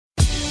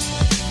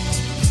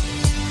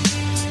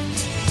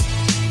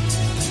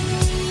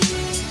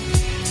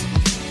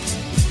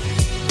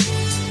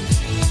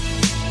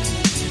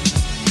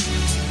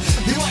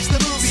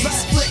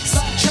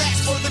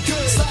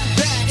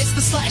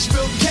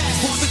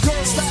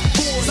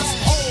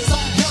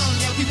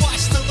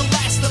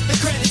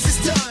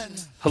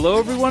Hello,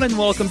 everyone, and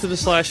welcome to the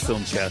Slash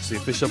Filmcast, the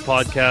official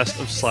podcast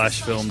of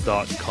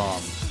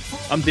SlashFilm.com.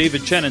 I'm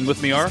David Chen, and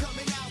with me are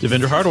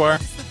Devendra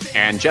Hardwire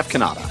and Jeff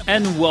Kanata.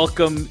 And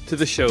welcome to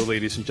the show,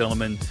 ladies and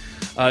gentlemen.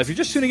 If you're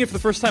just tuning in for the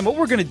first time, what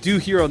we're going to do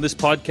here on this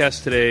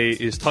podcast today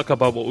is talk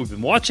about what we've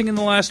been watching in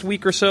the last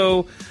week or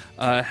so,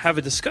 have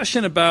a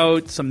discussion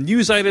about some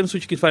news items,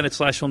 which you can find at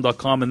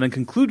slashfilm.com, and then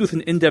conclude with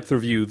an in-depth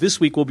review. This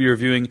week we'll be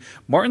reviewing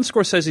Martin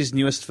Scorsese's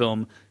newest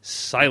film,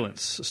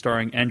 Silence,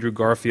 starring Andrew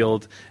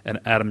Garfield and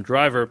Adam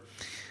Driver.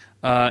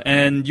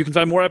 And you can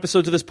find more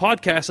episodes of this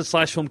podcast at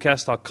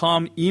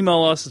slashfilmcast.com.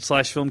 Email us at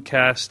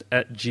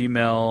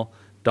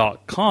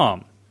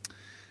slashfilmcast@gmail.com.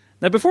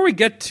 Now, before we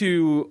get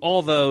to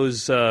all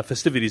those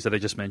festivities that I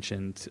just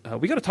mentioned,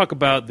 we got to talk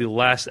about the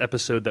last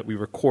episode that we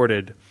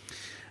recorded.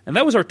 And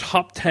that was our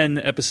top 10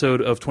 episode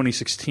of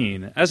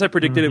 2016. As I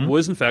predicted, it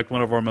was, in fact,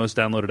 one of our most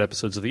downloaded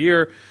episodes of the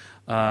year.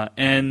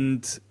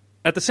 And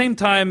at the same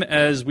time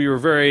as we were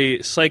very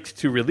psyched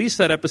to release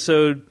that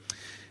episode,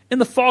 in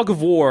the fog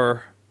of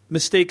war,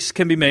 mistakes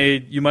can be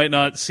made. You might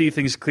not see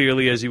things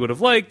clearly as you would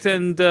have liked,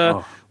 and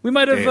we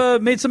might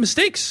have made some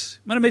mistakes.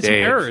 Might have made some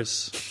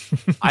errors.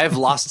 I have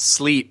lost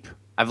sleep.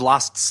 I've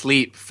lost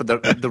sleep for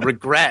the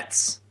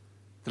regrets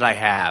that I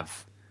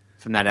have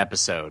from that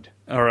episode.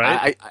 All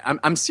right.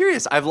 I'm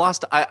serious. I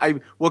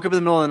woke up in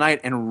the middle of the night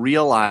and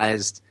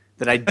realized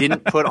that I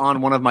didn't put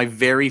on one of my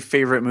very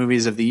favorite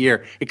movies of the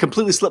year. It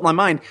completely slipped my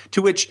mind,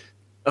 to which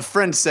a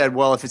friend said,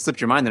 well, if it slipped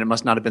your mind, then it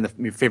must not have been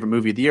your favorite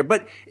movie of the year.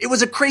 But it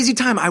was a crazy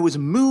time. I was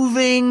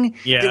moving.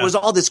 Yeah. There was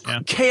all this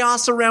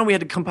chaos around. We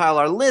had to compile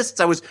our lists.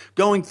 I was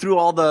going through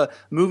all the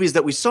movies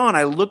that we saw, and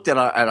I looked at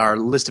our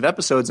list of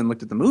episodes and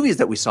looked at the movies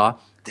that we saw.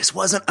 This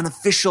wasn't an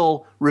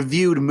official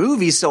reviewed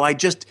movie, so I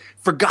just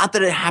forgot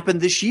that it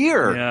happened this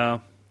year.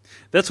 Yeah.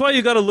 That's why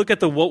you got to look at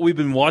the What We've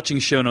Been Watching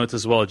show notes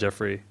as well,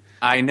 Jeffrey.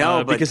 I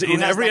know, but because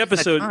in every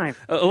episode,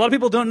 a lot of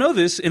people don't know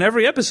this. In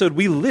every episode,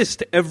 we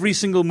list every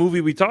single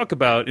movie we talk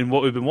about in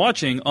what we've been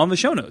watching on the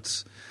show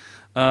notes.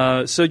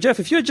 So,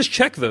 Jeff, if you had just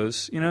checked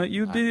those,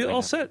 you'd be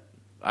all set.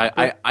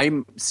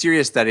 I'm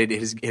serious that it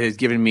has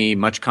given me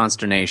much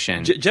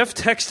consternation. Jeff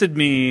texted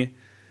me.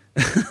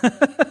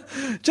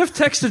 Jeff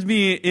texted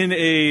me in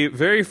a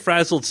very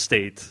frazzled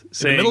state,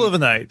 saying, in the middle of the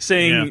night,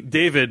 saying,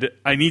 David,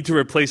 I need to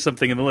replace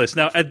something in the list.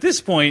 Now, at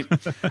this point,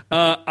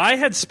 I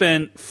had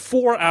spent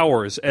 4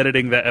 hours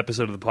editing that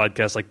episode of the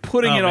podcast, like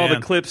putting in all the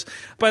clips.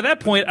 By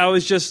that point, I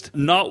was just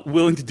not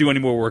willing to do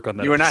any more work on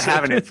that. You were not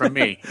having it from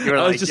me. You were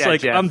I was just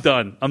like, Jeff, I'm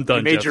done. You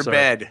made Jeff, your sorry.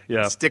 bed.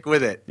 Yeah. Stick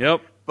with it.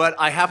 Yep. But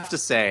I have to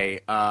say,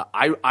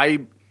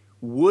 I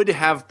would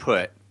have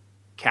put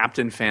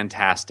Captain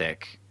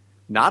Fantastic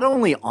not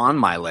only on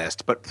my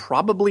list, but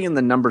probably in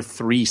the number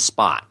 3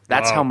 spot.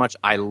 That's how much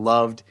I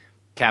loved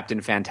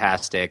Captain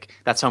Fantastic.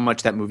 That's how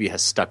much that movie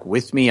has stuck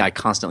with me. I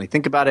constantly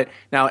think about it.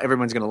 Now,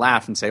 everyone's going to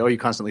laugh and say, oh, you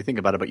constantly think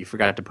about it, but you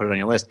forgot to put it on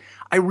your list.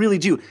 I really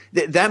do.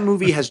 That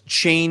movie has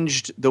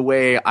changed the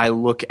way I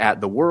look at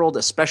the world,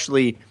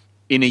 especially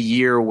in a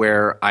year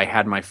where I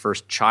had my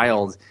first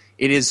child.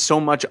 It is so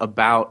much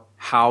about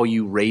how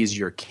you raise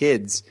your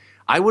kids.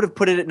 I would have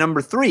put it at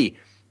number 3.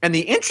 And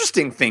the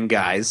interesting thing,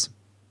 guys,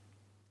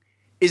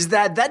 is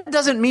that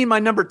doesn't mean my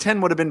number 10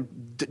 would have been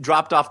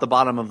dropped off the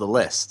bottom of the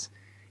list.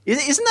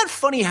 Isn't that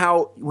funny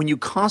how when you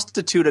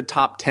constitute a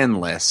top 10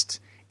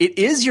 list, it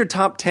is your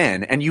top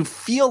 10, and you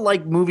feel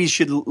like movies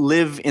should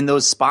live in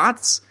those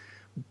spots,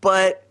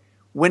 but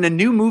when a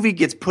new movie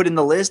gets put in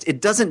the list,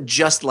 it doesn't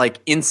just like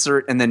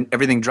insert and then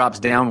everything drops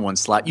down one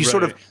slot. You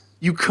sort of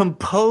you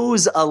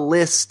compose a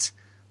list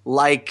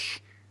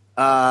like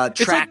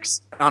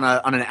tracks on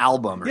an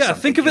album or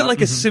something. Think of it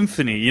like a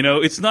symphony.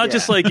 It's not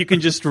just like you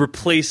can just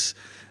replace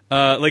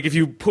like if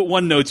you put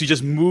one note, you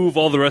just move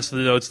all the rest of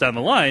the notes down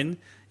the line.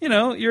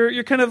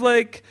 You're kind of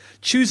like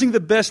choosing the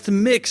best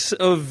mix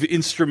of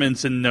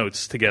instruments and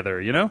notes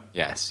together,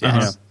 Yes.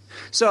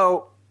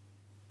 So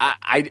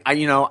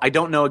I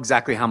don't know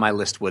exactly how my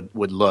list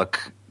would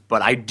look,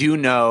 but I do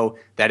know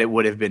that it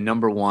would have been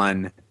number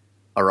 1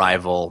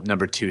 Arrival,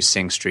 number 2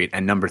 Sing Street,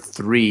 and number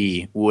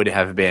 3 would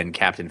have been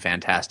Captain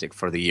Fantastic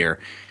for the year.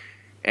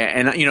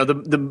 And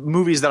the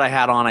movies that I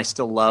had on I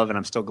still love and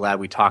I'm still glad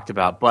we talked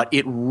about, but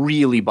it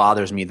really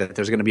bothers me that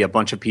there's going to be a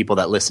bunch of people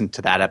that listen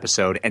to that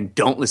episode and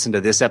don't listen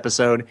to this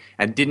episode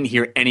and didn't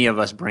hear any of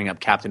us bring up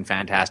Captain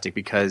Fantastic,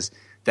 because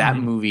that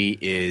movie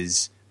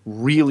is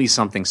really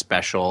something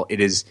special. It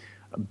is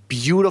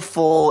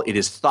beautiful. It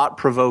is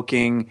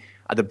thought-provoking.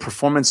 The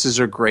performances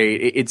are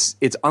great. It's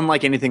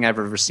unlike anything I've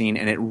ever seen,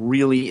 and it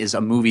really is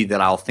a movie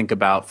that I'll think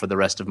about for the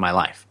rest of my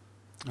life.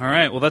 All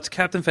right. Well, that's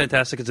Captain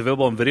Fantastic. It's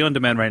available on video on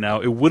demand right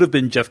now. It would have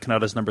been Jeff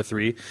Kanata's number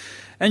 3.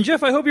 And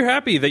Jeff, I hope you're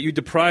happy that you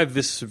deprived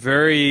this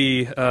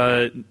very,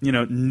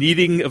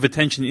 needing of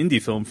attention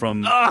indie film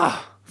from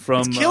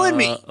it's killing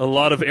me. A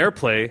lot of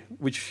airplay,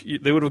 which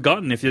they would have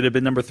gotten if it had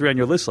been number 3 on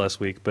your list last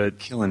week. But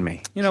killing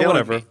me.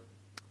 Whatever. Me.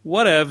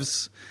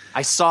 Whatevs.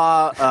 I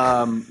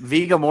saw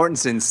Viggo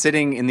Mortensen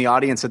sitting in the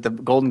audience at the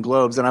Golden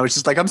Globes, and I was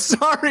just like, I'm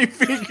sorry,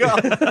 Viggo.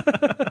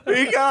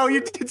 Viggo, go.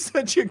 You did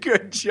such a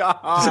good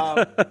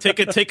job.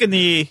 Take a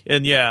knee,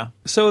 and yeah.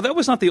 So that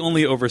was not the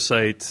only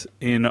oversight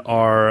in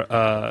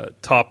our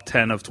top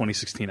 10 of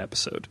 2016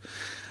 episode.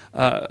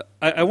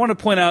 I want to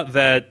point out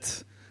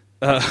that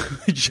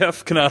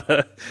Jeff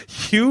Kanata,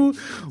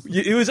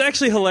 it was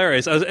actually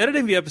hilarious. I was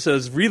editing the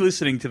episodes,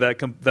 re-listening to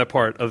that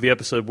part of the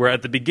episode where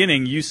at the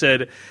beginning you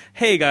said,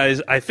 "Hey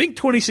guys, I think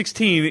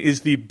 2016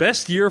 is the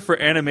best year for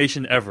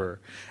animation ever,"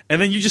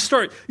 and then you just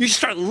start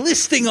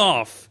listing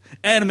off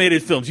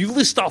animated films. You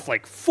list off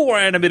like 4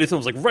 animated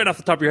films, like right off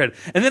the top of your head,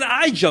 and then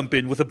I jump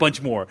in with a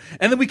bunch more,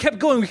 and then we kept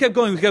going.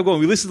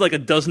 We listed like a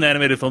dozen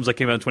animated films that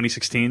came out in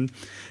 2016,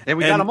 and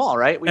we got them all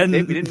right. We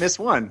didn't miss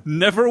one.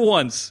 Never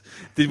once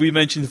did we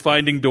mention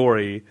Finding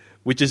Dory,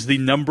 which is the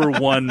number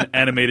 1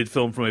 animated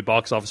film from a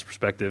box office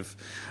perspective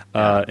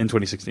in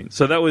 2016.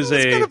 So that was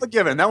kind of a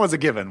given. That was a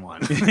given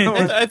one.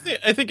 I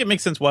think it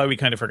makes sense why we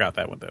kind of forgot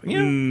that one, though.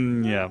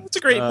 Yeah, it's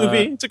a great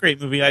movie. It's a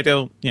great movie.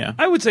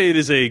 I would say it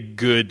is a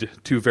good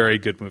to very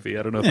good movie.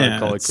 I don't know if I'd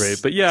call it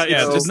great, but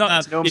it's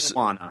not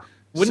Moana.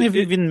 Wouldn't have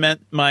even met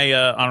my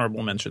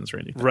honorable mentions or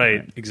anything.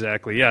 Right,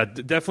 exactly. Yeah,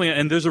 definitely.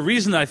 And there's a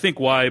reason, I think,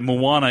 why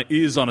Moana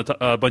is on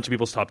a bunch of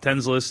people's top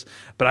 10s lists,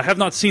 but I have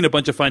not seen a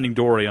bunch of Finding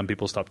Dory on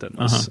people's top 10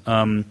 lists.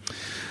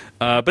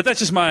 But that's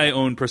just my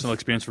own personal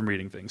experience from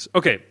reading things.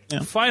 Okay,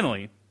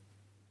 finally.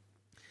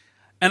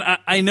 And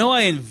I know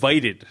I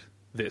invited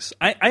this.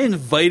 I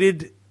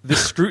invited the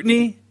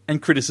scrutiny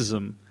and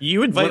criticism.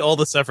 You invite all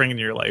the suffering in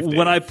your life, Dave.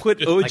 When I put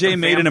just OJ like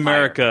Made in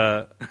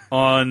America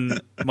on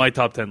my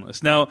top 10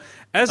 list. Now,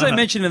 as I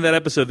mentioned in that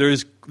episode,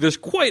 there's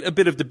quite a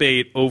bit of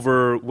debate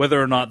over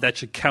whether or not that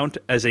should count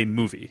as a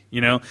movie,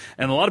 you know?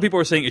 And a lot of people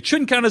are saying it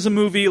shouldn't count as a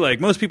movie, like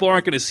most people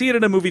aren't going to see it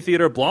in a movie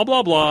theater, blah,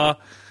 blah, blah.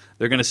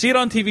 They're going to see it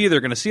on TV,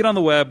 they're going to see it on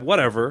the web,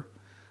 whatever.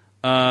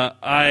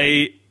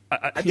 I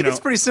think it's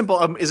pretty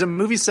simple. Is a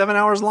movie 7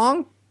 hours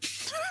long?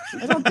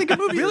 I don't think a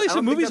movie. Really?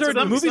 So movies are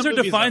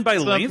defined by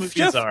length,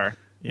 Jeff? Yeah.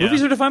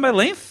 Movies are defined by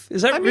length?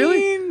 Is that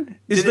really?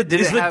 Is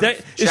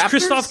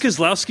Krzysztof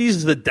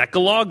Kieslowski's The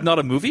Decalogue not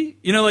a movie?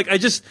 You know, like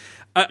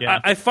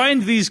I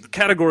find these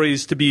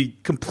categories to be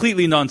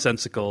completely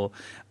nonsensical,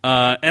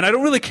 and I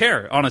don't really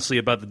care, honestly,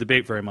 about the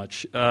debate very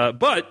much.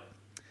 But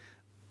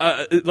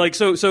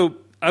so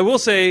I will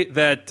say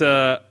that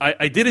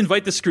I did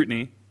invite the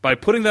scrutiny by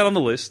putting that on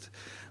the list.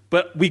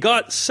 But we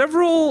got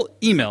several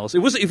emails.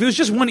 If it was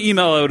just one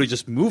email, I would have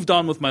just moved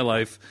on with my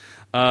life.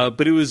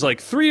 But it was like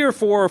 3 or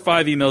 4 or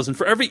 5 emails, and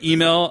for every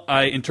email,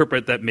 I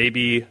interpret that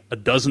maybe a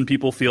dozen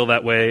people feel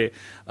that way,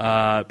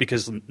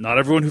 because not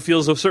everyone who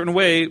feels a certain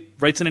way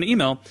writes in an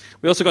email.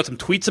 We also got some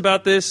tweets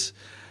about this,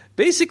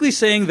 basically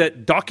saying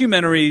that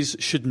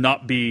documentaries should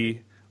not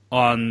be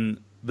on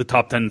the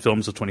top 10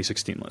 films of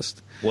 2016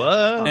 list.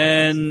 What?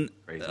 And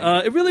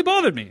it really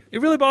bothered me.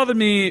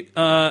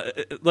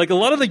 Like a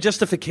lot of the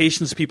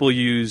justifications people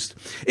used,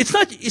 it's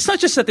not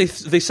just that they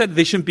said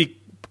they shouldn't be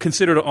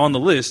considered on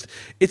the list.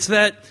 It's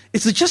the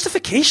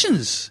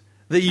justifications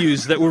they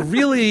used that were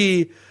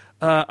really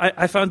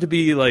I found to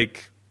be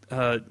like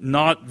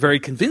not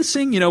very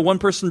convincing. You know, one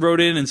person wrote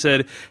in and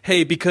said,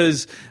 "Hey,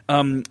 because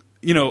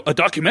a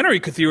documentary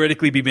could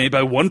theoretically be made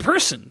by one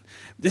person.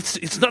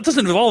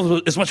 Doesn't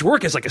involve as much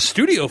work as like a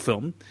studio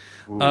film."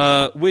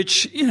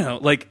 Which,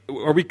 like,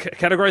 are we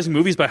categorizing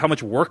movies by how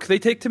much work they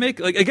take to make?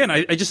 Like, again,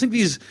 I just think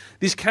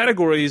these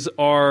categories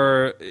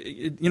are,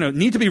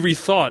 need to be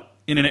rethought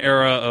in an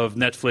era of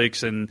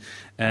Netflix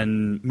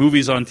and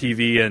movies on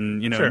TV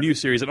and, Sure. new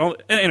series and all.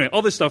 Anyway,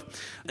 all this stuff.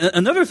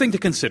 Another thing to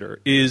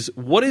consider is,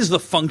 what is the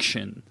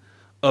function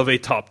of a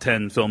top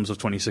 10 films of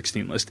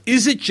 2016 list?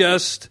 Is it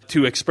just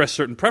to express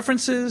certain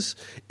preferences?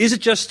 Is it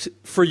just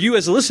for you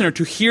as a listener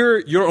to hear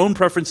your own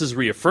preferences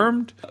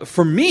reaffirmed?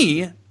 For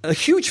me, a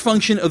huge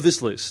function of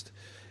this list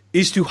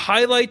is to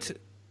highlight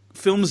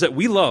films that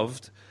we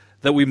loved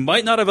that we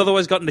might not have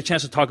otherwise gotten a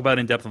chance to talk about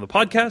in depth on the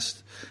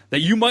podcast, that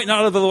you might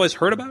not have otherwise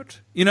heard about.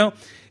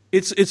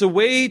 It's a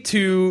way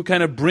to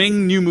kind of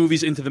bring new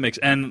movies into the mix.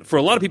 And for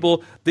a lot of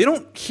people, they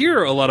don't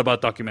hear a lot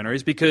about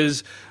documentaries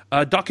because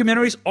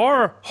documentaries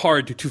are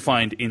hard to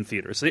find in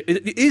theaters.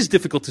 It is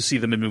difficult to see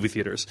them in movie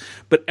theaters.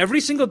 But every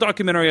single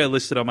documentary I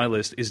listed on my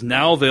list is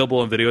now available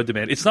on video on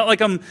demand. It's not like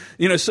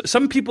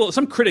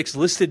some critics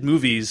listed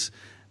movies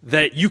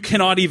that you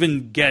cannot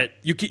even get,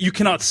 you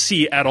cannot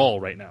see at all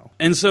right now.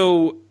 And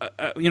so,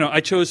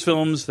 I chose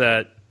films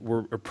that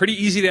were pretty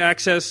easy to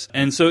access,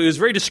 and so it was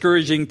very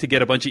discouraging to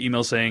get a bunch of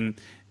emails saying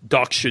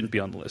docs shouldn't be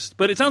on the list.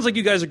 But it sounds like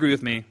you guys agree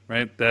with me,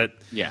 right? That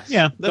yes.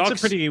 Yeah, that's a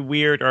pretty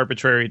weird,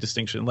 arbitrary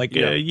distinction. Like,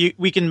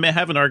 we can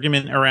have an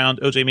argument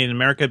around OJ Made in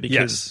America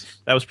because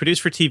that was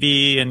produced for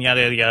TV and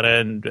yada, yada, yada.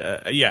 And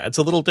it's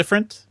a little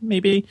different,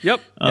 maybe.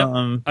 Yep.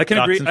 I can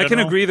agree. I can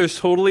agree. There's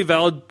totally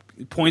valid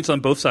points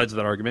on both sides of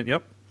that argument.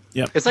 Yep.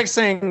 It's like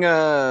saying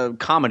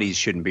comedies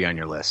shouldn't be on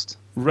your list.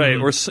 Right.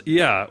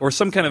 Mm-hmm. Or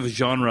some kind of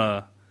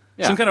genre.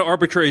 Yeah. Some kind of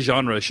arbitrary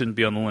genre shouldn't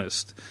be on the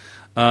list.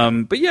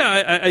 But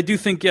yeah, I do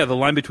think the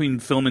line between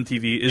film and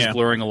TV is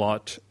blurring a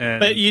lot.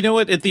 But you know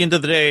what? At the end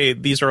of the day,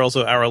 these are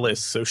also our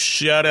lists. So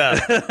shut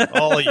up,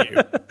 all of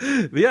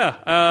you. Yeah,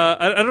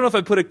 I don't know if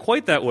I put it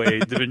quite that way,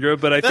 Devindra,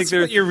 but I think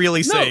that's what you're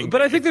really saying.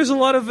 But I think there's a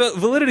lot of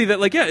validity that,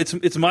 like,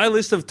 it's my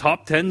list of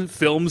top 10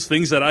 films,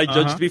 things that I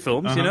judge to be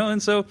films, you know,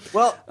 and so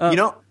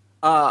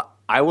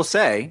I will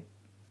say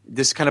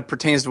this kind of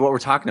pertains to what we're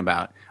talking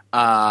about.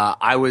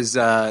 I was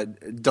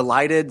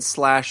delighted /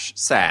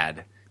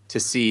 sad to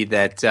see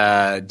that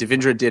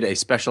Devindra did a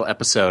special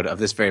episode of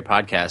this very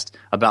podcast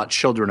about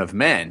Children of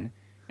Men,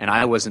 and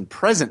I wasn't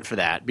present for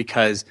that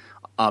because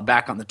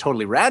back on the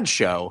Totally Rad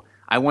show,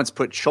 I once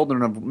put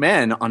Children of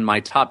Men on my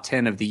top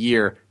 10 of the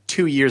year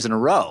 2 years in a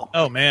row.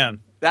 Oh, man.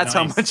 That's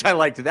how much I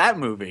liked that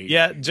movie.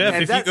 Yeah,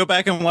 Jeff, if you go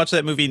back and watch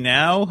that movie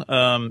now,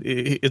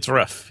 it's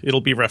rough.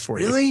 It'll be rough for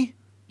you. Really?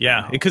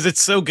 Yeah, because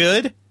it's so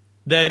good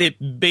that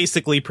it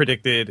basically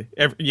predicted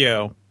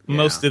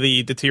most of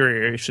the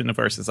deterioration of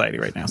our society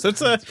right now. So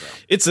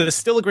it's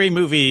still a great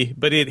movie,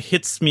 but it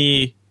hits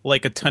me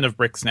like a ton of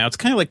bricks now. It's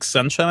kind of like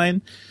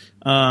Sunshine.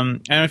 I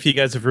don't know if you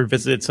guys have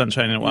revisited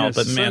Sunshine in a while,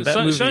 but man, that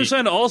movie...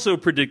 Sunshine also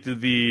predicted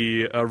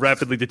the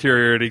rapidly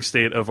deteriorating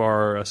state of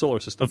our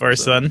solar system. Of our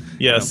sun,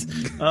 yes.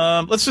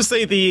 Let's just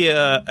say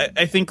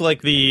I think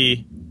like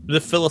the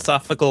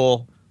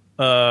philosophical,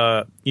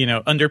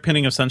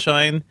 underpinning of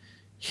Sunshine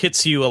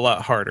hits you a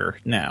lot harder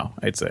now,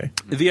 I'd say.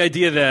 The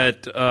idea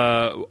that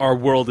our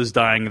world is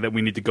dying, that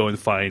we need to go and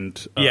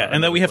find...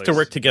 and that we have to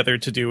work together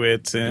to do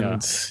it.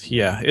 And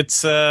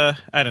it's... I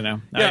don't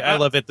know. I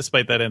love it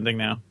despite that ending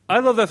now. I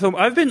love that film.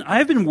 I've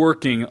been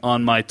working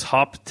on my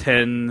top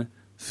 10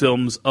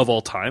 films of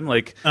all time.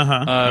 Like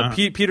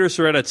Peter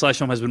Surratt at Slash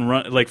Film has been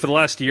for the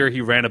last year, he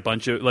ran a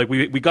bunch of... Like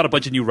we got a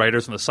bunch of new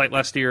writers on the site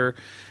last year.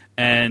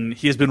 And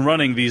he has been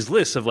running these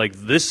lists of like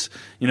this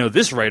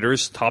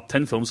writer's top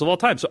 10 films of all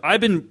time. So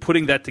I've been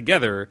putting that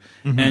together.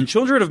 And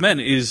Children of Men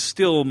is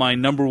still my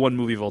number one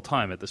movie of all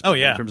time at this point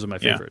in terms of my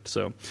favorite.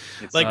 So,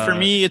 like for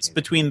me, it's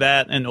between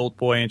that and Old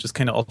Boy, and it just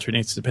kind of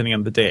alternates depending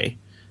on the day.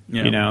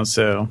 Yeah.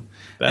 So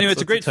anyway,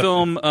 it's a great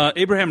film.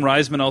 Abraham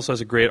Reisman also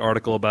has a great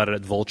article about it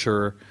at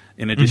Vulture.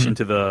 In addition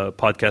to the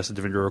podcast that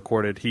Devindra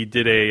recorded, he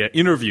did a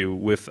interview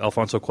with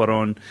Alfonso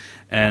Cuarón,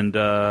 and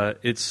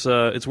it's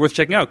worth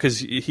checking out because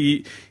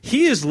he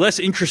is less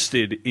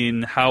interested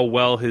in how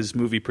well his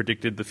movie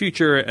predicted the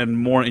future and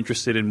more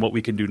interested in what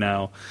we can do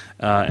now,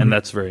 and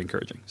that's very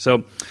encouraging.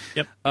 So,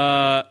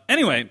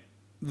 anyway.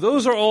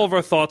 Those are all of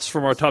our thoughts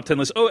from our top 10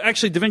 list. Oh,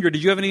 actually, Devindra,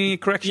 did you have any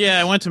corrections? Yeah,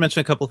 I wanted to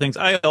mention a couple things.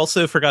 I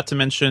also forgot to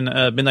mention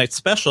Midnight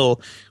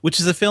Special, which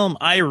is a film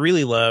I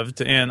really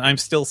loved, and I'm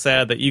still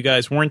sad that you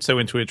guys weren't so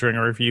into it during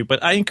a review,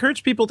 but I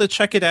encourage people to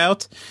check it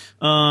out.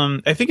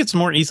 I think it's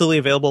more easily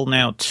available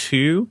now,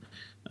 too.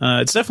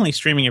 It's definitely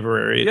streaming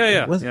everywhere. It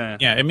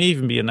may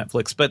even be on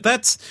Netflix, but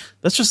that's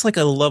just like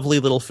a lovely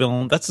little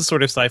film. That's the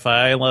sort of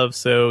sci-fi I love,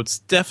 so it's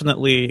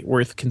definitely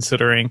worth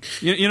considering.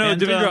 You know,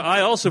 Devindra,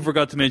 I also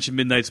forgot to mention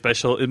Midnight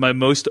Special in my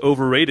most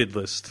overrated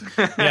list.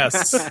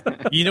 Yes,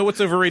 you know what's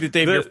overrated,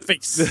 Dave? Your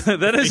face.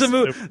 That is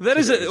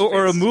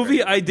a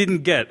movie I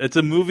didn't get. It's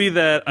a movie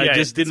that I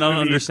just did not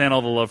understand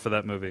all the love for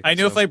that movie. I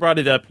know if I brought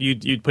it up,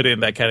 you'd put it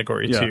in that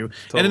category too. Totally.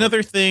 And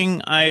another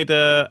thing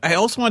I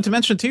also wanted to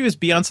mention too is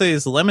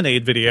Beyonce's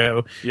Lemonade video.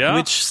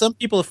 Which some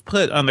people have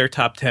put on their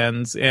top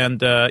 10s, and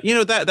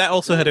that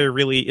also had a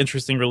really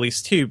interesting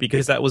release too,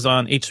 because that was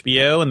on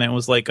HBO and that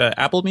was like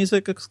Apple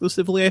Music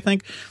exclusively, I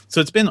think.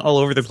 So it's been all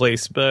over the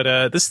place.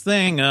 But this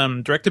thing,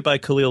 directed by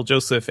Khalil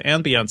Joseph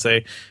and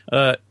Beyonce,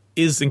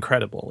 is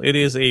incredible. It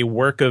is a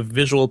work of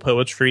visual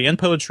poetry and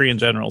poetry in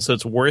general, so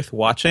it's worth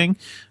watching.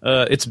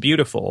 It's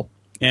beautiful.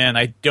 And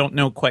I don't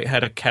know quite how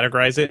to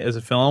categorize it as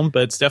a film,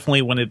 but it's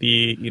definitely one of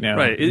the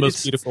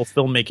most beautiful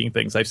filmmaking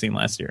things I've seen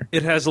last year.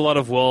 It has a lot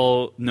of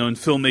well-known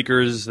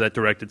filmmakers that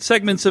directed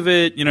segments of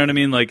it. You know what I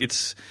mean?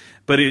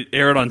 But it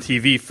aired on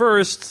TV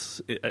first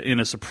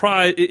in a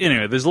surprise.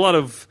 Anyway, there's a lot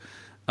of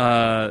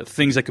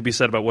things that could be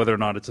said about whether or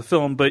not it's a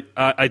film. But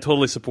I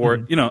totally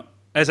support.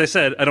 As I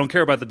said, I don't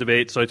care about the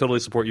debate, so I totally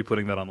support you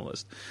putting that on the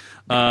list.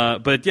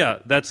 But yeah,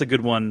 that's a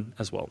good one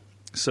as well.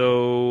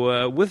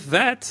 So with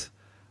that.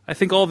 I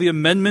think all the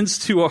amendments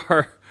to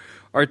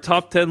our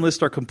top 10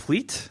 list are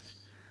complete.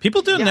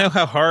 People don't know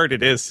how hard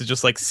it is to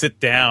just like sit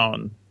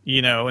down,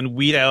 and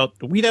weed out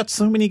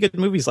so many good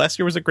movies. Last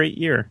year was a great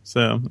year,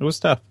 so it was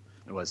tough.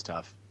 It was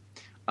tough.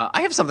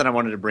 I have something I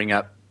wanted to bring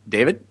up,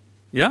 David.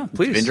 Yeah,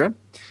 please. Devindra.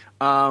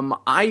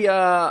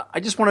 I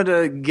just wanted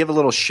to give a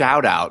little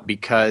shout out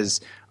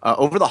because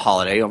over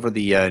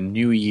the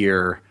New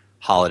Year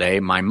holiday,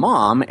 my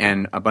mom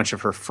and a bunch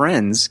of her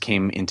friends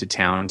came into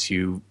town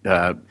to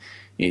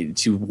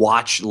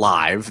watch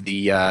live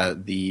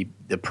the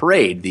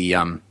parade, the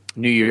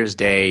New Year's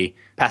Day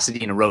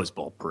Pasadena Rose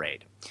Bowl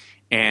parade.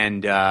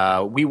 And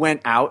we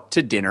went out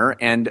to dinner,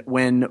 and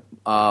when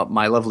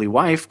my lovely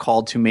wife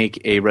called to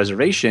make a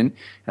reservation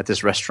at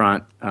this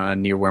restaurant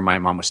near where my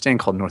mom was staying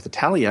called North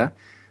Italia,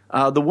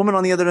 the woman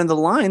on the other end of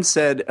the line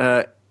said,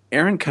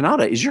 Aaron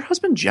Kanata, is your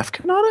husband Jeff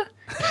Kanata?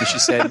 And she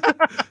said,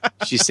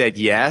 She said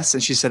yes,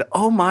 and she said,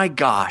 "Oh my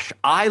gosh,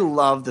 I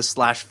love the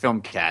Slash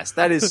Filmcast.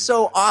 That is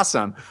so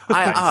awesome.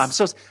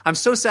 I'm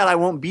so sad I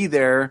won't be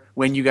there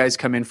when you guys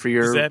come in for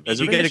your Does that mean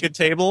you get a good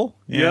table?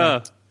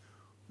 Yeah.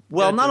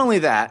 Well, not only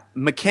that,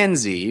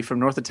 Mackenzie from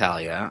North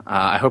Italia,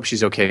 I hope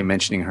she's okay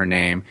mentioning her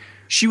name.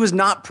 She was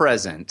not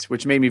present,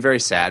 which made me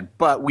very sad.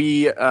 But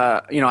we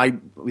thought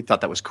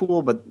that was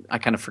cool, but I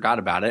kind of forgot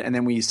about it. And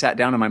then we sat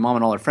down, and my mom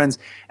and all her friends.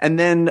 And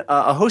then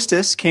a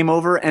hostess came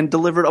over and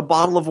delivered a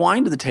bottle of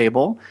wine to the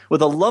table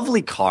with a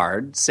lovely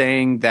card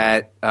saying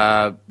that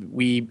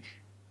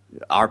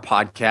our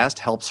podcast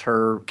helps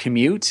her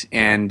commute,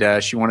 and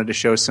she wanted to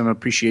show some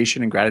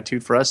appreciation and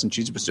gratitude for us, and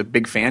she was a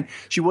big fan.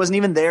 She wasn't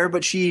even there,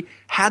 but she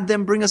had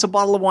them bring us a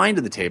bottle of wine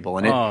to the table,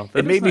 and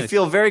it made me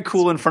feel very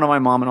cool in front of my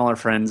mom and all her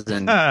friends,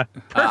 and I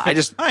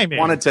just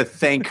wanted to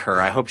thank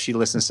her. I hope she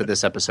listens to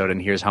this episode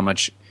and hears how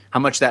much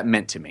that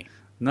meant to me.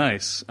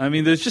 Nice. I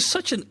mean, there's just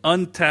such an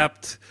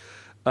untapped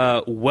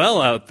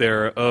well out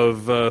there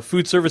of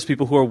food service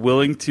people who are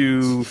willing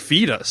to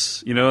feed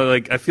us.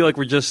 I feel like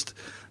we're just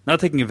not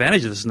taking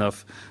advantage of this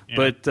enough,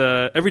 but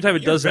every time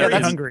it does very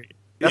happen, hungry.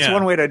 That's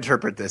one way to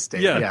interpret this,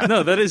 Dave. Yeah.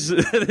 No, that is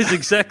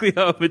exactly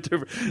how I'm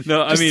interpreting.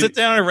 No, I mean, sit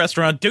down at a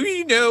restaurant. Do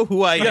you know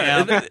who I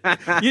am?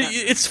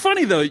 It's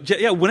funny though.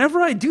 Yeah,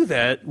 whenever I do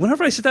that,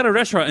 whenever I sit down at a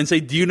restaurant and say,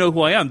 "Do you know who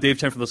I am?" Dave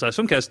Chen from the Slash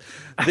Filmcast,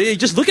 they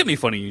just look at me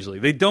funny. Usually,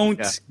 they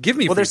don't give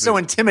me. Well, they're so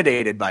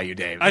intimidated by you,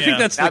 Dave. I think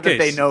that's the case. That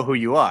they know who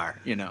you are.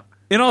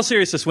 In all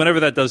seriousness, whenever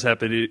that does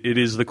happen, it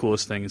is the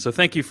coolest thing. And so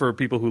thank you for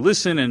people who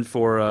listen and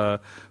for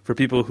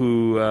people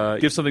who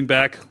give something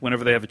back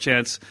whenever they have a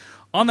chance.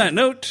 On that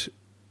note,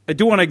 I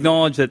do want to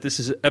acknowledge that this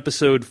is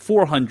episode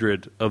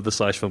 400 of the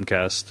Slash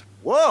Filmcast.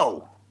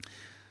 Whoa!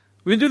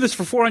 We've been doing this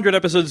for 400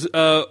 episodes.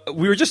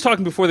 We were just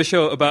talking before the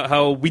show about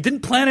how we didn't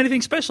plan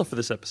anything special for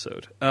this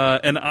episode.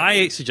 And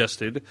I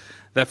suggested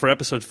that for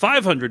episode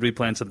 500 we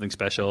plan something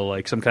special,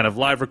 like some kind of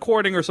live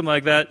recording or something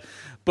like that.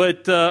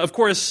 But, of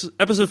course,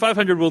 episode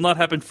 500 will not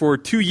happen for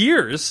 2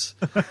 years.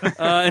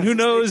 And who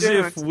knows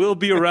if we'll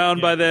be around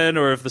by then,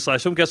 or if the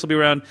Slash Filmcast will be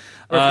around.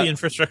 Or if the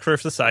infrastructure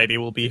of society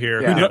will be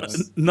here. Yeah.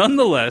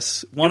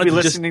 Nonetheless, wanted to be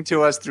listening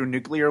to us through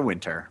nuclear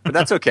winter. But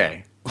that's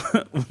okay.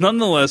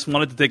 Nonetheless,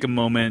 wanted to take a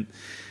moment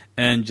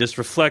and just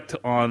reflect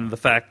on the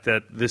fact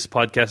that this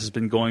podcast has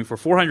been going for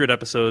 400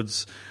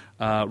 episodes,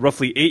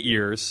 roughly 8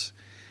 years.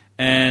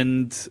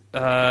 And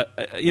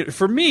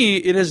for me,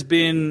 it has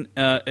been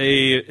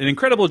an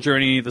incredible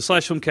journey. The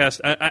Slash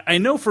Filmcast, I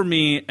know for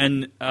me,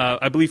 and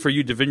I believe for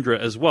you, Devindra,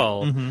 as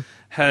well,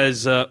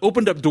 has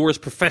opened up doors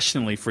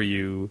professionally for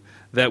you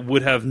that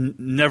would have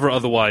never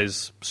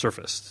otherwise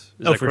surfaced. Is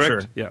that for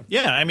correct? Sure.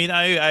 Yeah. I mean,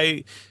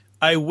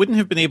 I wouldn't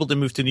have been able to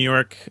move to New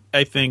York,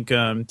 I think,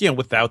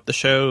 without the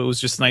show. It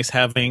was just nice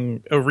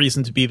having a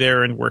reason to be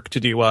there and work to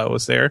do while I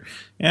was there.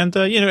 And,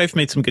 I've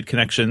made some good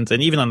connections.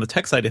 And even on the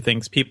tech side of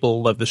things,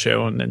 people love the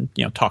show and then,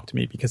 talk to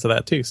me because of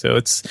that, too. So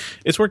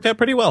it's worked out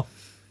pretty well.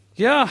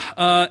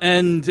 Yeah,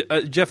 and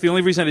Jeff, the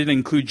only reason I didn't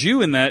include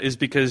you in that is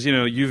because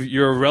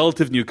you're a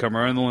relative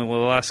newcomer, and only the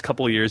last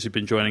couple of years you've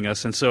been joining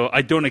us, and so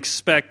I don't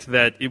expect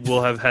that it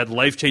will have had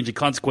life-changing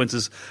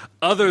consequences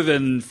other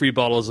than free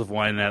bottles of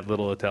wine at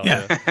Little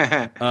Italia.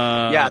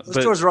 Yeah,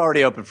 those doors are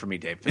already open for me,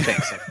 Dave.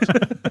 Thanks.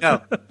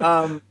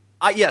 No,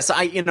 yes,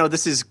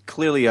 this is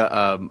clearly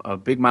a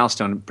big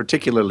milestone,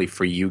 particularly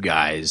for you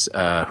guys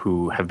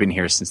who have been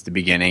here since the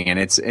beginning, and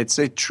it's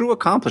a true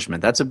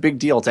accomplishment. That's a big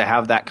deal to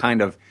have that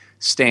kind of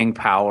staying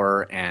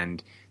power,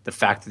 and the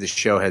fact that the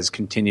show has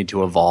continued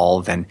to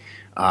evolve, and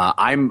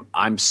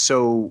I'm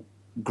so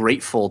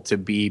grateful to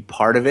be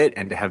part of it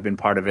and to have been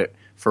part of it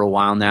for a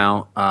while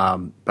now.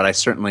 But I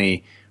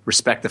certainly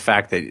respect the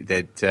fact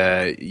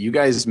that you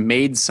guys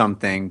made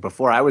something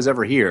before I was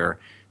ever here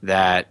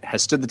that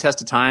has stood the test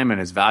of time and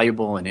is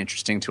valuable and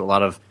interesting to a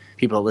lot of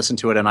people that listen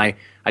to it. And I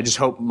just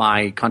hope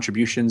my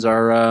contributions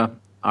are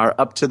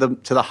up to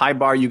the high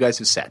bar you guys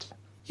have set.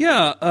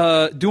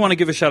 Yeah, do want to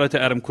give a shout out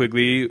to Adam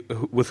Quigley,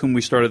 with whom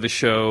we started the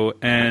show,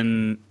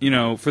 and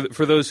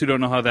for those who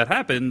don't know how that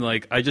happened,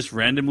 I just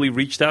randomly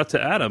reached out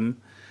to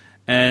Adam,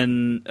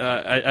 and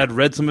I'd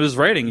read some of his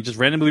writing, and just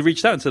randomly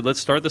reached out and said, "Let's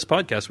start this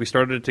podcast." We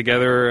started it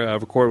together,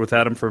 recorded with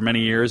Adam for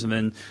many years, and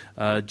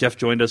then Jeff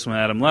joined us when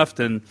Adam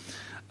left, and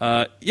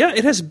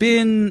it has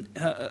been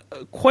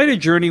quite a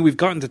journey. We've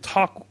gotten to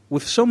talk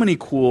with so many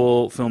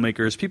cool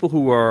filmmakers, people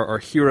who are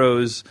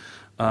heroes.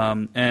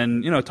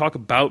 And talk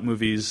about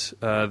movies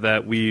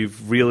that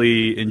we've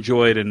really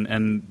enjoyed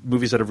and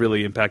movies that have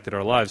really impacted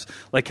our lives,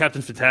 like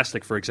Captain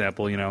Fantastic, for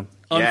example.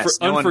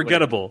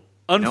 Unforgettable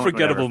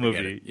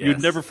movie. Yes.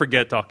 You'd never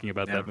forget talking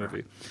about that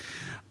movie.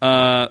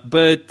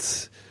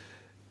 But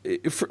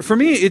for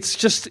me, it's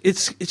just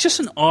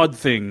an odd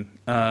thing.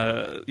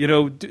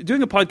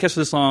 Doing a podcast for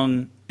this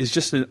long is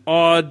just an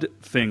odd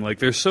thing.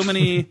 There's so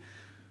many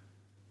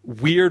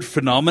weird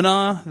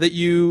phenomena that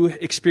you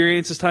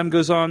experience as time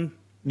goes on.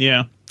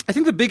 Yeah. I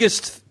think the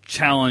biggest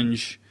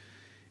challenge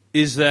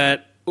is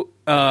that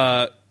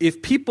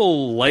if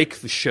people like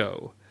the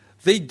show,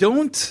 they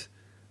don't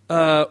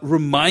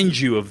remind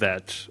you of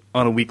that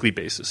on a weekly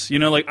basis. You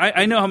know, like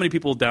I know how many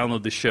people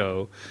download the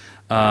show.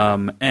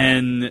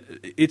 And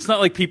it's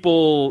not like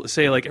people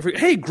say like,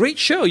 hey, great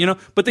show, you know,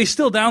 but they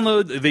still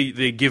download,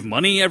 they give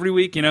money every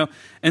week, you know.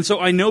 And so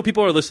I know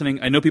people are listening.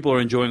 I know people are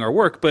enjoying our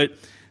work, but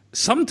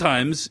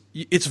sometimes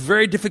it's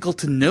very difficult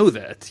to know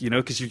that, you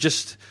know, because you're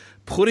just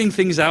putting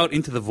things out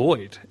into the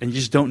void and you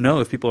just don't know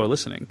if people are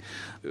listening.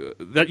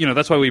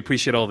 That's why we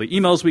appreciate all the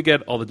emails we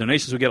get, all the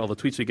donations we get, all the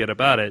tweets we get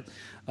about it.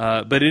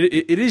 But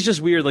it is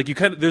just weird. Like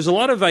there's a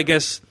lot of, I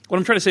guess, what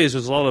I'm trying to say is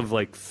there's a lot of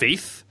like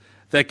faith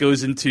that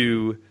goes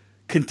into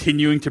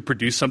continuing to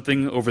produce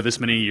something over this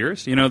many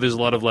years. You know, there's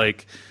a lot of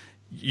like,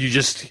 you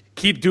just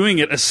keep doing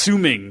it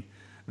assuming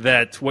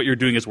that what you're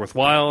doing is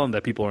worthwhile and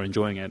that people are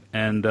enjoying it.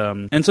 And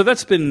so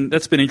that's been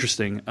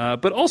interesting.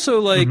 But also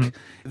like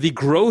the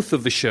growth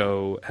of the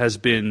show has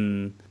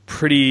been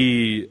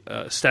pretty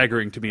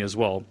staggering to me as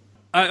well.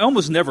 I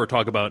almost never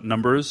talk about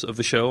numbers of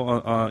the show,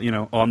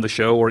 on the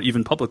show or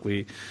even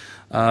publicly.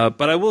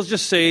 But I will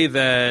just say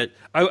that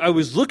I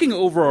was looking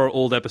over our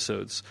old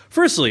episodes.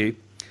 Firstly,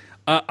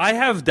 I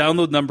have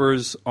download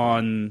numbers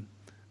on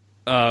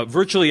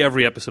virtually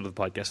every episode of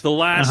the podcast, the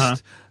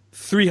last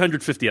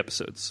 350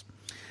 episodes.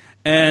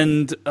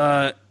 And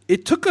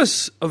it took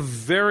us a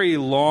very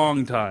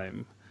long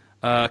time,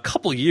 a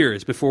couple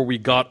years, before we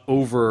got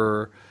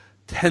over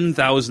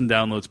 10,000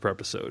 downloads per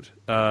episode.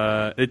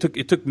 It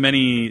took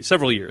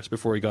several years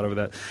before we got over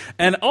that.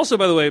 And also,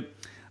 by the way,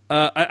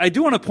 I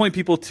do want to point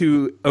people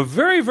to a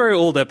very, very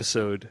old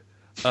episode,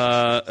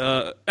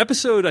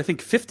 episode, I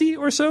think, 50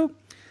 or so.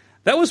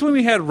 That was when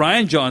we had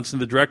Rian Johnson,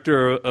 the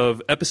director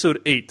of Episode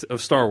 8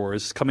 of Star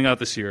Wars, coming out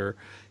this year.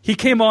 He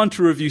came on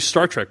to review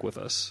Star Trek with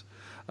us,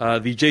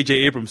 the J.J.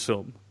 Abrams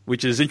film,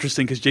 which is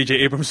interesting because J.J.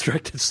 Abrams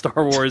directed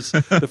Star Wars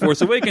The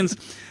Force Awakens.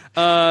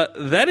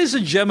 That is a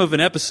gem of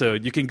an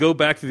episode. You can go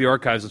back to the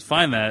archives and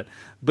find that.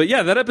 But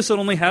yeah, that episode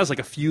only has like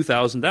a few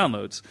thousand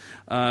downloads.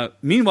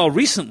 Meanwhile,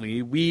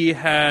 recently, we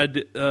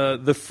had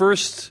the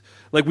first...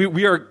 Like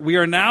we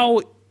are now...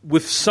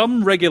 with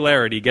some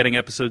regularity, getting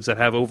episodes that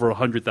have over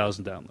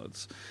 100,000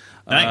 downloads.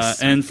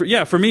 Nice. And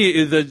for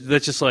me,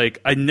 that's just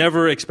like, I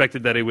never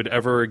expected that it would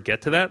ever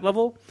get to that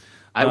level.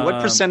 What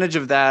percentage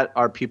of that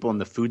are people in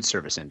the food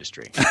service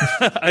industry?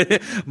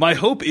 My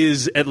hope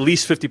is at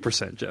least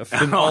 50%, Jeff.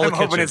 I'm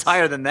hoping it's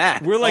higher than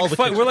that. We're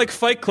like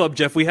Fight Club,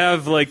 Jeff. We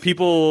have like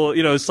people, /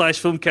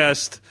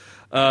 Filmcast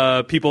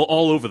people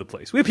all over the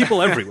place. We have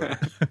people everywhere.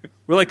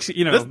 We're like,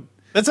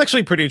 That's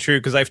actually pretty true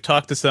because I've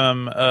talked to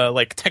some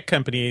like tech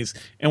companies,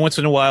 and once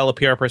in a while a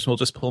PR person will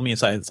just pull me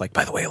aside. It's like,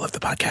 by the way, I love the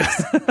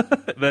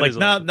podcast. Like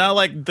not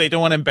like they don't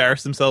want to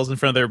embarrass themselves in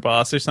front of their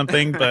boss or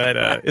something, but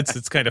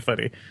it's kind of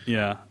funny.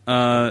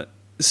 Yeah.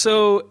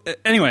 So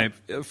anyway,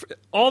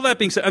 all that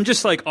being said, I'm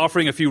just like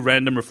offering a few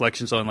random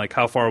reflections on like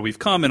how far we've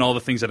come and all the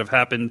things that have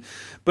happened.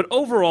 But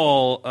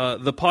overall,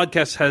 the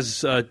podcast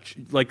has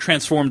like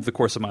transformed the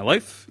course of my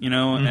life,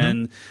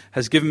 and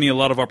has given me a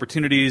lot of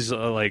opportunities,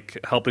 like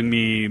helping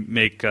me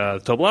make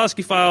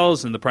Tobolowsky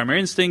Files and The Primary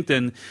Instinct,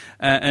 and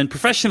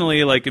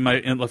professionally, like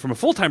from a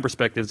full-time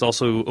perspective, it's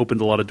also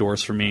opened a lot of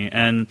doors for me,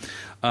 and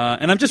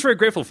I'm just very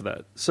grateful for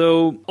that.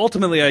 So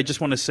ultimately, I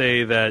just want to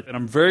say that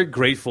I'm very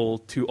grateful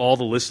to all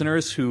the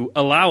listeners who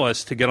allow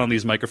us to get on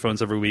these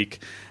microphones every week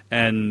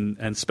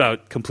and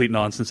spout complete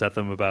nonsense at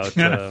them about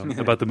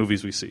the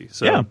movies we see.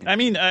 So yeah, I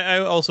mean, I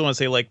also want to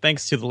say like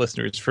thanks to the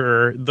listeners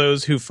for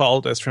those who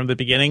followed us from the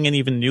beginning, and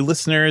even new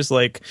listeners.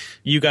 Like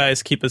you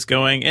guys keep us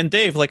going. And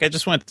Dave, like I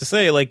just wanted to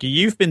say, like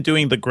you've been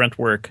doing the grunt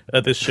work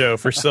of this show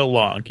for so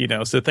long,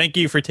 So thank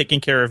you for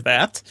taking care of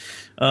that.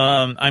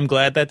 I'm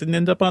glad that didn't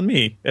end up on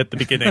me at the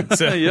beginning.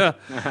 So yeah.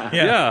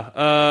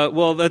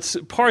 Well, that's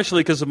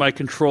partially because of my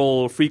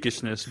control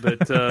freakishness,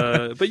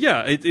 but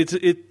yeah,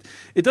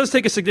 it does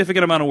take a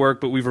significant amount of work,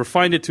 but we've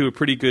refined it to a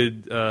pretty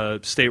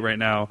good state right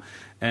now.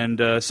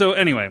 And so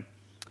anyway,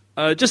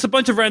 just a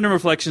bunch of random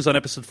reflections on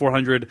episode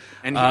 400.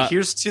 And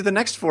here's to the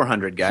next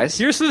 400, guys.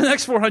 Here's to the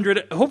next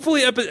 400.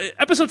 Hopefully,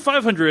 episode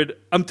 500,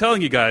 I'm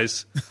telling you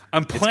guys,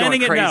 I'm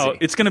planning it now.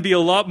 It's going to be a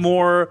lot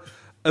more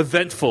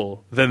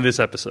eventful than this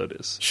episode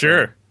is.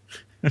 Sure.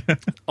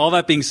 All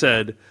that being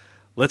said,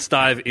 let's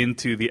dive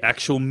into the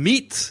actual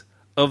meat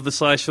of the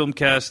Slash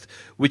Filmcast,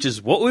 which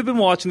is what we've been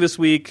watching this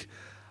week.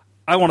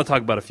 I want to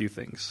talk about a few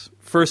things.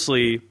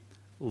 Firstly,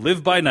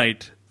 Live by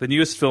Night, the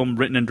newest film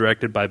written and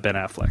directed by Ben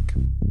Affleck.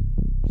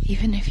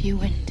 Even if you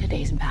win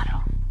today's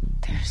battle,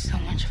 there's so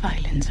much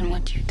violence in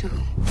what you do. Look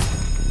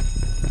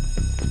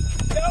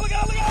out, look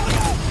out, look out, look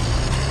out!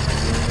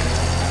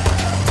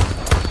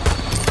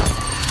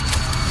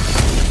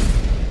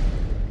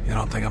 You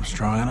don't think I'm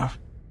strong enough?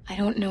 I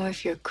don't know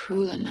if you're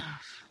cruel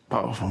enough.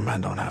 Powerful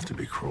men don't have to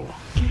be cruel.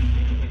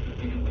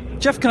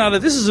 Jeff Cannata,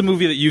 this is a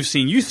movie that you've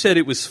seen. You said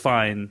it was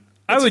fine.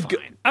 I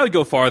would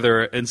go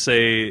farther and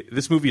say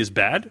this movie is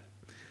bad.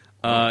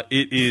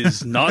 It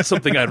is not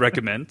something I'd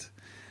recommend.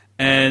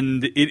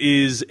 And it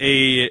is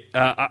I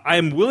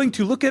am willing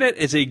to look at it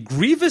as a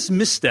grievous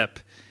misstep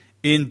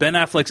in Ben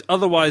Affleck's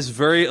otherwise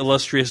very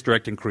illustrious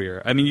directing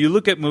career. I mean, you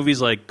look at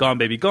movies like Gone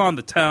Baby Gone,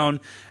 The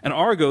Town, and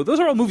Argo. Those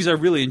are all movies I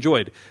really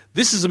enjoyed.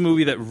 This is a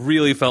movie that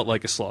really felt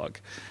like a slog.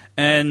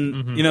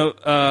 And,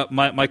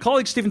 my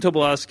colleague Stephen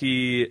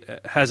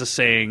Tobolowsky has a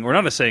saying, or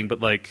not a saying,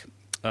 but like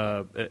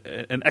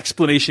an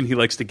explanation he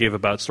likes to give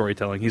about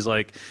storytelling. He's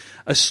like,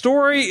 a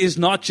story is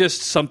not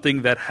just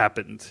something that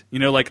happened.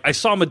 Like I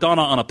saw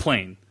Madonna on a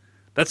plane.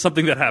 That's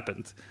something that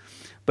happened.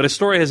 But a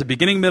story has a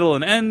beginning, middle,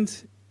 and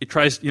end. It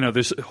tries,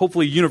 there's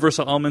hopefully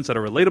universal elements that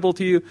are relatable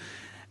to you.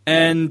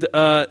 And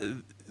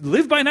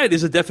Live by Night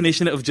is a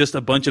definition of just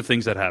a bunch of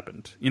things that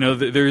happened.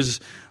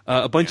 There's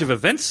a bunch of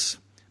events,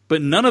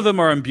 but none of them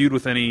are imbued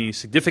with any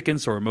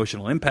significance or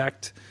emotional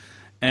impact.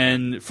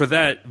 And for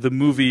that, the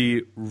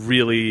movie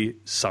really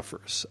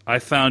suffers. I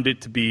found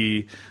it to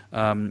be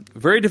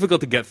very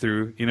difficult to get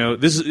through.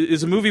 This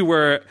is a movie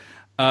where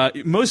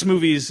most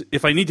movies,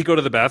 if I need to go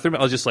to the bathroom,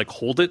 I'll just like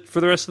hold it for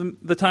the rest of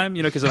the time,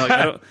 because I'm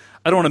like,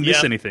 I don't want to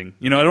miss anything.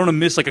 I don't want to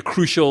miss like a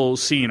crucial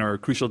scene or a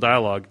crucial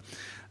dialogue.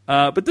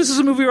 But this is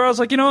a movie where I was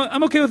like,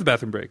 I'm okay with the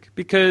bathroom break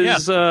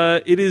because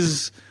it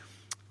is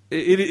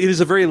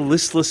a very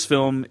listless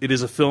film. It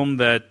is a film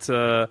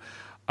that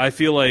I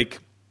feel like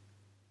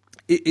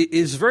it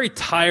is very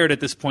tired at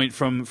this point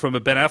from a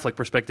Ben Affleck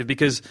perspective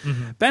because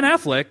Ben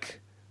Affleck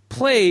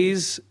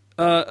plays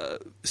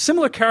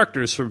similar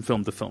characters from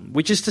film to film,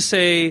 which is to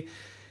say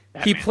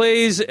he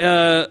plays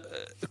a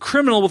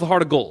criminal with a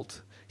heart of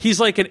gold.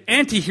 He's like an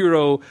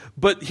anti-hero,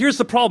 but here's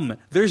the problem.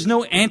 There's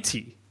no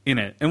anti in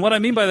it. And what I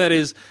mean by that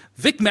is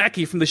Vic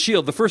Mackey from The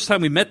Shield, the first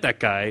time we met that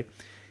guy,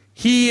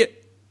 he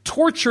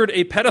tortured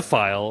a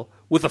pedophile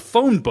with a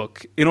phone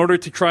book in order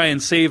to try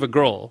and save a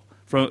girl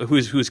who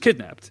was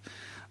kidnapped.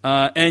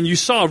 And you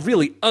saw a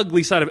really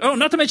ugly side of it. Oh,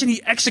 not to mention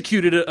he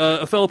executed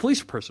a fellow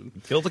police person.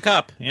 Killed a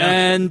cop. Yeah.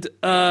 And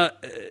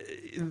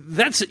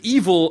that's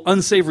evil,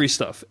 unsavory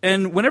stuff.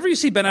 And whenever you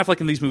see Ben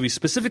Affleck in these movies,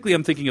 specifically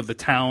I'm thinking of The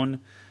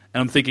Town,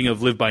 and I'm thinking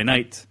of Live by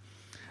Night,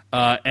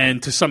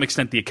 and to some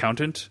extent The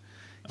Accountant.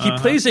 He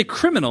plays a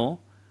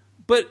criminal,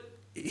 but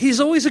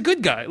he's always a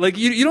good guy. Like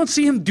you don't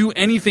see him do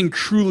anything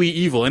truly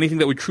evil, anything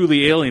that would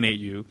truly alienate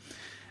you.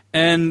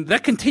 And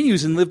that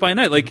continues in Live by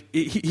Night. Like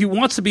he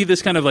wants to be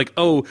this kind of like,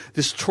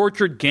 this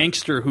tortured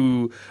gangster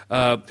who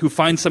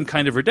finds some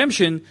kind of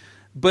redemption,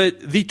 but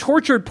the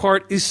tortured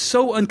part is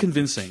so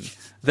unconvincing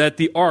that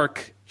the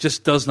arc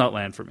just does not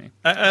land for me.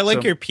 I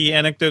like your pee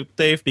anecdote,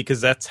 Dave,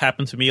 because that's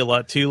happened to me a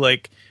lot too.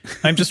 Like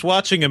I'm just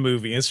watching a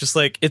movie. It's just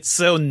like, it's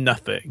so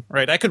nothing,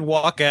 right? I could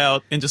walk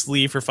out and just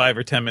leave for 5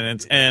 or 10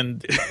 minutes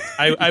and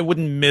I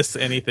wouldn't miss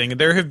anything.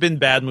 There have been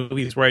bad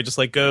movies where I just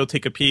like go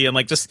take a pee and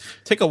like just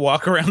take a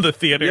walk around the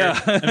theater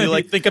and be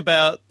like, think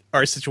about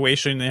our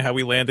situation and how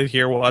we landed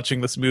here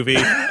watching this movie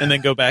and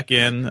then go back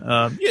in.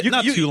 Not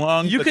too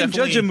long. You can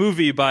judge a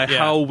movie by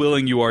how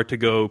willing you are to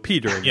go pee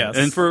during it.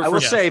 And I will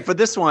say for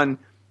this one,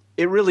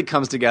 it really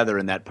comes together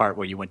in that part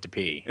where you went to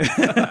pee.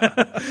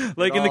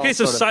 Like in the case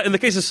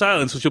of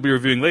Silence, which you'll be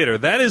reviewing later,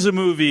 that is a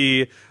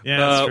movie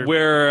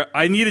where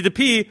I needed to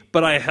pee,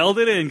 but I held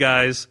it in,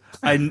 guys.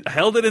 I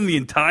held it in the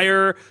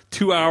entire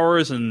 2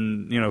 hours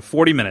and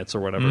 40 minutes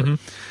or whatever.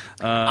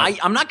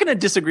 I'm not going to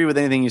disagree with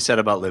anything you said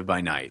about Live by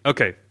Night.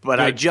 Okay, but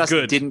I just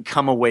didn't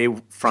come away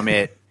from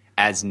it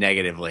as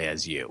negatively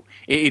as you.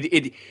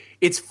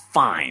 It's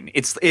fine.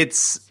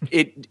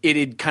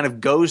 It kind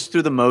of goes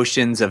through the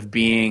motions of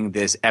being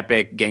this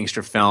epic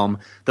gangster film.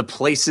 The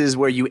places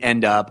where you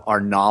end up are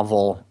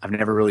novel. I've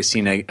never really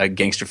seen a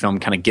gangster film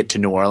kind of get to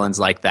New Orleans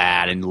like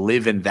that and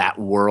live in that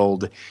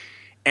world.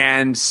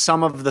 And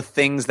some of the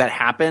things that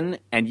happen,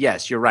 and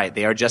yes, you're right,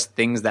 they are just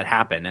things that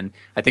happen. And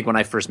I think when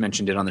I first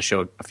mentioned it on the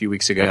show a few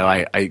weeks ago,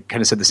 I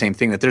kind of said the same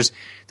thing, that there's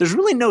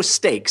really no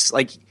stakes.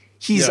 Like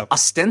he's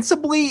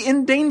ostensibly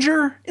in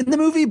danger in the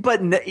movie, but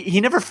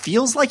he never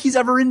feels like he's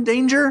ever in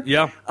danger.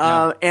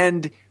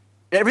 And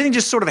everything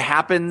just sort of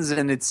happens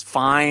and it's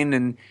fine.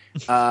 And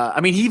I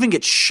mean, he even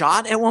gets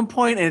shot at one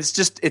point, and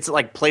it's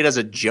like played as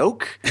a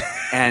joke.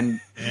 And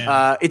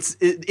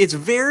it's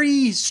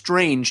very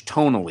strange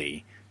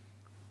tonally,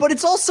 but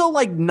it's also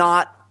like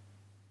not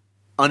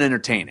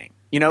unentertaining.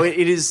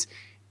 It is.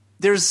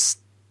 There's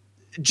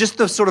just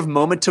the sort of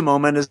moment to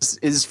moment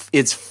is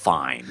it's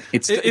fine.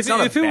 It's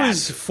not if it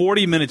was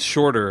 40 minutes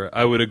shorter,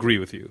 I would agree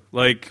with you.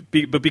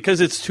 But because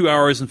it's 2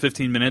 hours and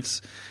 15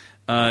 minutes,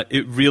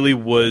 it really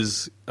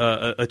was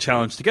a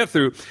challenge to get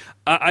through.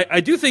 I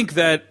do think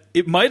that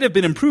it might have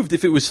been improved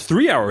if it was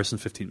 3 hours and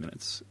 15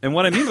 minutes. And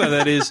what I mean by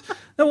that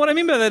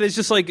is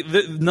just like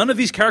none of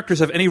these characters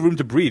have any room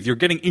to breathe. You're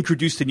getting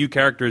introduced to new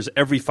characters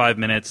every 5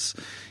 minutes,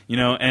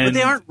 and but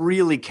they aren't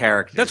really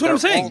characters. That's what I'm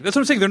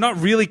saying. They're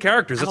not really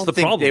characters. That's the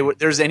problem.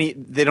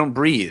 They don't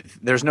breathe.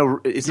 There's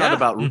no. It's not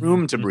about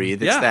room to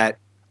breathe. It's that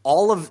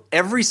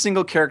every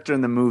single character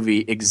in the movie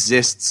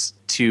exists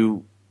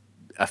to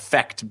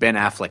affect Ben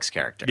Affleck's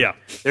character.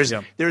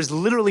 There's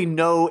literally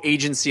no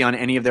agency on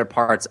any of their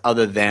parts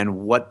other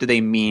than what do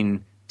they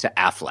mean to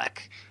Affleck.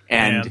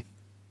 And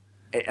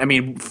I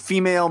mean,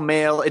 female,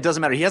 male, it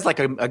doesn't matter. He has like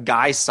a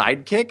guy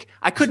sidekick.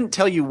 I couldn't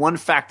tell you one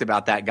fact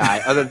about that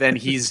guy other than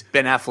he's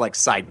Ben Affleck's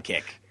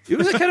sidekick. It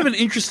was a kind of an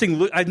interesting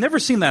look. I'd never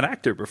seen that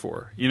actor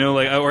before, or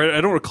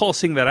I don't recall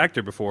seeing that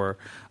actor before.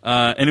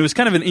 And it was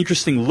kind of an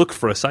interesting look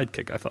for a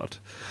sidekick, I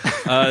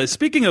thought.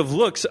 Speaking of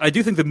looks, I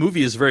do think the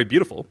movie is very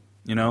beautiful,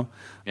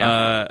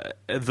 Yeah.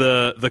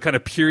 The kind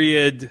of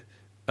period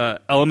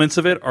elements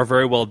of it are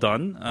very well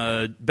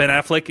done. Ben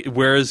Affleck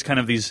wears kind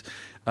of these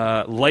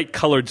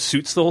light-colored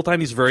suits the whole time.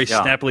 He's very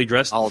snappily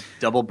dressed. All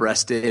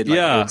double-breasted,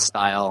 old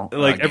style.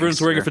 Like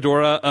everyone's wearing a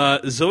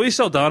fedora. Zoe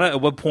Saldana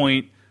at one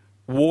point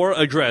wore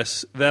a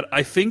dress that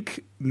I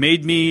think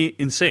made me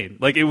insane.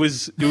 Like it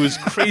was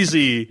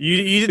crazy.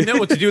 you didn't know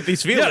what to do with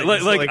these feelings.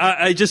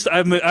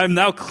 I'm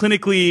now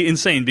clinically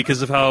insane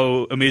because of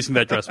how amazing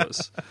that dress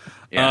was.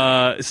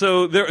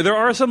 So there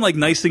are some like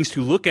nice things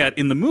to look at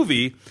in the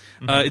movie.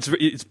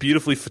 It's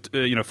beautifully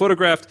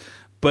photographed,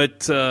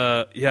 but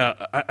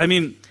I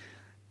mean.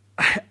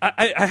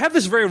 I have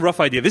this very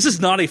rough idea. This is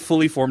not a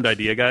fully formed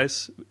idea,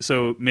 guys.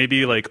 So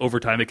maybe like over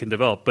time it can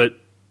develop. But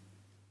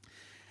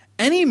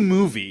any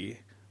movie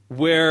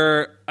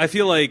where I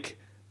feel like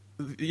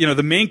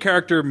the main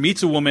character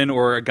meets a woman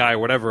or a guy or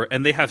whatever,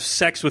 and they have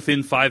sex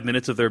within 5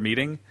 minutes of their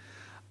meeting,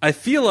 I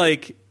feel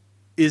like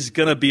is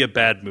gonna be a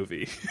bad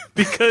movie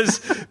because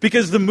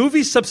the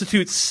movie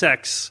substitutes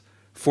sex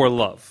for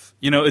love.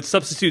 It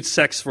substitutes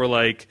sex for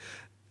like.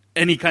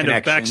 Any kind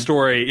of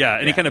backstory,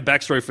 any kind of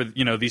backstory for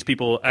these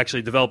people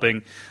actually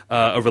developing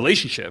a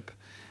relationship,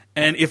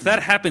 and if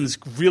that happens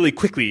really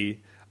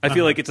quickly, I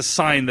feel like it's a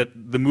sign that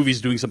the movie's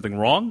doing something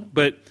wrong.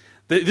 But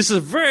this is a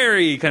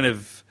very kind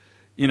of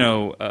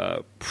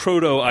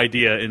proto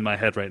idea in my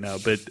head right now.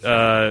 But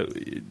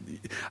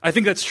I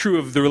think that's true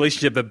of the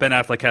relationship that Ben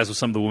Affleck has with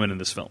some of the women in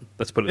this film.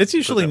 It's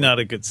usually not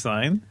a good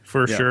sign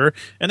for sure.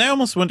 And I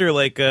almost wonder,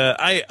 like,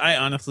 I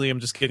honestly am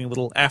just getting a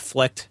little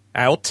Afflecked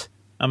out.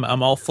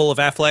 I'm all full of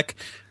Affleck.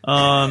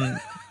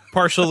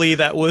 Partially,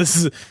 that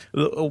was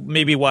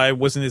maybe why I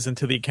wasn't as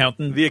into The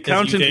Accountant. The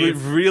Accountant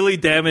really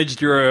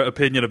damaged your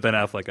opinion of Ben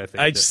Affleck, I think.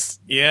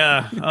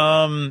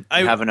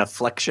 I have an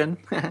affliction.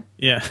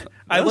 Yeah.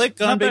 I like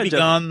Gone Baby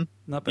Gone.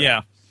 Not bad.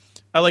 Yeah.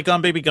 I like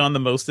Gone Baby Gone the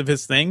most of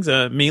his things,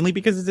 mainly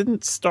because it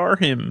didn't star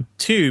him,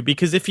 too.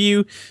 Because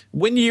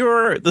when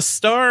you're the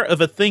star of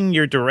a thing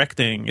you're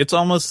directing, it's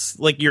almost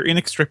like you're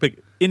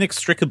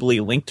inextricably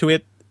linked to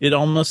it. It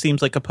almost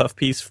seems like a puff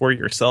piece for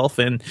yourself,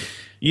 and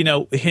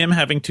him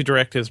having to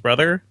direct his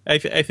brother, I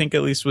think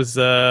at least was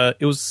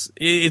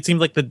it seemed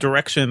like the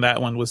direction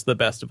that one was the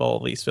best of all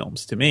of these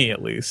films to me,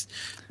 at least.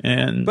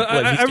 And but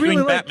I really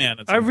liked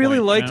Batman. I really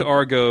liked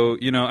Argo.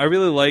 I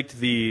really liked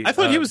the. I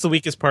thought he was the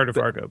weakest part of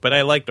Argo, but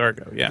I liked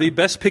Argo. Yeah, the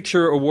Best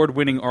Picture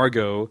award-winning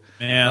Argo,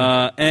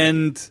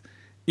 and.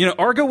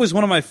 Argo was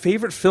one of my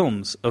favorite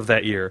films of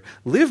that year.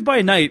 Live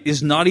by Night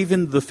is not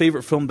even the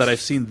favorite film that I've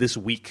seen this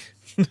week.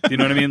 Do you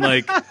know what I mean?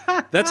 Like,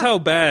 that's how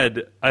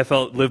bad I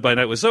felt Live by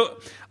Night was. So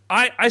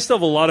I still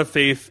have a lot of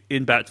faith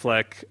in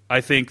Batfleck.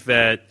 I think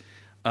that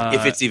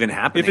if it's even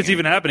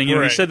happening.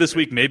 He said this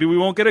week maybe we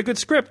won't get a good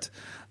script.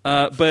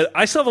 But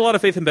I still have a lot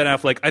of faith in Ben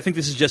Affleck. I think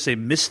this is just a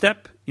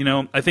misstep.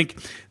 I think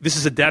this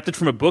is adapted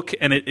from a book,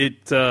 and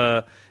it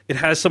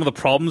has some of the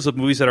problems of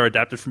movies that are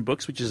adapted from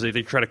books, which is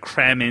they try to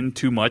cram in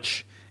too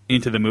much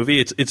into the movie.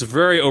 It's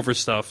very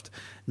overstuffed.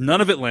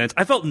 None of it lands.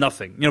 I felt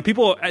nothing. These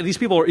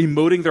people are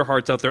emoting their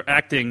hearts out. They're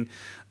acting,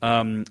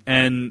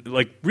 and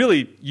like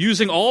really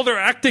using all their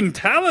acting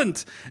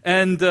talent.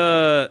 And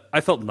I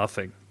felt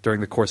nothing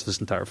during the course of this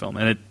entire film.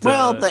 And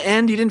the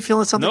end. You didn't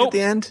feel something at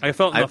the end. I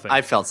felt nothing.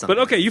 I felt something.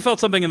 But okay, you felt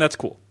something, and that's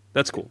cool.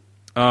 That's cool.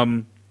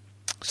 So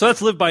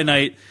that's Live by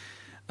Night.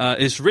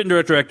 It's written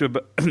and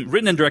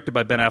directed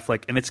by Ben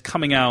Affleck, and it's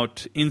coming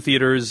out in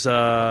theaters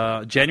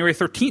January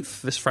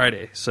 13th, this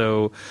Friday.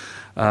 So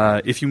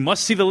if you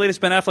must see the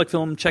latest Ben Affleck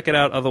film, check it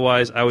out.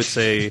 Otherwise, I would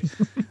say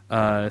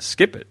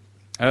skip it.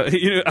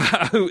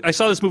 I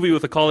saw this movie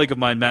with a colleague of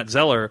mine, Matt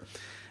Zeller,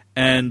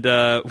 and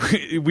I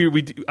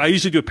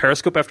usually do a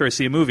Periscope after I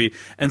see a movie,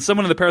 and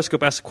someone in the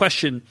Periscope asked a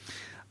question.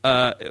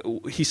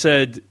 He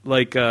said,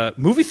 like,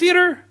 movie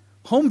theater,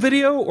 home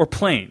video, or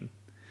plane?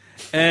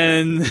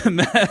 And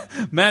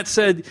Matt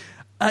said,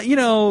 see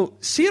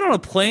it on a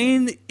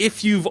plane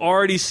if you've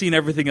already seen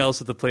everything else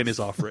that the plane is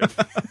offering.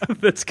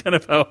 That's kind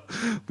of how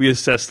we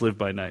assess Live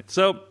by Night.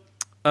 So,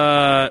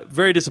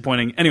 very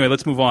disappointing. Anyway,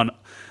 let's move on.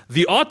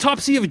 The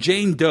Autopsy of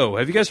Jane Doe.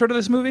 Have you guys heard of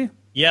this movie?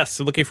 Yes,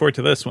 so looking forward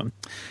to this one.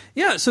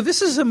 Yeah, so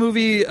this is a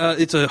movie.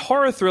 It's a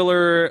horror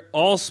thriller.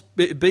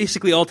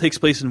 Basically all takes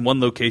place in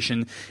one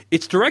location.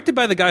 It's directed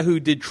by the guy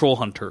who did Troll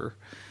Hunter.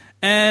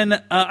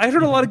 And I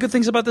heard a lot of good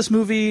things about this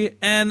movie,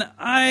 and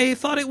I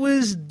thought it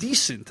was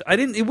decent. I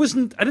didn't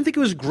think it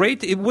was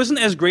great. It wasn't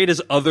as great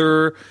as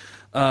other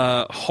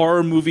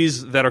horror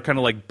movies that are kind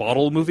of like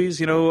bottle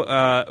movies.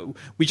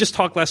 We just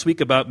talked last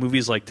week about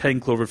movies like 10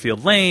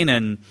 Cloverfield Lane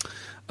and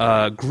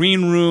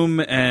Green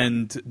Room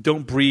and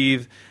Don't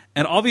Breathe.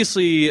 And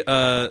obviously,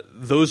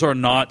 those are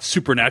not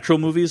supernatural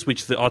movies,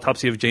 which the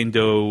Autopsy of Jane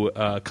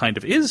Doe kind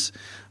of is.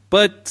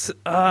 But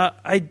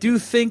I do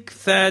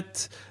think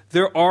that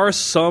there are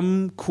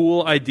some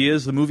cool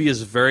ideas. The movie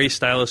is very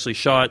stylishly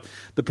shot.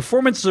 The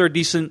performances are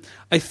decent.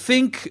 I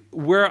think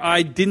where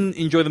I didn't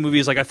enjoy the movie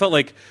is I felt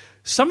like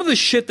some of the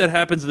shit that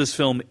happens in this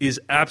film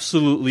is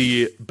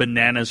absolutely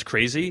bananas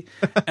crazy.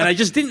 And I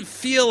just didn't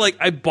feel like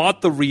I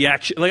bought the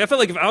reaction. I felt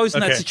like if I was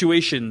in that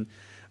situation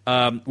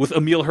with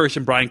Emile Hirsch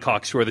and Brian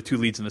Cox, who are the two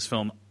leads in this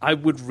film, I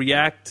would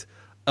react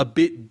a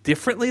bit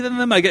differently than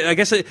them. I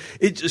guess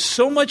it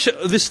so much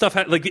of this stuff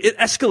it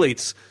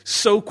escalates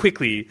so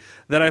quickly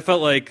that I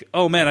felt like,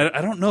 oh man,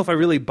 I don't know if I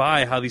really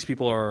buy how these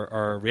people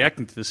are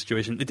reacting to this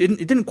situation. It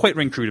didn't quite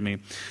ring true to me.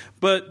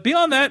 But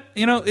beyond that,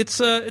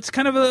 it's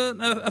kind of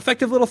an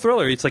effective little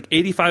thriller. It's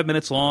 85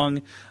 minutes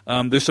long.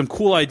 There's some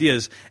cool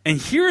ideas, and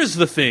here's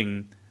the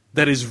thing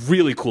that is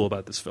really cool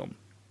about this film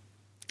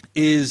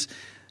is.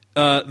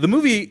 The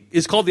movie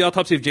is called The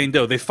Autopsy of Jane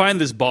Doe. They find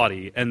this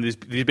body, and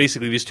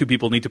basically these two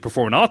people need to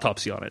perform an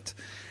autopsy on it.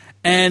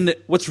 And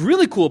what's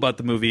really cool about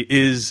the movie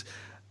is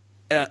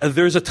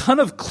there's a ton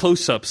of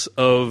close-ups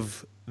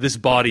of this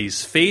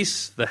body's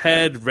face, the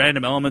head,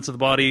 random elements of the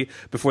body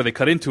before they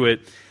cut into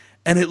it.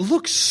 And it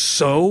looks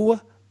so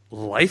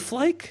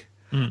lifelike.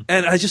 And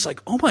I was just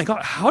like, oh my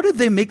God, how did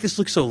they make this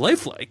look so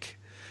lifelike?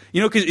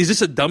 'Cause is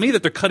this a dummy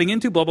that they're cutting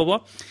into? Blah, blah,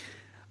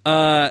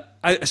 blah.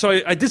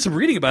 I did some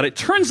reading about it.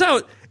 Turns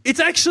out it's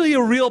actually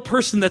a real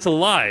person that's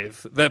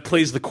alive that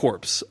plays the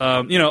corpse.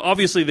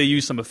 Obviously they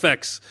use some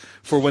effects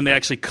for when they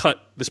actually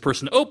cut this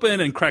person open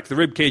and crack the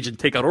rib cage and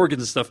take out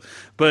organs and stuff.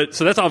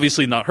 So that's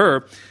obviously not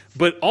her.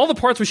 But all the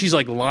parts where she's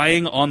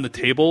lying on the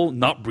table,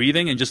 not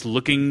breathing and just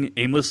looking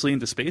aimlessly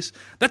into space,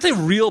 that's a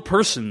real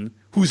person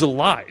who's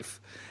alive.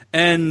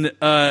 And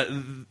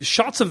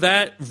shots of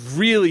that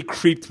really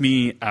creeped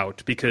me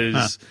out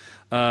because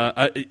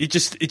it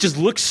just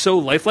looks so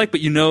lifelike,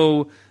 but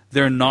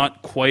they're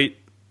not quite.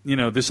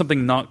 There's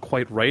something not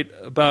quite right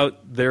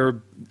about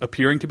their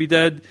appearing to be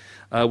dead,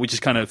 which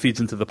just kind of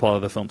feeds into the plot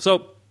of the film.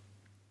 So,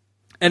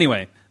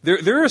 anyway,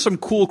 there are some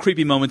cool,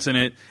 creepy moments in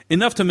it,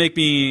 enough to make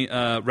me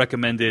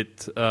recommend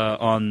it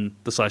on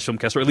the Slash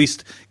Filmcast, or at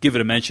least give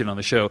it a mention on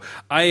the show.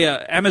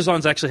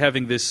 Amazon's actually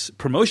having this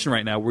promotion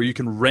right now where you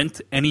can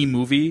rent any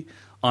movie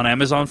on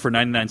Amazon for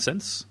 99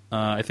 cents,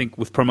 I think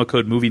with promo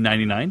code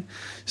MOVIE99.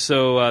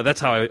 So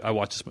that's how I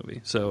watched this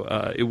movie.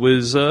 So it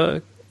was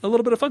a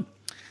little bit of fun.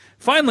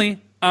 Finally,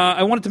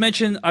 I wanted to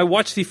mention I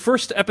watched the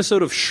first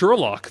episode of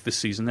Sherlock this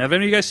season. Have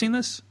any of you guys seen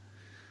this?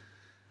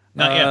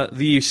 Not yet.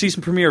 The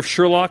season premiere of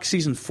Sherlock,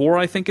 season 4,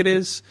 I think it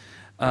is.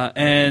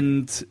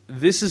 And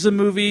this is a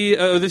movie,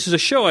 this is a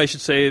show, I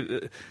should say,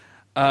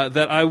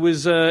 that I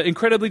was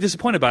incredibly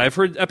disappointed by. I've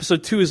heard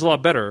episode 2 is a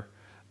lot better.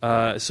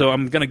 So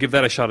I'm going to give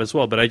that a shot as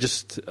well. But I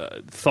just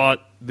thought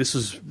this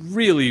was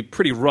really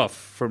pretty rough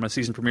from a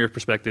season premiere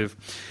perspective.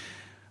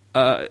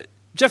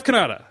 Jeff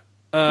Kanata,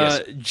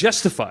 yes.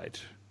 Justified.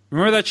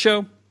 Remember that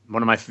show?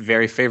 One of my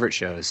very favorite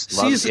shows.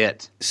 Loved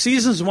it.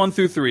 Seasons 1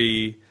 through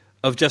 3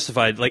 of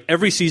Justified,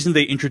 every season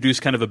they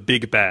introduce kind of a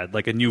big bad,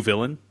 a new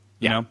villain,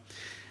 you know?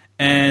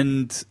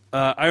 And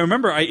I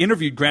remember I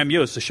interviewed Graham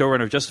Yost, the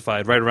showrunner of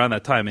Justified, right around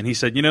that time, and he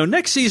said,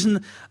 next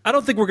season, I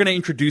don't think we're going to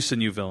introduce a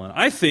new villain.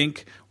 I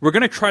think we're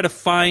going to try to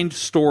find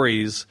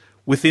stories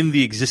within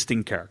the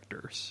existing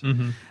characters.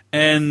 Mm-hmm.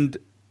 And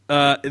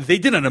they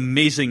did an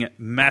amazing,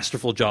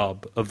 masterful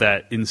job of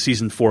that in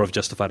season 4 of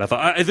Justified. I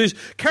thought there's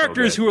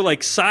characters who are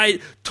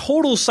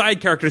total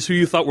side characters who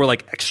you thought were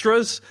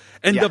extras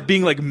end up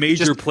being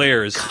major just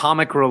players,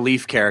 comic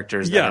relief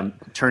characters that are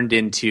turned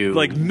into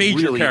major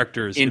really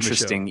characters.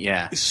 Interesting, in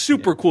the show.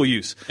 Super cool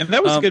use. And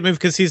that was a good move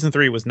because season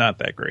 3 was not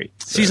that great.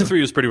 So. Season 3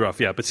 was pretty rough,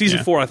 but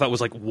season 4 I thought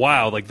was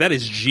wow, that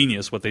is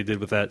genius what they did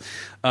with that.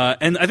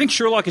 And I think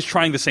Sherlock is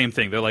trying the same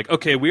thing. They're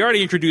okay, we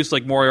already introduced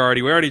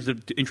Moriarty, we already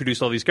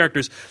introduced all these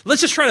characters. Let's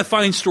just try to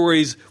find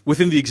stories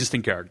within the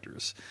existing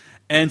characters.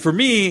 And for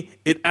me,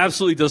 it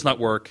absolutely does not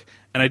work.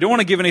 And I don't want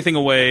to give anything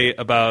away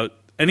about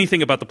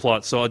anything about the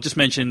plot, so I'll just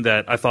mention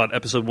that I thought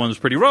episode 1 was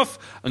pretty rough.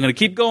 I'm going to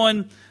keep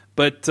going,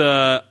 but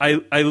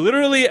I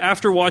literally,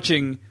 after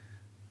watching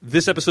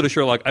this episode of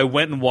Sherlock, I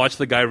went and watched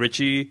the Guy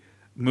Ritchie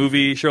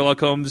movie Sherlock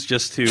Holmes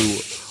just to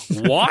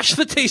wash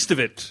the taste of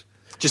it.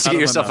 Just to get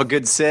yourself a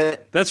good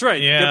sit? That's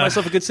right, get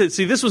myself a good sit.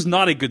 See, this was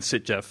not a good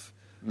sit, Jeff.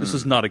 This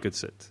was not a good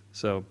sit.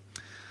 So,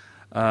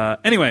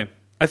 anyway,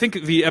 I think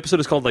the episode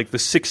is called The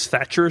Six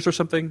Thatchers or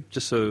something,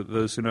 just so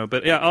those who know.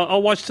 But yeah,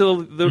 I'll watch till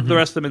the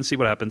rest of them and see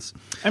what happens.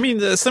 I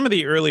mean, some of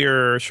the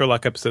earlier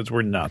Sherlock episodes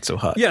were not so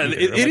hot. Yeah,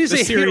 it is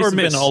a hit or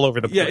miss. All over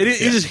the place. Yeah, it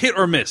is hit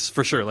or miss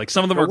for sure.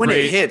 Some of them are when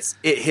great.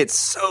 It hits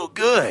so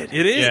good.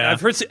 It is. Yeah.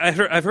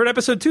 I've heard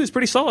episode 2 is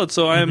pretty solid,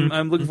 so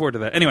I'm looking forward to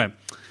that. Anyway,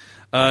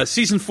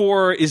 season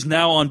 4 is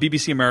now on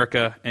BBC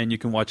America, and you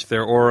can watch it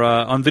there or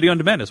on video on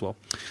demand as well.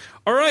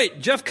 All right,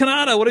 Jeff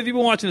Kanata, what have you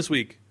been watching this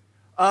week?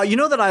 You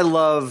know that I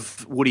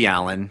love Woody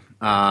Allen.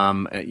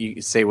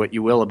 You say what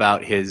you will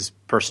about his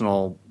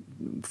personal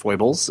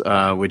foibles,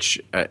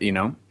 which, I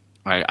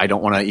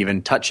don't want to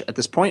even touch at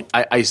this point.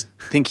 I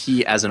think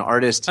he, as an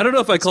artist... I don't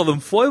know if I call them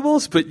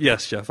foibles, but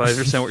yes, Jeff, I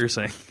understand what you're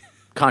saying.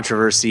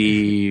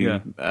 controversy,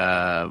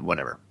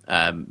 whatever.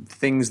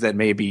 Things that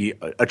may be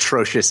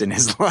atrocious in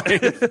his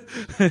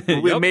life.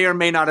 May or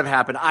may not have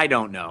happened. I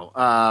don't know.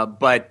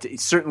 But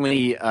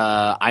certainly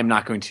I'm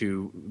not going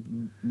to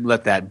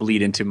let that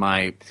bleed into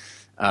my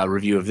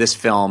review of this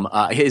film.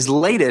 His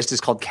latest is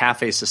called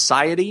Cafe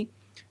Society.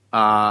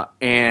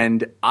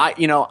 And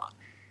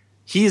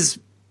he's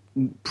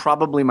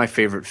probably my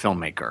favorite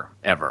filmmaker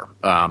ever.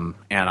 And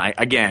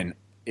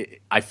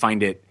I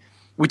find it,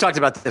 we talked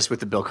about this with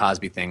the Bill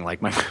Cosby thing.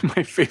 Like my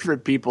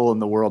favorite people in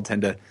the world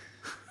tend to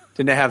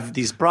have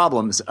these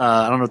problems.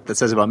 I don't know what that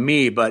says about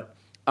me, but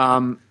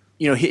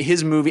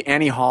his movie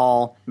Annie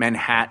Hall,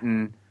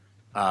 Manhattan,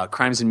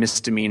 Crimes and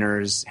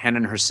Misdemeanors, Hannah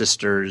and Her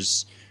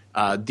Sisters.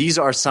 These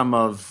are some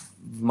of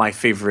my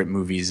favorite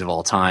movies of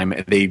all time.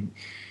 They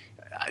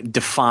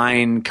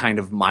define kind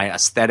of my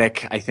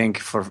aesthetic, I think,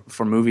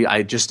 for movie.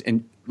 I just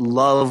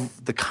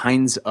love the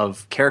kinds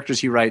of characters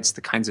he writes, the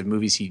kinds of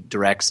movies he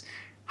directs,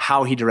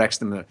 how he directs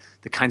them,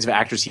 the kinds of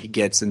actors he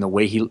gets, and the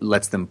way he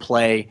lets them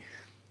play.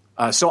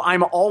 So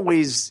I'm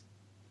always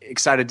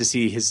excited to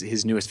see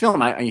his newest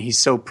film. He's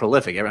so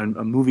prolific. A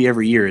movie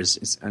every year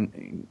is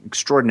an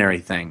extraordinary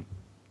thing.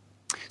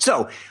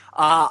 So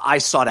I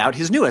sought out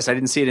his newest. I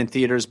didn't see it in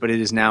theaters, but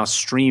it is now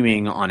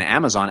streaming on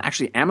Amazon.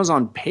 Actually,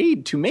 Amazon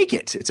paid to make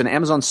it. It's an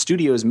Amazon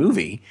Studios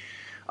movie,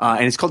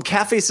 and it's called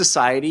Cafe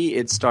Society.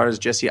 It stars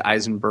Jesse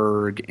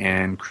Eisenberg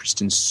and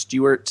Kristen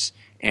Stewart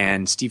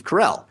and Steve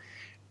Carell.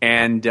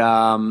 And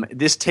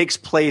this takes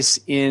place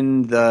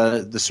in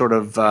the sort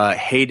of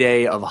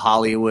heyday of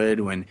Hollywood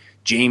when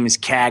James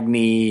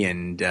Cagney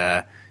and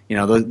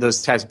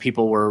those types of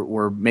people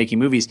were making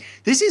movies.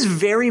 This is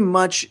very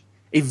much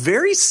a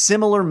very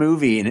similar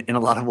movie in a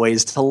lot of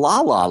ways to La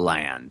La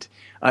Land.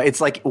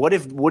 It's like, what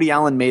if Woody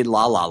Allen made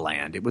La La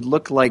Land? It would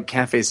look like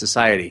Cafe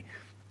Society.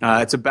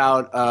 It's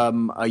about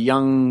a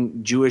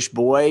young Jewish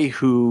boy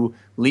who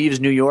leaves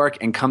New York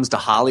and comes to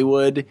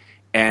Hollywood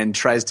and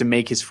tries to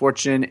make his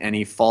fortune, and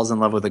he falls in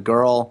love with a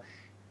girl,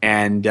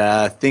 and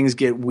things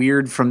get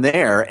weird from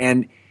there.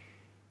 And,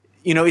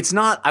 it's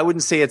not – I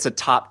wouldn't say it's a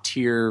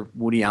top-tier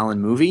Woody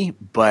Allen movie,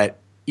 but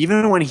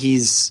even when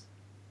he's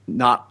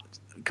not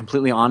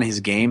completely on his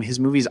game, his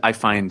movies I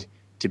find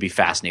to be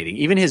fascinating.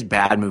 Even his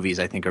bad movies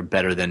I think are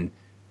better than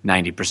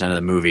 90% of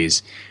the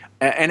movies.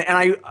 And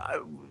I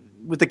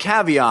with the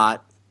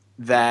caveat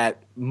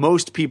that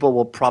most people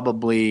will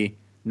probably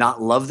not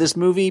love this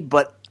movie,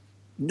 but –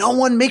 no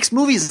one makes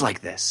movies like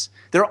this.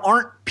 There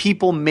aren't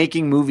people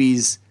making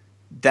movies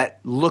that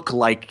look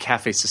like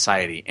Cafe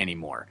Society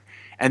anymore.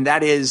 And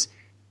that is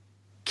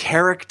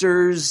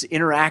characters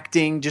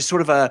interacting, just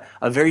sort of a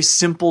very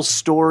simple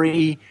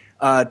story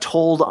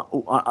told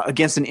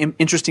against an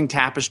interesting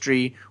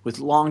tapestry with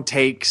long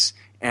takes.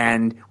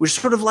 And we're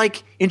sort of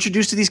like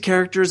introduced to these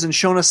characters and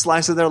shown a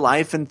slice of their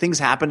life, and things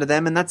happen to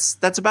them. And that's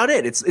about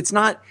it. It's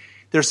not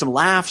 – there's some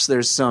laughs.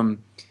 There's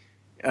some –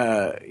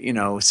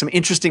 some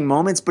interesting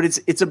moments, but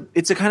it's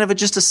a kind of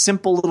just a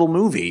simple little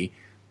movie.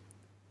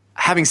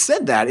 Having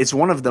said that, it's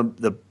one of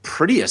the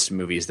prettiest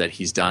movies that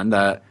he's done.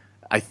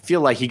 I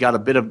feel like he got a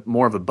bit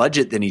more of a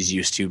budget than he's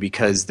used to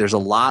because there's a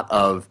lot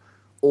of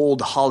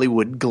old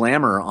Hollywood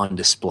glamour on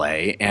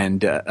display, and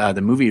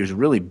the movie is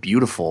really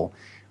beautiful.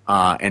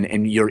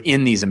 And you're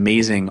in these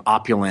amazing,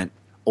 opulent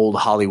old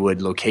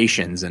Hollywood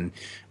locations, and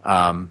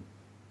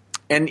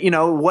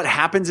what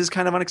happens is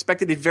kind of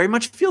unexpected. It very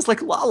much feels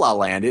like La La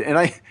Land.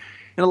 And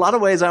in a lot of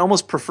ways, I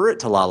almost prefer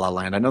it to La La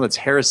Land. I know that's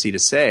heresy to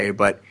say,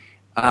 but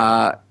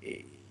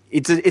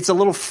it's a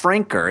little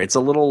franker. It's a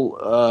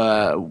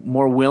little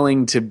more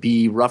willing to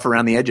be rough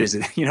around the edges.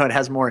 It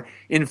has more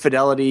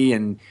infidelity,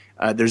 and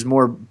there's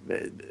more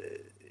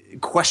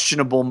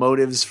questionable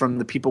motives from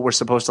the people we're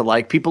supposed to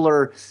like. People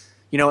are,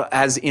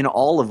 as in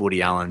all of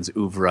Woody Allen's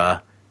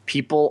oeuvre,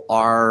 people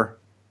are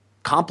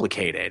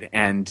complicated,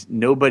 and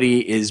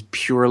nobody is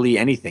purely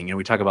anything.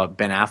 We talk about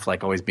Ben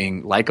Affleck always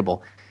being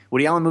likable.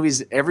 Woody Allen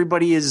movies,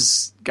 everybody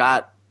has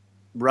got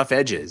rough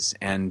edges,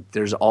 and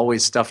there's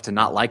always stuff to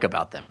not like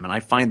about them. And I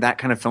find that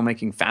kind of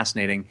filmmaking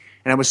fascinating,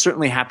 and I was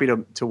certainly happy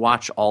to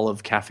watch all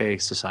of Cafe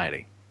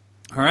Society.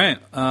 All right.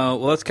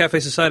 Well, that's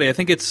Cafe Society. I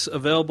think it's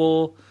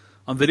available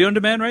on video on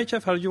demand, right,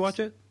 Jeff? How did you watch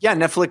it? Yeah,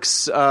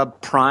 Netflix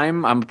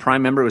Prime. I'm a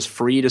Prime member. It was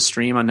free to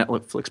stream on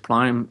Netflix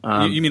Prime.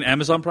 You mean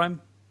Amazon Prime?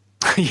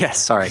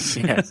 Yes, sorry.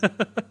 Yes.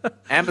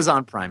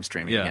 Amazon Prime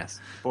streaming,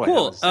 yes. Boy,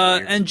 cool.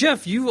 And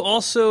Jeff, you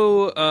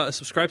also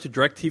subscribe to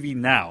DirecTV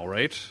Now,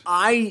 right?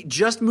 I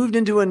just moved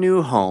into a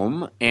new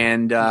home,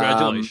 and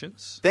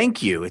congratulations.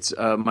 Thank you. It's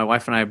my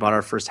wife and I bought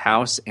our first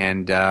house,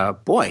 and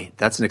boy,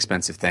 that's an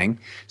expensive thing.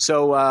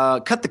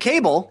 So cut the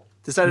cable.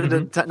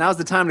 Decided now's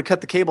the time to cut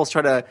the cables.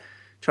 Try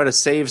to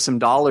save some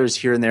dollars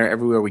here and there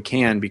everywhere we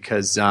can,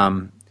 because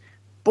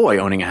boy,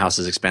 owning a house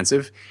is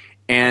expensive.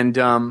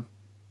 And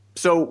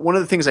so one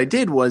of the things I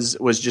did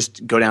was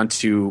just go down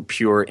to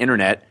pure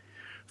internet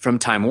from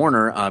Time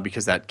Warner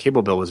because that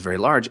cable bill was very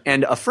large.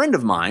 And a friend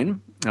of mine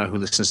who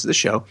listens to the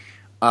show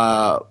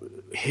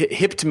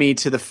hipped me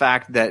to the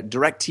fact that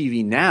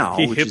DirecTV Now –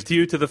 He hipped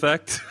you to the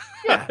fact?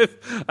 Yeah.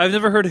 I've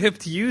never heard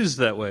hipped used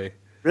that way.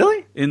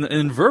 Really?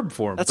 In verb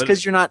form. That's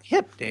because you're not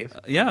hip, Dave.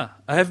 Yeah.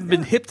 I haven't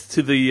been hipped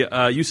to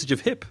the usage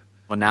of hip.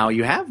 Well, now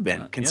you have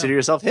been. Consider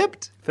yourself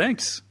hipped.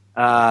 Thanks.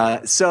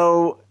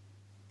 So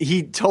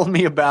he told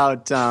me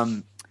about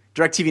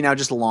DirecTV Now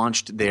just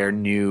launched their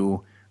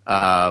new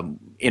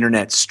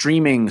internet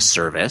streaming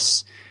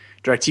service.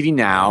 DirecTV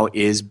Now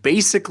is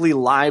basically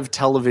live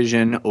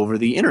television over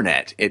the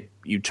internet.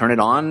 You turn it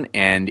on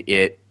and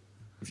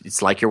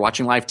it's like you're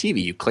watching live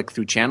TV. You click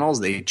through channels,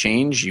 they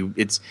change.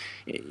 It's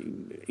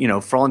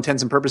for all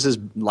intents and purposes,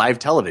 live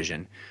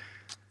television.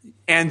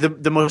 And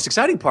the most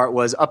exciting part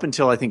was up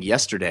until I think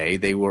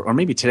yesterday or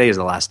maybe today is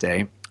the last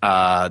day.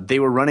 They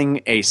were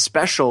running a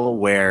special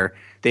where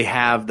they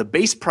have the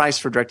base price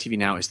for DirecTV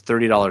Now is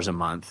 $30 a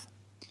month.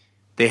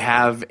 They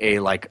have a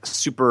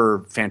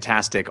super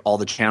fantastic all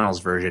the channels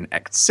version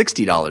at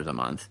 $60 a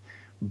month.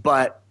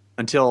 But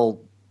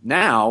until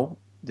now,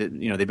 they've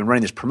been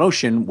running this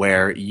promotion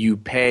where you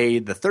pay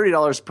the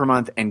 $30 per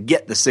month and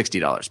get the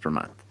 $60 per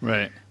month.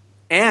 Right.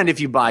 And if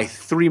you buy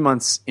 3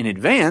 months in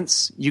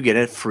advance, you get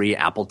a free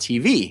Apple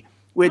TV,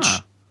 which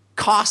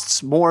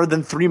costs more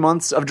than 3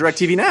 months of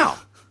DirecTV Now.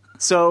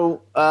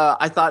 So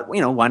I thought,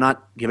 why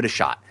not give it a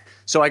shot?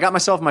 So I got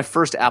myself my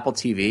first Apple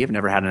TV. I've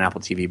never had an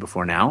Apple TV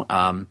before now.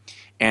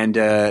 And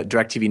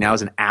DirecTV Now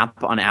is an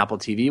app on Apple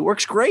TV. It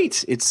works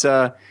great. It's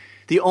the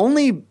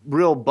only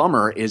real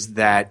bummer is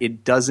that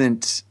it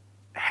doesn't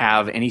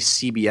have any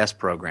CBS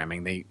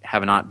programming. They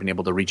have not been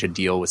able to reach a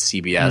deal with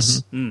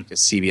CBS because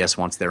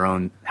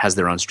CBS has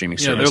their own streaming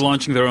service. Yeah, they're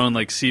launching their own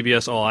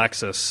CBS All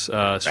Access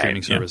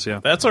streaming service.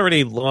 Yeah, that's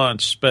already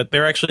launched, but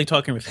they're actually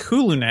talking with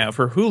Hulu now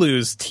for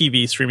Hulu's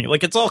TV streaming.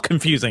 It's all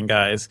confusing,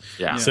 guys.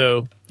 Yeah.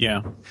 So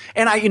yeah,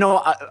 and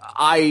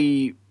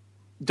I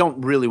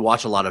don't really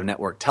watch a lot of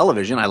network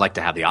television. I like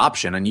to have the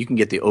option, and you can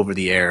get the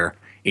over-the-air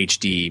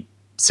HD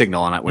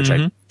signal on it, which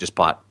I just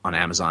bought on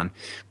Amazon.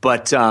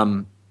 But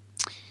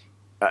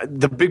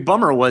the big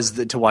bummer was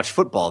to watch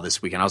football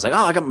this weekend. I was like,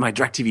 I got my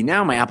DirecTV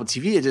Now, my Apple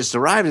TV. It just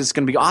arrived. It's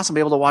going to be awesome to be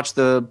able to watch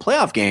the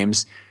playoff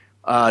games.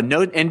 No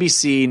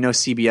NBC, no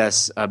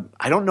CBS.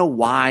 I don't know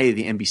why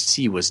the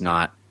NBC was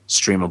not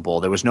streamable.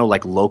 There was no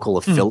local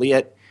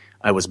affiliate.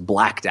 I was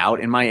blacked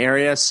out in my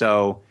area,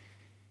 so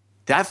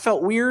that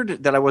felt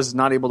weird that I was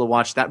not able to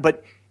watch that.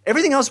 But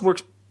everything else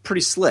works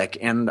pretty slick,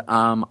 and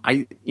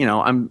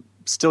I'm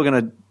still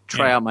going to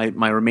try out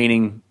my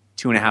remaining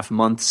 2.5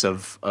 months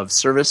of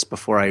service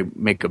before I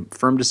make a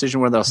firm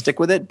decision whether I'll stick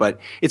with it. But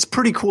it's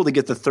pretty cool to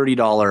get the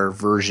 $30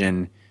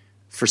 version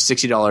for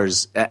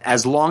 $60.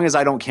 As long as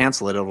I don't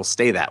cancel it, it'll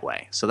stay that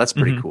way. So that's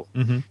pretty cool.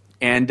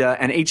 And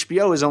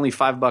HBO is only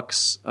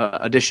 $5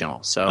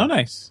 additional. So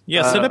nice.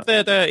 Yeah, set up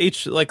that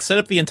set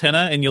up the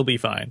antenna and you'll be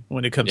fine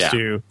when it comes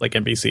to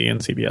NBC and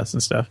CBS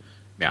and stuff.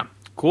 Yeah,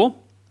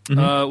 cool.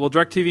 Well,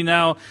 DirecTV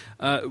Now,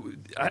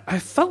 I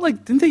felt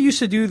like didn't they used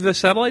to do the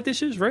satellite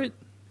dishes, right?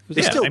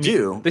 They still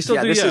do. They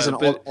still do. This is an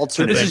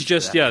alternative.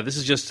 This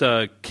is just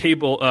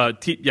cable.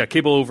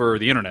 Cable over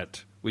the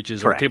internet, which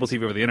is or cable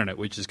TV over the internet,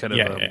 which is kind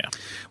of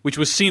which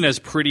was seen as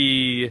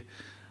pretty.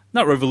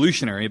 Not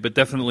revolutionary, but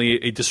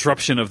definitely a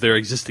disruption of their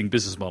existing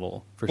business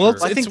model. For sure.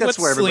 I think that's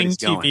where everybody's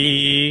Sling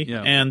TV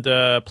and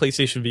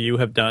PlayStation Vue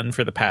have done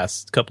for the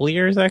past couple of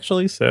years,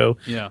 actually. So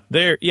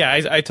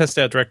I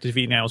tested out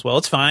DirecTV Now as well.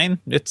 It's fine.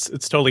 It's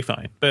totally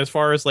fine. But as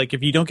far as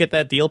if you don't get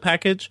that deal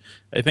package,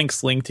 I think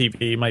Sling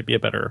TV might be a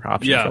better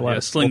option. Yeah,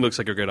 Sling looks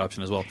like a great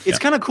option as well. It's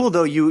kind of cool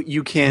though.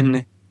 You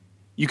can.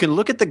 You can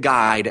look at the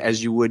guide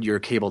as you would your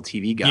cable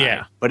TV guide.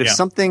 Yeah. But if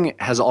something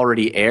has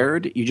already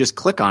aired, you just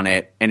click on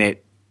it and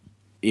it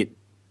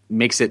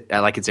makes it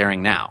like it's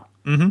airing now.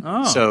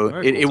 So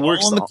it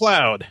works all in the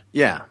cloud.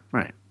 Yeah,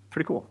 right.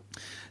 Pretty cool.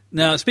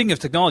 Now, speaking of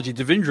technology,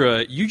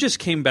 Devindra, you just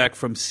came back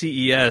from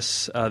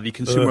CES, the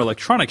Consumer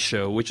Electronics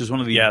Show, which is one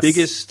of the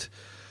biggest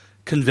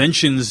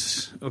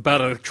conventions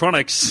about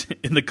electronics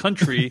in the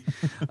country.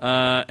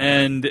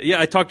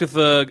 I talked with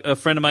a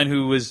friend of mine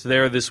who was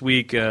there this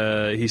week.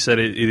 He said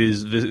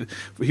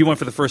he went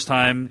for the first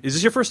time. Is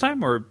this your first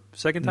time or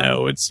second time?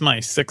 No, it's my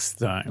sixth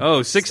time.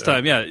 Oh, sixth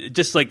time, yeah.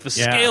 Just the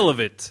scale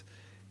of it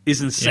is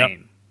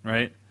insane,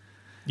 right?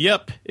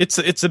 Yep,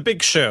 it's a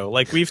big show.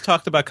 We've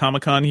talked about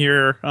Comic-Con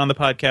here on the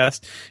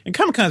podcast, and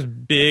Comic-Con's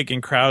big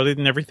and crowded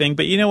and everything.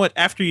 But you know what?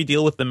 After you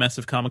deal with the mess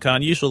of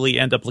Comic-Con, you usually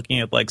end up looking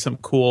at some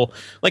cool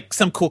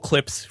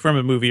clips from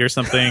a movie or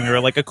something, or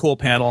a cool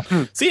panel.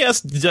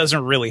 CES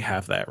doesn't really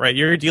have that, right?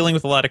 You're dealing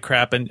with a lot of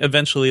crap, and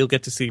eventually you'll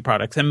get to see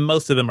products, and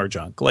most of them are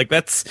junk.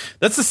 That's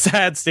a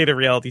sad state of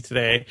reality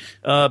today.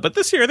 But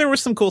this year there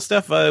was some cool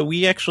stuff.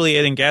 We actually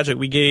at Engadget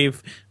we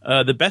gave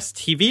the best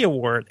TV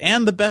award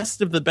and the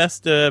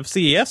best of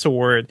CES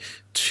award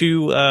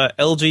to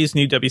LG's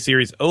new W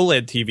Series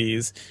OLED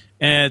TVs,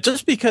 and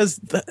just because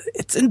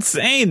it's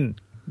insane,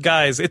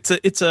 guys. It's an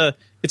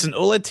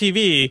OLED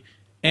TV,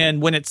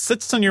 and when it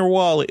sits on your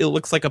wall, it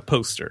looks like a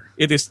poster.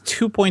 It is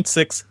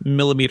 2.6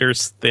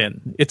 millimeters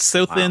thin. It's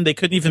so thin they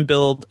couldn't even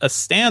build a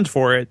stand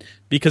for it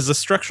because the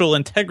structural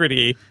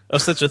integrity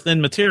of such a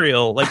thin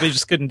material, like they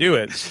just couldn't do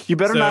it. You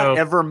better not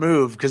ever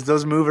move because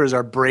those movers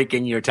are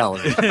breaking your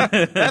television.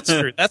 That's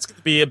true. That's going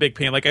to be a big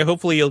pain. Like,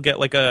 hopefully you'll get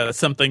like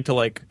something to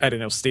like, I don't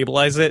know,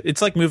 stabilize it.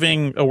 It's like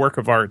moving a work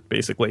of art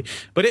basically,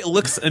 but it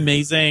looks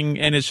amazing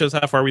and it shows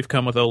how far we've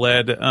come with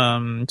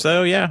OLED.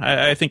 So yeah,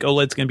 I think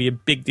OLED's going to be a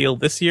big deal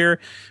this year.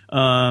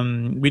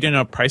 We don't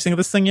know pricing of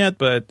this thing yet,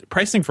 but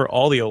pricing for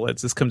all the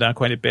OLEDs has come down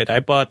quite a bit. I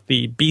bought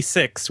the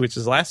B6, which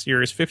is last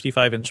year's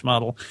 55-inch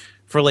model,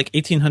 for like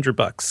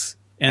 $1,800.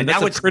 And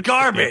now it's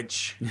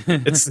garbage.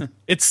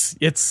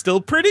 It's still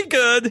pretty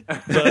good.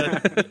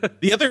 But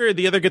the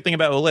other good thing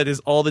about OLED is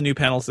all the new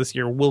panels this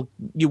year will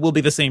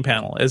be the same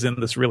panel as in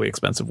this really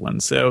expensive one.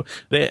 So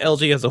the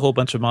LG has a whole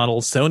bunch of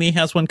models. Sony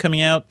has one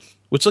coming out,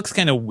 which looks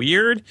kind of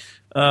weird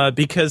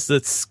because the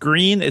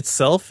screen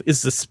itself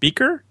is the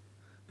speaker.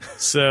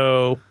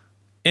 So.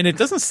 And it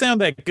doesn't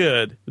sound that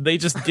good. They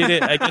just did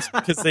it, I guess,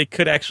 because they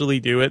could actually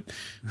do it.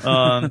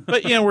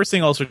 But, we're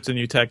seeing all sorts of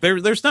new tech.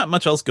 There's not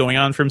much else going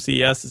on from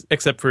CES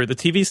except for the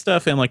TV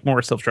stuff and, like,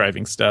 more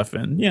self-driving stuff.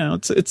 And,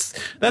 it's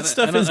that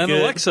stuff is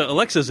good.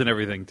 Alexa's in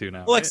everything, too,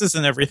 now. Alexa's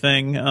in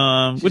everything,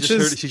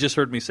 She just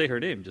heard me say her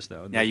name just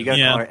now. Yeah, you got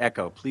to call her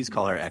Echo. Please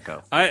call her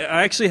Echo. I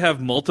actually have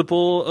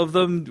multiple of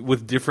them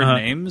with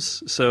different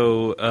names,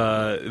 so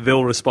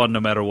they'll respond no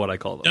matter what I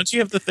call them. Don't you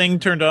have the thing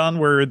turned on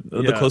where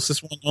the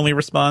closest one only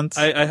responds?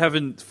 I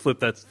haven't flipped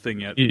that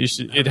thing yet. You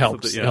should, it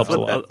helps. It helps a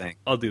lot.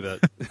 I'll do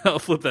that. I'll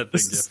flip that thing,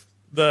 Jeff.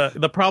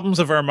 The problems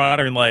of our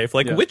modern life.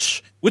 Like,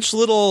 which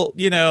little,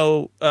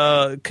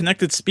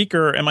 connected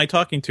speaker am I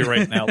talking to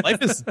right now?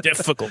 Life is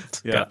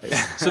difficult. Yeah.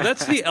 So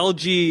that's the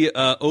LG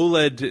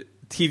OLED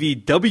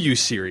TV W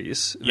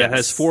series that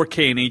has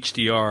 4K and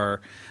HDR.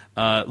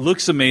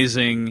 Looks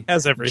amazing.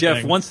 Has everything.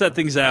 Jeff, once that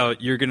thing's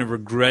out, you're going to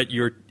regret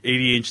your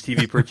 80-inch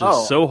TV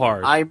purchase so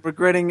hard. I'm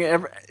regretting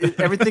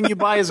everything you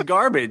buy is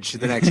garbage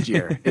the next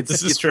year.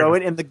 This is throw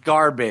it in the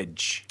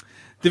garbage.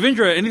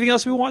 Devindra, anything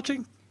else you've been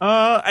watching?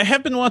 I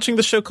have been watching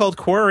the show called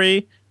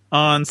Quarry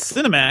on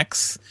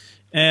Cinemax,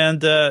 and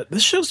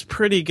this show's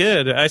pretty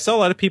good. I saw a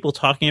lot of people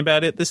talking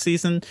about it this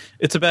season.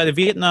 It's about a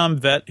Vietnam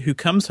vet who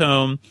comes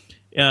home.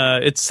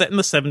 It's set in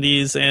the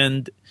 70s,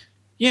 and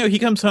he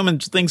comes home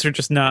and things are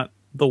just not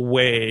the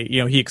way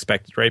he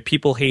expected, right?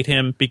 People hate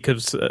him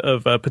because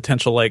of a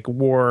potential like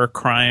war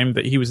crime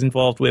that he was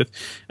involved with.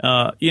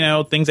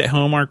 Things at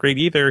home aren't great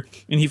either,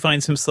 and he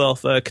finds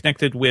himself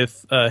connected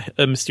with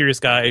a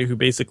mysterious guy who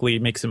basically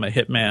makes him a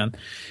hitman.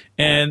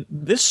 And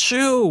this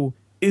show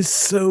is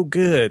so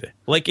good.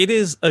 Like, it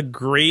is a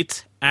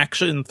great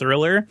action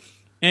thriller.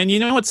 And you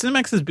know what?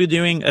 Cinemax has been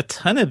doing a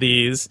ton of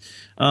these.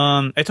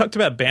 I talked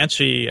about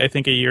Banshee, I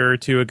think, a year or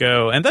two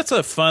ago. And that's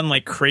a fun,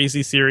 like,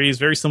 crazy series,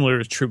 very similar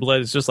to True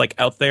Blood. It's just, like,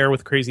 out there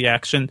with crazy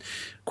action.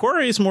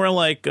 Quarry is more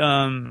like,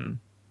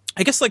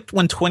 I guess, like,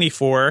 when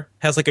 24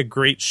 has, like, a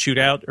great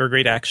shootout or a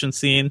great action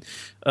scene.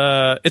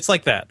 It's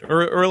like that.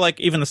 Or like,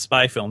 even a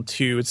spy film,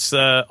 too. It's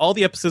all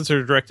the episodes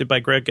are directed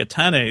by Greg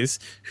Gatanes,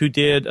 who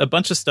did a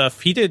bunch of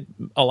stuff. He did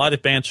a lot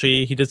of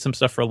Banshee. He did some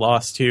stuff for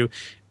Lost, too.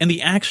 And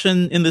the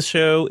action in the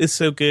show is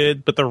so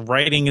good, but the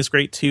writing is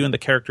great, too, and the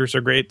characters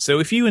are great. So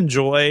if you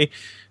enjoy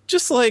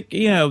just, like,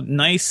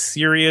 nice,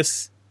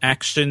 serious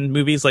action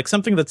movies, like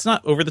something that's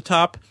not over the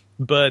top,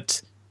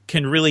 but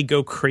can really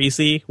go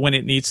crazy when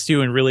it needs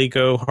to and really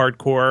go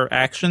hardcore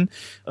action,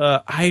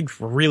 I'd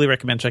really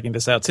recommend checking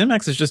this out.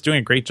 Cinemax is just doing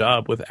a great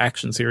job with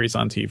action series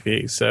on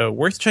TV, so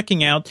worth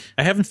checking out.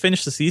 I haven't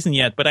finished the season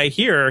yet, but I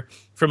hear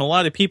from a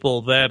lot of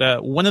people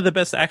that one of the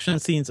best action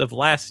scenes of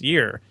last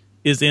year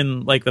is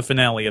in like the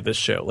finale of this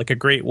show, like a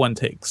great one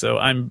take. So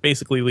I'm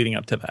basically leading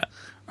up to that.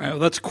 All right, well,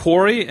 that's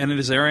Quarry, and it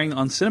is airing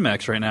on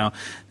Cinemax right now.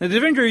 Now,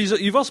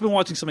 Devindra, you've also been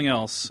watching something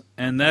else,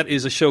 and that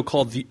is a show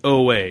called The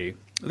OA.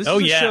 This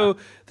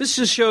is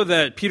a show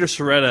that Peter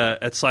Sciretta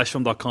at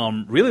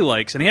 /film.com really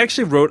likes, and he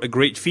actually wrote a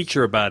great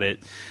feature about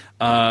it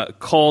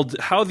called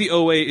How the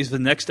OA is the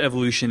Next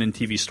Evolution in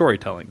TV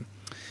Storytelling.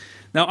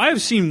 Now, I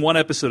have seen one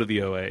episode of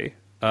The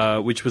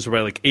OA, which was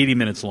about like 80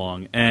 minutes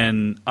long,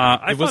 and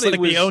I thought it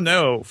was the oh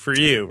no for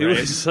you, right? It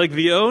was like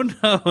the oh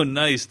no.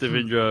 Nice,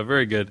 Devindra.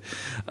 Very good.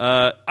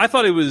 I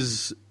thought it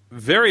was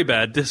very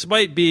bad,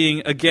 despite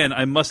being, again,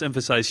 I must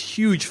emphasize,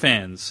 huge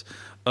fans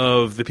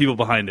of the people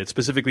behind it,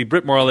 specifically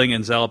Britt Marling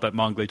and Zalap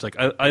Manglic. Like,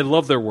 I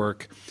love their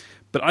work,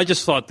 but I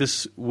just thought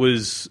this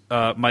was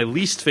my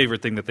least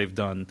favorite thing that they've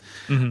done.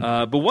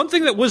 Mm-hmm. But one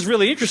thing that was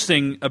really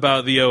interesting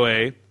about the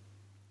OA,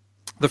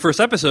 the first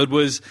episode,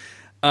 was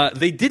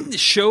they didn't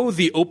show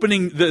the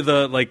opening,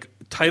 the like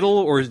title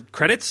or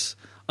credits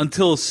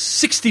until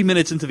 60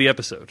 minutes into the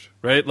episode,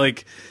 right?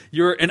 Like,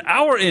 you're an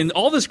hour in,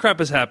 all this crap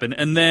has happened,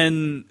 and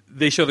then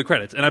they show the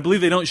credits, and I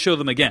believe they don't show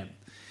them again.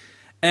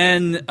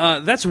 And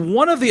that's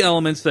one of the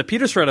elements that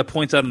Peter Sciretta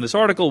points out in this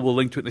article. We'll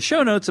link to it in the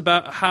show notes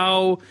about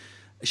how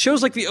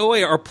shows like the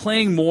OA are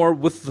playing more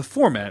with the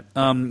format.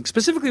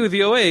 Specifically with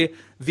the OA,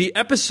 the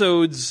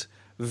episodes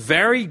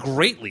vary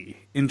greatly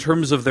in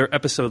terms of their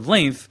episode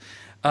length.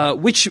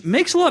 which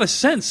makes a lot of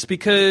sense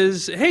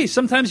because, hey,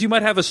 sometimes you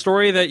might have a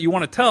story that you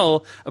want to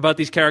tell about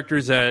these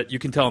characters that you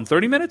can tell in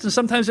 30 minutes, and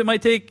sometimes it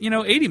might take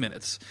 80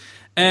 minutes.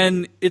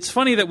 And it's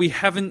funny that we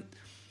haven't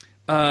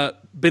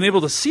been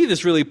able to see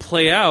this really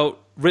play out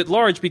writ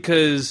large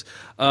because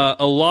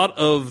a lot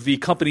of the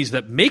companies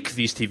that make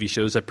these TV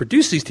shows, that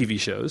produce these TV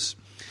shows,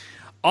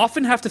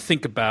 often have to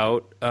think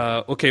about,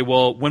 okay,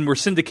 well, when we're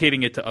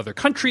syndicating it to other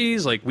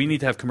countries, like we need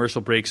to have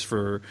commercial breaks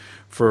for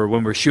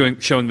when we're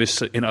showing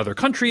this in other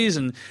countries,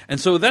 and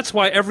so that's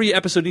why every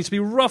episode needs to be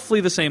roughly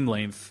the same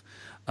length.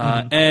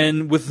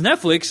 And with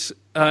Netflix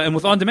and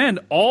with On Demand,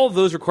 all of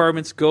those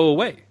requirements go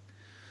away.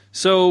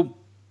 So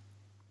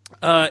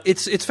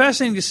it's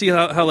fascinating to see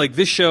how like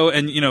this show,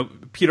 and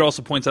Peter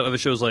also points out other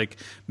shows like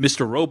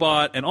Mr.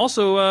 Robot, and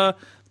also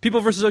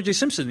People vs. O.J.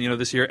 Simpson,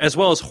 this year, as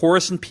well as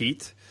Horace and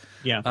Pete.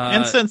 Yeah,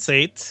 and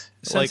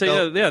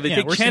Sense8. They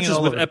take chances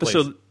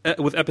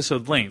with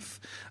episode length.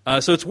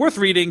 So it's worth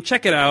reading.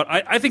 Check it out.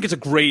 I think it's a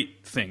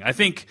great thing. I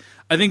think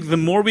the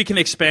more we can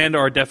expand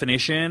our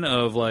definition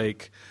of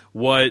like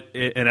what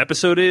an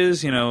episode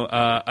is,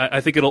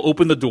 I think it'll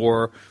open the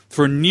door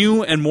for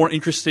new and more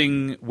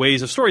interesting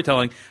ways of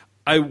storytelling.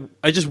 I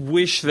just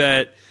wish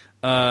that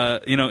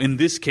in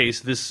this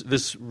case,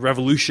 this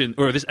revolution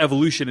or this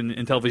evolution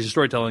in television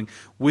storytelling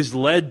was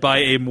led by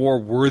a more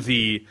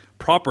worthy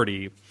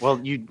property. Well,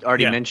 you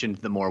already mentioned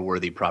the more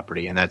worthy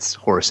property, and that's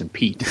Horace and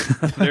Pete.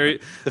 there you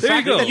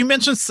go. You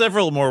mentioned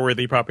several more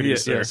worthy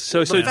properties there.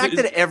 So the fact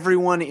that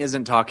everyone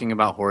isn't talking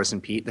about Horace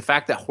and Pete, the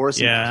fact that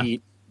Horace and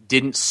Pete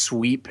didn't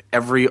sweep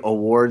every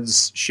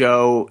awards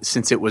show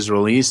since it was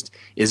released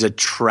is a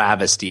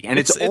travesty. And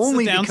it's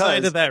only the downside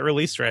because of that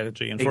release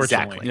strategy,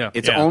 unfortunately. Exactly. Yeah.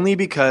 It's only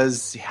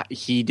because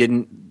he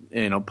didn't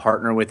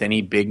partner with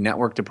any big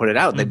network to put it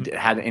out that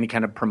had any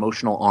kind of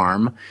promotional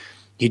arm.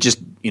 He just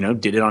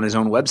did it on his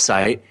own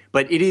website.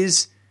 But it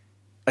is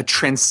a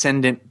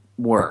transcendent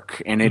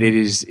work, and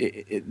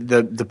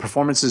the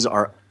performances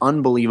are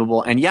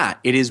unbelievable. And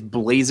it is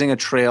blazing a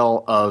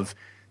trail of.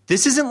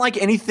 This isn't like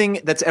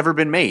anything that's ever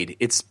been made.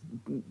 It's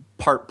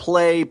part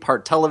play,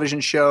 part television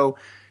show.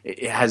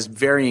 It has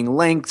varying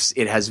lengths.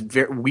 It has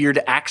weird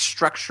act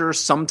structure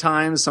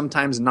sometimes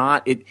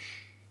not.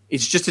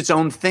 It's just its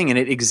own thing, and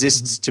it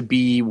exists to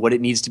be what it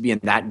needs to be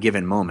in that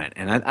given moment.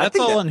 And I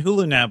think all on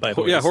Hulu now, by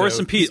the way. Yeah, Horace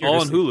and Pete, all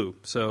on Hulu.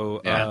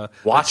 So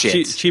watch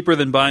it. Cheaper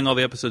than buying all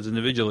the episodes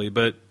individually.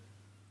 But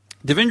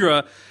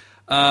Devindra,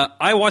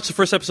 I watched the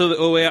first episode of the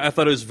OA. I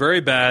thought it was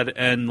very bad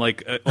and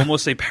like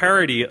almost a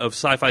parody of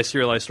sci-fi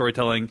serialized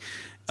storytelling.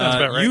 Sounds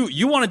about right.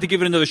 You wanted to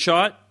give it another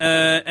shot,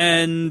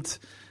 and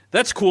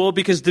that's cool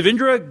because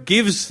Devindra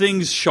gives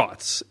things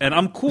shots, and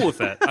I'm cool with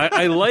that.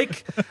 I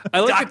like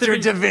Dr.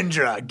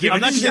 Devindra. I'm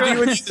not going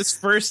to do this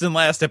first and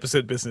last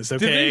episode business.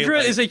 Okay,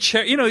 Devindra is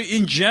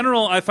in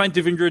general, I find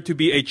Devindra to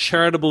be a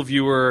charitable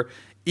viewer,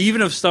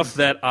 even of stuff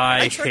that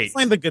I try hate. To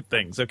find the good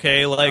things.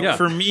 Okay,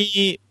 for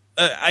me.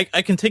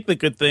 I can take the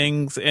good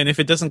things, and if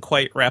it doesn't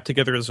quite wrap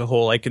together as a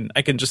whole, I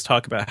can just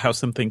talk about how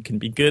something can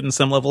be good in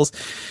some levels.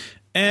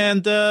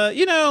 And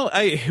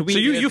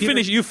you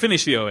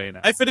finished the OA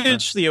now. I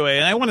finished the OA,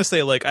 and I want to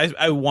say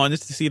I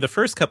wanted to see the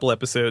first couple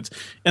episodes,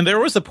 and there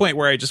was a point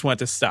where I just wanted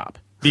to stop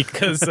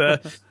because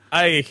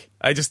I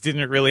just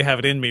didn't really have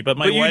it in me. But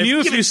you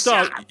knew if you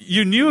stopped,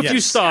 you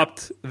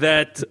stopped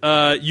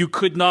that you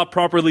could not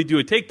properly do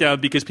a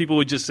takedown because people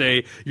would just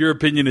say your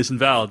opinion is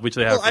invalid, which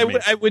they have.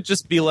 I would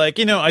just be like,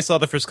 I saw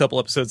the first couple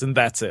episodes and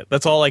that's it.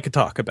 That's all I could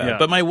talk about. Yeah.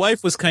 But my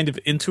wife was kind of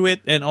into it,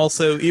 and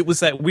also it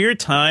was that weird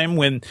time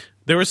when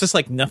there was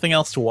just nothing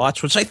else to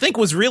watch, which I think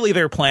was really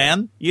their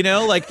plan. You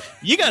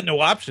got no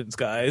options,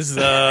 guys.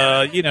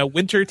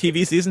 Winter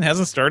TV season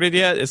hasn't started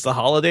yet. It's the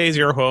holidays.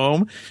 You're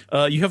home.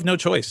 You have no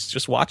choice.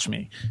 Just watch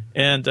me.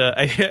 And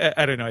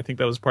I don't know. I think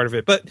that was part of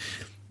it. But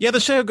yeah, the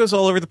show goes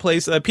all over the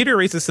place. Peter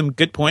raises some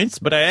good points,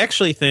 but I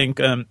actually think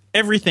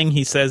everything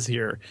he says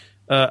here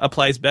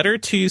applies better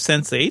to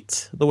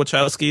Sense8, the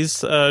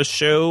Wachowskis'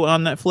 show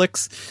on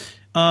Netflix.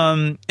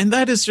 And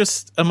that is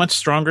just a much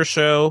stronger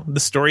show. The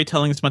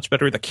storytelling is much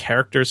better. The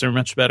characters are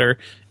much better.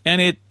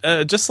 And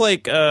it, just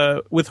like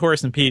with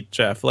Horace and Pete,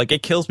 Jeff,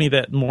 it kills me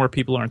that more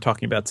people aren't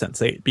talking about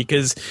Sense8.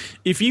 Because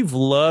if you've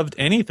loved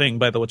anything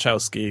by the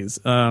Wachowskis,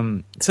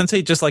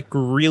 Sense8 just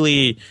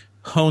really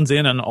hones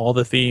in on all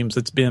the themes.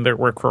 It's been their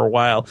work for a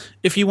while.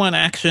 If you want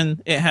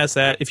action, it has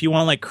that. If you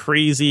want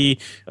crazy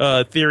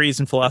theories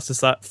and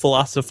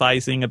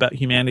philosophizing about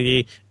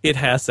humanity, it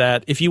has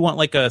that. If you want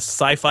a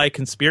sci-fi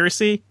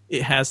conspiracy,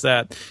 it has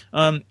that.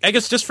 I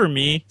guess just for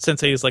me,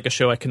 Sense8 is a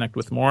show I connect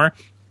with more.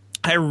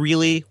 I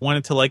really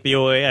wanted to like the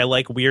OA. I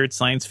like weird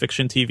science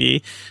fiction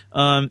TV.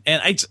 And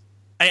I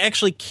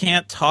actually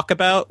can't talk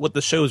about what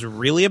the show is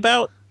really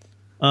about.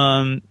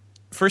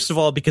 First of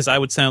all, because I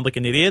would sound like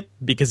an idiot,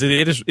 because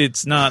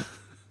it's not.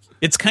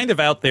 It's kind of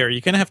out there. You're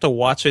going to have to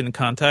watch it in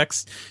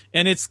context,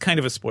 and it's kind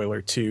of a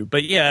spoiler too.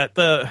 But yeah,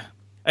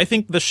 I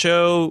think the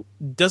show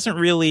doesn't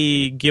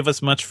really give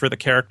us much for the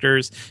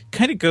characters.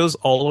 Kind of goes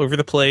all over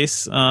the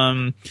place.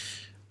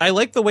 I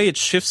like the way it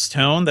shifts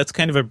tone. That's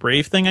kind of a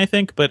brave thing, I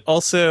think. But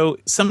also,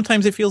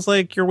 sometimes it feels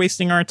like you're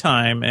wasting our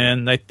time.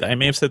 And I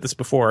may have said this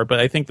before, but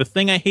I think the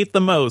thing I hate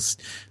the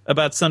most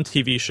about some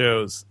TV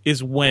shows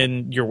is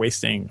when you're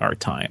wasting our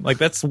time. Like,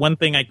 that's one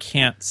thing I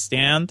can't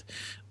stand.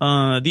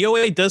 The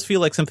OA does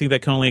feel like something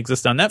that can only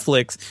exist on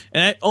Netflix,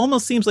 and it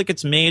almost seems like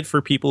it's made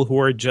for people who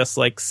are just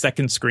like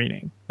second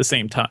screening the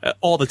same time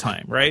all the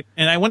time, right?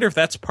 And I wonder if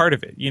that's part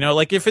of it. You know,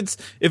 like if it's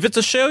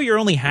a show you're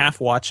only half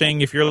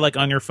watching, if you're like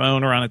on your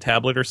phone or on a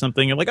tablet or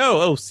something, you're like,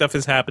 oh, stuff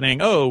is happening.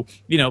 Oh,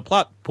 you know,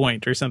 plot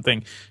point or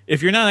something.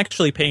 If you're not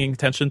actually paying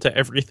attention to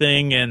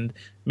everything and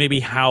maybe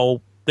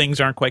how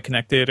things aren't quite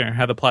connected or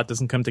how the plot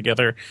doesn't come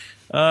together,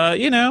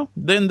 you know,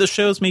 then the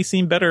shows may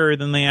seem better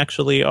than they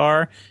actually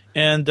are.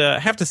 And I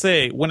have to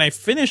say, when I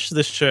finish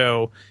this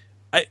show,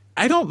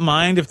 I don't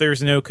mind if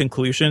there's no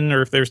conclusion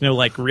or if there's no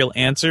like real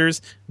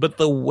answers, but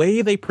the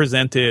way they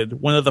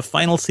presented one of the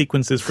final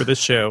sequences for this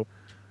show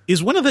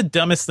is one of the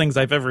dumbest things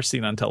I've ever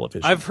seen on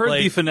television. I've heard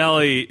the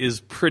finale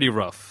is pretty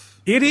rough.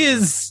 It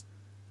is.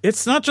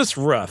 It's not just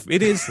rough.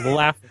 It is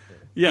laughable.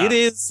 Yeah. It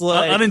is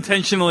like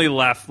unintentionally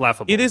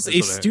laughable. It is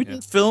a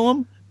student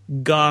film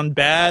gone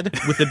bad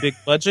with a big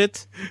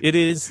budget. It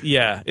is,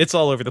 yeah, it's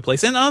all over the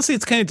place. And honestly,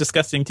 it's kind of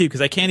disgusting too,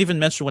 because I can't even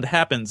mention what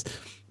happens,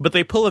 but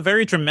they pull a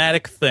very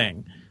dramatic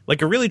thing,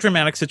 like a really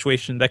dramatic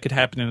situation that could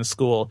happen in a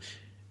school.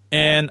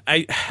 And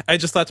I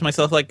just thought to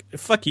myself, like,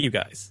 fuck you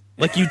guys.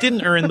 Like, you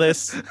didn't earn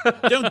this.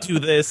 Don't do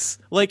this.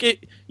 Like,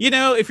 it, you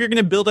know, if you're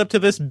going to build up to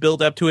this,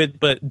 build up to it,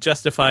 but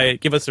justify it.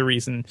 Give us a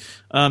reason.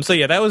 So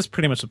yeah, that was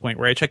pretty much the point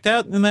where I checked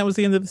out, and that was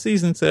the end of the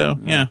season. So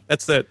yeah,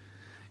 that's it.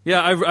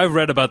 Yeah, I've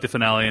read about the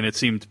finale, and it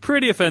seemed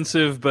pretty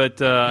offensive,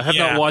 but I have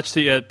not watched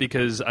it yet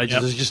because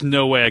there's just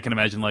no way I can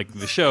imagine liking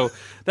the show.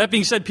 That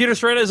being said, Peter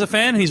Serreta is a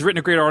fan. He's written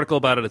a great article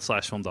about it at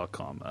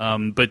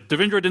slashfilm.com. But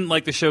Devindra didn't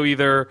like the show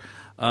either.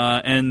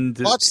 And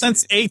watched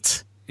since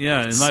 8.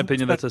 Yeah, in my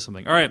opinion, that says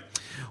something. All right.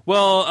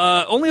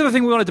 Well, only other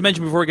thing we wanted to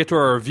mention before we get to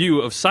our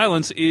review of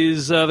Silence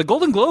is the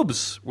Golden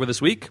Globes were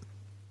this week.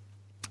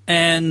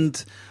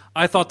 And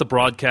I thought the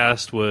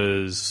broadcast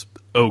was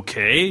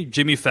okay.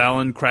 Jimmy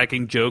Fallon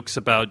cracking jokes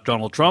about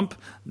Donald Trump.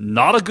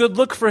 Not a good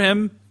look for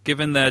him,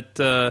 given that,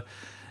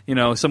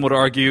 some would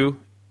argue,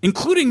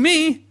 including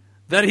me,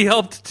 that he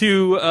helped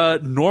to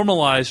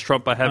normalize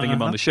Trump by having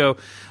him on the show.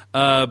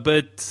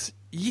 But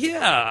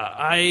yeah,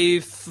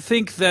 I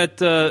think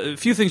that a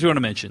few things we want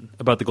to mention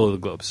about the Golden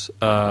Globes.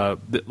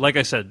 Like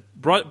I said,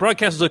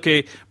 broadcast is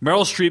okay.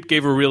 Meryl Streep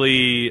gave a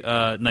really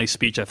nice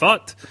speech, I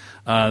thought,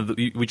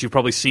 which you've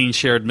probably seen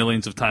shared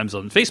millions of times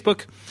on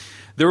Facebook.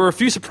 There were a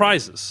few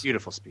surprises.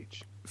 Beautiful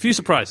speech. Few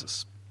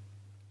surprises.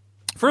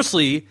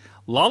 Firstly,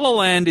 La La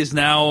Land is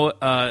now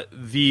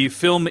the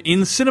film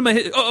in cinema.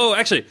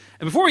 Actually,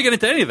 and before we get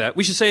into any of that,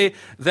 we should say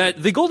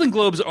that the Golden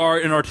Globes are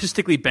an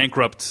artistically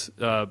bankrupt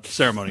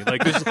ceremony.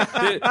 Like,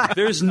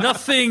 there's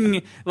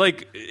nothing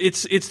like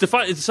it's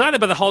decided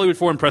by the Hollywood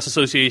Foreign Press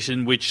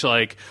Association, which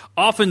like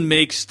often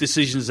makes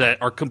decisions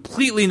that are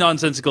completely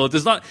nonsensical. It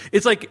does not.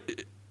 It's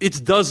like. It's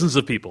dozens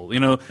of people, you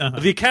know.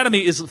 The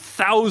Academy is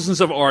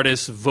thousands of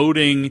artists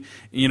voting,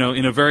 you know,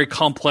 in a very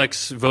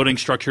complex voting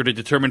structure to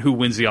determine who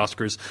wins the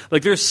Oscars.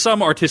 Like, there's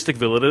some artistic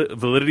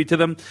validity to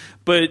them.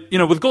 But, you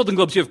know, with Golden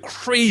Globes, you have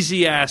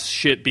crazy-ass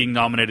shit being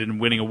nominated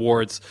and winning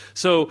awards.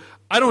 So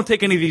I don't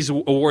take any of these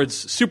awards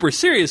super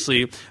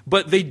seriously,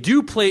 but they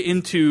do play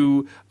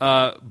into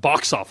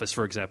box office,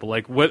 for example.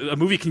 Like, what a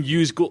movie can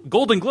use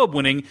Golden Globe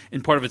winning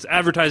in part of its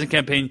advertising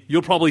campaign.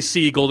 You'll probably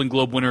see Golden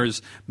Globe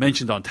winners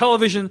mentioned on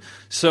television.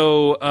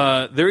 So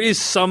there is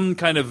some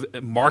kind of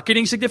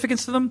marketing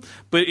significance to them.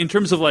 But in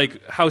terms of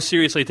like how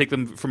seriously I take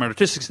them from an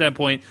artistic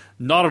standpoint,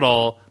 not at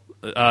all.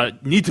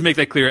 Need to make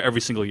that clear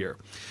every single year.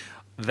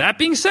 That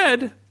being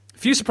said,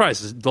 few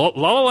surprises. La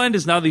La Land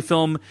is now the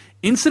film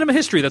in cinema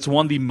history that's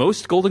won the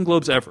most Golden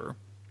Globes ever.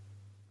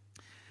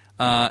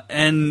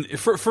 And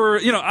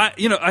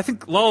I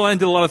think La La Land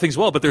did a lot of things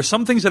well, but there's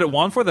some things that it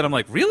won for that I'm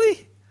like,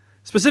 really?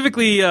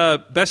 Specifically,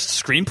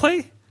 best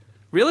screenplay?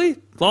 Really?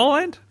 La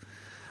La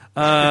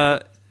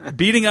Land?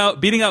 Beating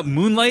out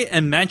Moonlight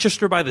and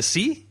Manchester by the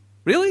Sea?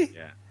 Really?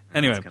 Yeah.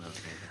 Anyway.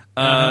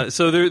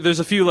 So there's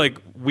a few like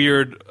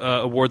weird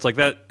awards like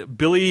that.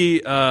 Billy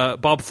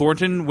Bob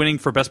Thornton winning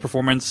for best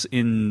performance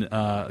in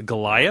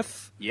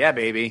Goliath. Yeah,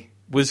 baby.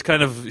 Was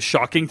kind of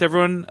shocking to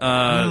everyone.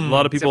 A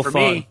lot of people Except for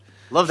thought. me.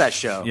 Love that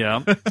show.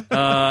 Yeah.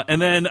 And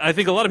then I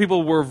think a lot of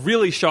people were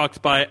really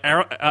shocked by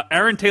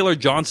Aaron Taylor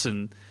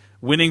Johnson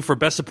winning for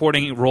best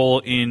supporting role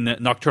in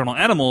Nocturnal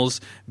Animals,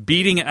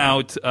 beating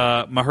out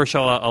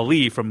Mahershala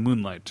Ali from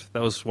Moonlight.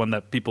 That was one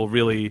that people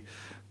really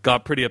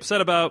got pretty upset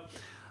about.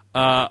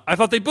 I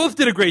thought they both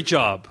did a great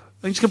job.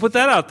 I'm just going to put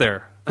that out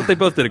there. I thought they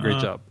both did a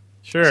great job.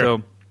 Sure.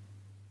 So,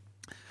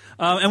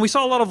 and we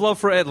saw a lot of love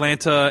for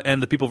Atlanta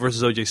and The People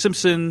vs. O.J.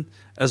 Simpson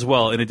as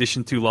well, in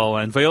addition to La La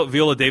Land.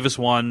 Viola Davis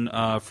won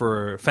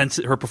for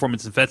her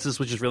performance in Fences,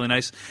 which is really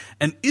nice.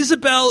 And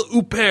Isabelle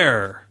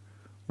Huppert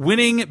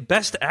winning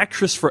Best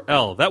Actress for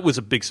Elle. That was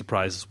a big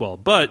surprise as well.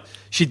 But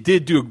she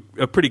did do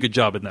a pretty good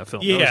job in that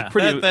film. Yeah,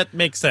 that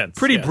makes sense.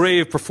 Pretty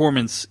brave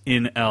performance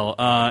in Elle.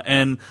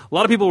 And a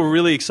lot of people were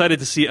really excited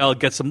to see Elle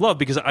get some love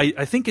because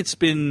I think it's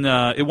been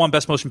it won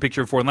Best Motion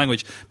Picture in Foreign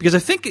Language because I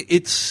think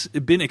it's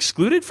been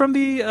excluded from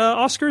the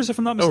Oscars, if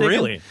I'm not mistaken. Oh,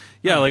 really?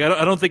 Yeah, like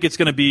I don't think it's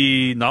going to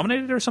be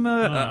nominated or something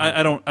like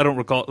that. I don't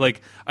recall.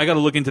 Like I got to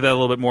look into that a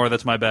little bit more.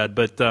 That's my bad.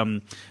 But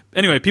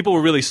anyway, people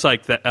were really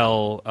psyched that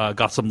Elle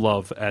got some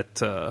love at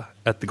the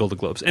Golden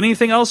Globes.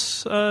 Anything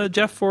else,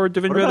 Jeff or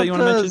Devindra, that you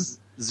want to mention?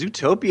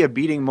 Zootopia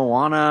beating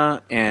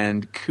Moana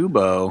and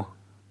Kubo.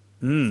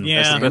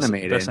 Yeah, Best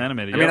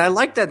animated. I mean, I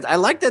like that.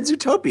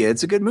 Zootopia.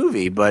 It's a good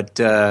movie, but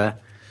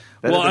Moana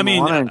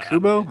and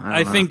Kubo.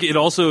 I think it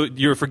also.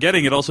 You're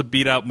forgetting it also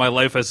beat out My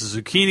Life as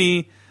a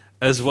Zucchini,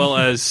 as well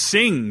as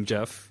Sing,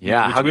 Jeff.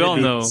 Yeah, which how we all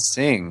know.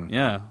 Sing.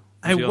 Yeah.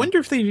 I wonder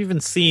if they've even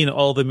seen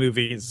all the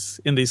movies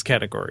in these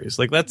categories.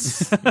 Like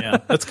that's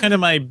that's kind of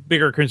my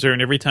bigger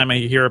concern every time I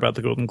hear about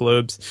the Golden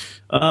Globes.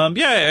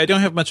 I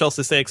don't have much else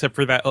to say except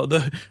for that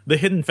the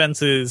Hidden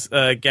Fences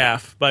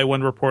gaffe by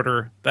one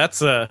reporter.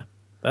 That's a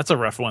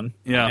rough one.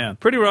 Yeah.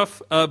 Pretty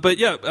rough. But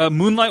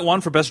Moonlight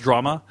won for Best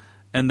Drama,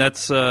 and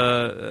that's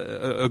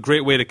a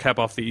great way to cap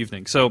off the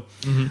evening. So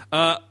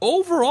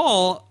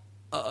overall.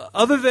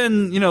 Other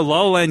than La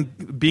La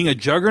Land being a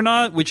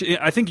juggernaut, which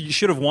I think you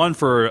should have won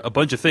for a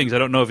bunch of things. I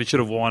don't know if it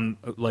should have won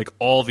like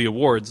all the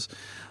awards,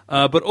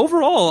 but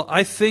overall,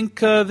 I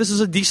think this is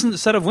a decent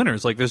set of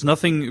winners. Like, there's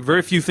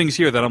very few things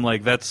here that I'm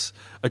like that's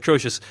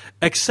atrocious,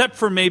 except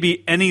for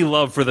maybe Any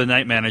Love for the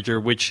Night Manager.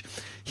 Which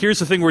here's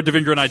the thing where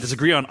Devindra and I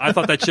disagree on. I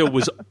thought that show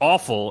was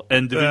awful,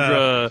 and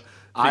Devindra.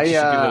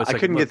 I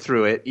couldn't get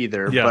through it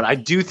either, but I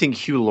do think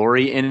Hugh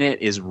Laurie in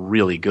it is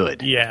really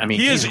good. Yeah, I mean,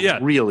 he's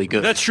really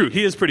good. That's true.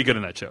 He is pretty good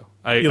in that show.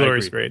 Hugh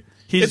Laurie's great.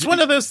 It's one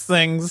of those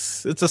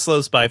things. It's a slow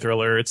spy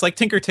thriller. It's like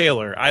Tinker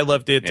Tailor. I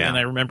loved it, and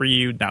I remember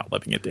you not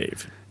loving it,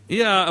 Dave.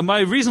 Yeah,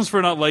 my reasons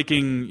for not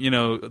liking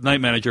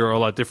Night Manager are a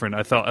lot different.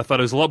 I thought it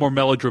was a lot more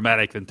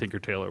melodramatic than Tinker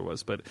Tailor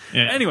was. But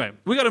anyway,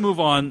 we got to move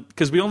on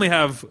because we only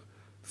have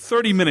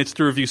 30 minutes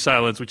to review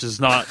Silence, which is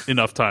not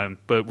enough time,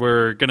 but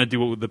we're going to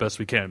do the best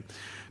we can.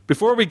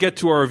 Before we get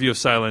to our review of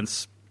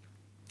Silence,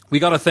 we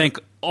got to thank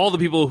all the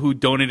people who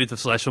donated to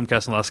Slash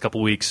Filmcast in the last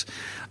couple of weeks.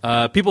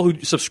 People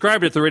who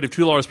subscribed at the rate of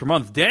 $2 per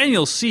month.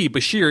 Daniel C.,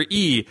 Bashir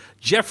E.,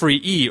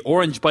 Jeffrey E.,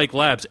 Orange Bike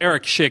Labs,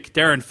 Eric Schick,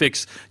 Darren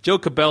Fix, Joe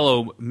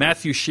Cabello,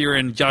 Matthew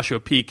Sheeran, Joshua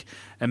Peak,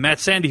 and Matt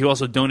Sandy, who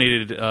also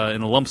donated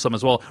in a lump sum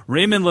as well.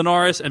 Raymond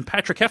Linares and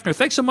Patrick Hefner.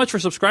 Thanks so much for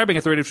subscribing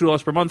at the rate of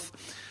 $2 per month.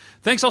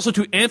 Thanks also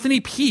to Anthony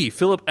P.,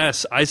 Philip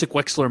S., Isaac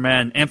Wexler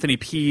Mann, Anthony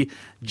P.,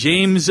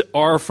 James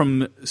R.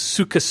 from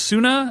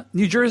Sukasuna,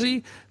 New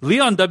Jersey,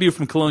 Leon W.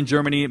 from Cologne,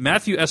 Germany,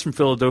 Matthew S. from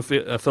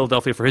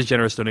Philadelphia for his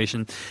generous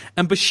donation,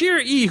 and Bashir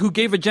E., who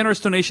gave a generous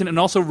donation and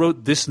also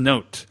wrote this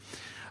note.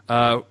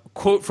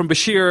 Quote from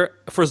Bashir,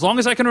 "For as long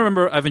as I can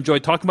remember, I've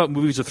enjoyed talking about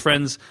movies with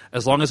friends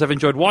as long as I've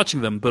enjoyed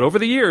watching them. But over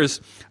the years,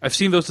 I've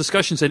seen those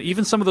discussions and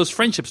even some of those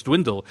friendships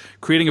dwindle,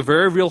 creating a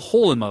very real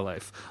hole in my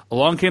life.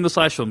 Along came the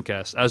Slash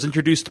Filmcast. I was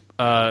introduced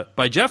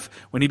by Jeff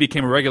when he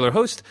became a regular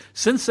host.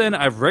 Since then,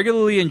 I've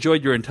regularly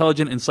enjoyed your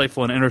intelligent,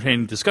 insightful, and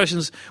entertaining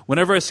discussions.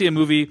 Whenever I see a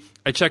movie,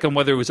 I check on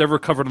whether it was ever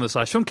covered on the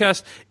Slash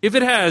Filmcast. If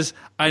it has,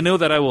 I know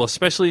that I will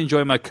especially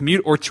enjoy my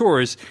commute or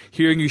chores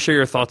hearing you share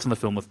your thoughts on the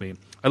film with me.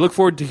 I look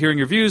forward to hearing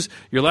your views,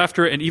 your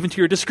laughter, and even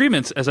to your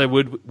disagreements, as I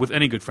would with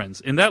any good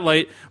friends. In that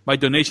light, my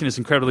donation is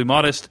incredibly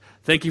modest.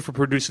 Thank you for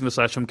producing the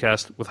Slash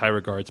Filmcast. With high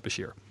regards,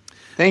 Bashir."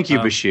 Thank you,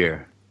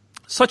 Bashir.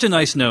 Such a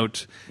nice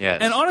note.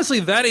 Yes. And honestly,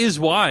 that is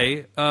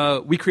why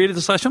we created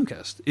the Slash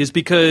Filmcast, is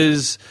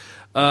because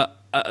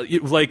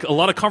like a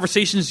lot of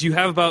conversations you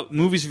have about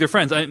movies with your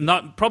friends.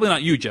 Probably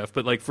not you, Jeff,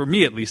 but like for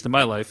me at least in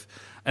my life.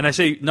 And I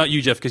say not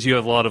you, Jeff, because you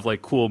have a lot of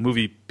like cool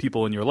movie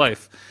people in your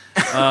life.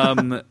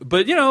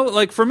 But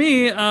like for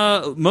me,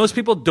 most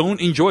people don't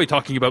enjoy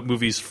talking about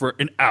movies for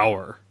an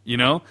hour.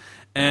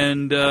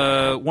 And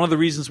one of the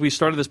reasons we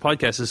started this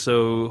podcast is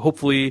so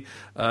hopefully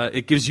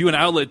it gives you an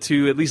outlet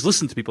to at least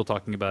listen to people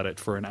talking about it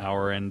for an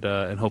hour and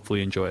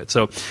hopefully enjoy it.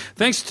 So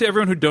thanks to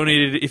everyone who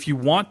donated. If you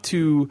want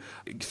to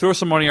throw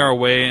some money our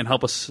way and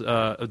help us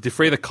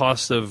defray the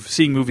cost of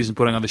seeing movies and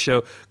putting on the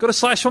show, go to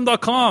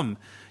slashfilm.com.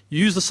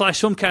 Use the Slash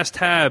Filmcast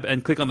tab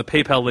and click on the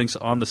PayPal links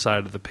on the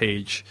side of the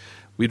page.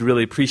 We'd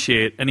really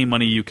appreciate any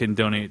money you can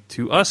donate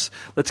to us.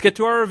 Let's get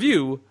to our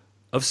review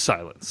of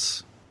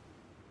Silence.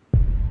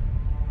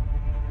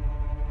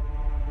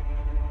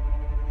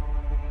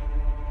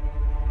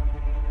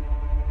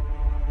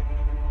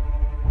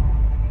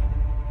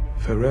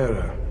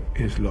 Ferreira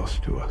is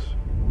lost to us.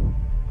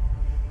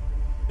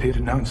 He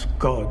denounced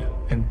God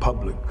in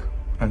public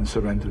and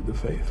surrendered the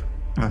faith.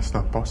 That's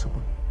not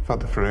possible.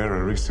 Father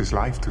Ferreira risked his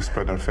life to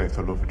spread our faith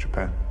all over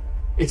Japan.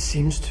 It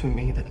seems to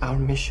me that our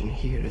mission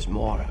here is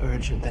more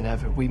urgent than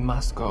ever. We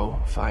must go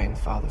find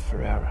Father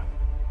Ferreira.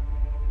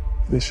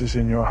 This is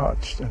in your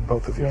hearts, then,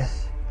 both of you?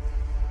 Yes.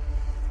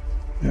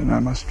 Then I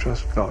must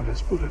trust God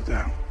has put it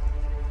down.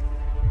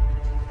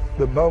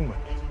 The moment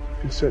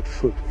you set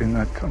foot in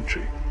that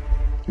country,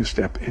 you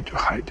step into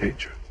high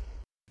danger.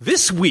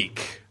 This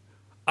week,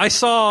 I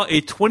saw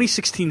a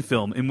 2016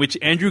 film in which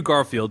Andrew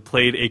Garfield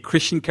played a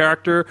Christian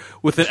character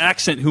with an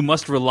accent who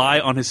must rely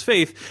on his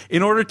faith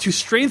in order to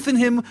strengthen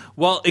him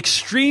while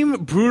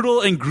extreme,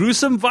 brutal, and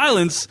gruesome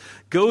violence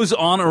goes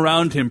on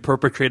around him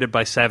perpetrated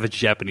by savage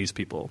Japanese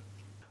people.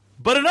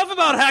 But enough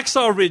about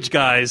Hacksaw Ridge,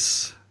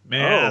 guys.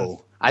 Man.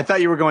 Oh, I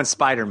thought you were going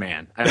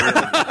Spider-Man.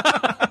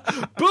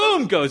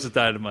 Boom goes the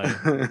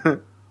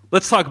dynamite.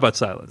 Let's talk about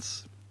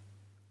Silence.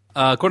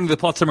 According to the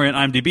plot summary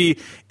on IMDb,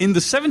 in the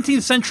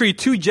 17th century,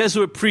 2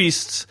 Jesuit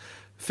priests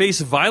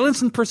face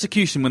violence and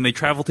persecution when they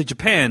travel to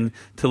Japan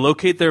to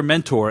locate their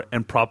mentor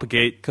and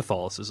propagate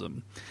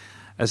Catholicism.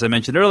 As I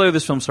mentioned earlier,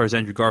 this film stars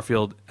Andrew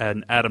Garfield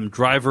and Adam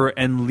Driver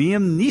and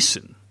Liam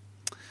Neeson.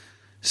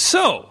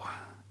 So,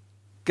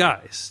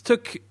 guys,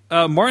 took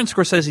Martin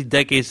Scorsese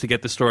decades to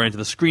get the story into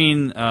the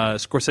screen.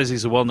 Scorsese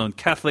is a well-known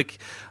Catholic.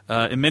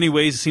 In many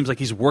ways, it seems like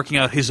he's working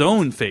out his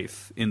own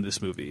faith in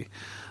this movie.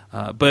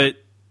 But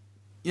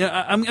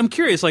yeah, I'm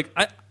curious. Like,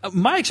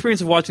 my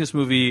experience of watching this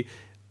movie,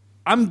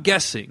 I'm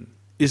guessing,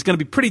 is going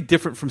to be pretty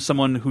different from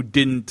someone who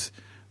didn't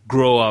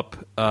grow up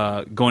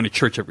going to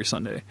church every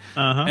Sunday.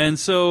 And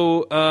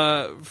so,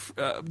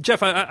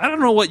 Jeff, I don't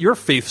know what your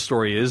faith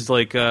story is.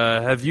 Like,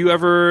 have you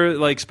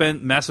ever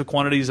spent massive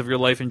quantities of your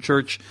life in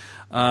church?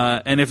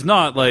 And if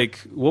not,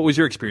 what was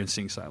your experience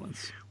seeing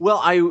Silence? Well,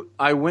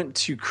 I went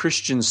to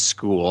Christian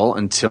school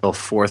until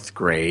 4th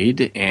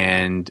grade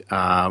and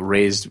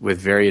raised with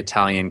very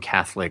Italian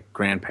Catholic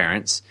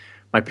grandparents.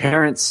 My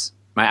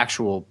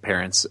actual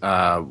parents,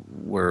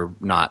 were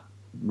not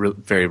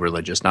very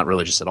religious, not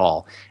religious at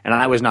all, and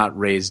I was not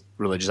raised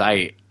religious.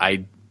 I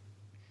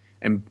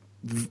am,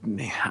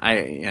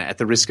 at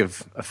the risk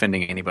of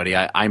offending anybody,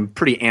 I'm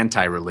pretty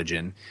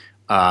anti-religion,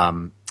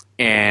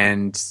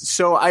 and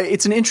so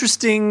it's an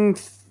interesting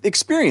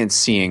experience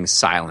seeing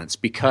Silence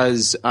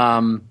because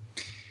I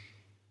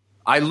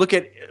look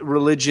at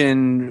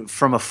religion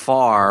from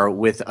afar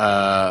with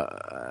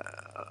a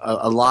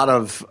lot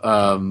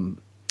of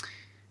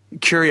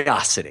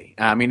curiosity.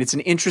 I mean, it's an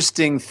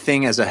interesting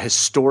thing as a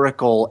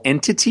historical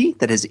entity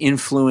that has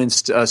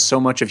influenced so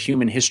much of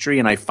human history,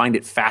 and I find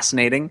it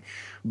fascinating.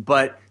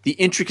 But the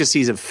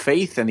intricacies of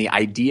faith and the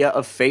idea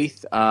of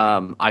faith,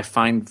 I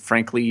find,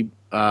 frankly,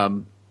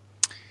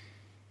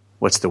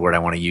 what's the word I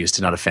want to use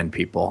to not offend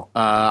people?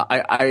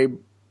 I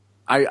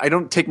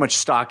don't take much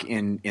stock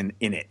in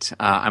it.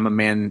 I'm a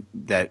man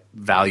that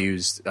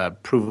values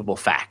provable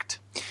fact.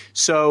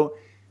 So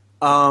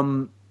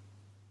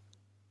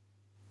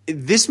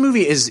this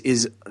movie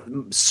is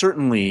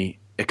certainly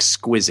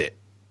exquisite,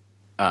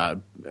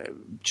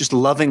 just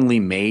lovingly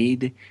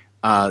made.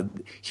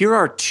 Here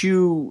are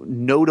 2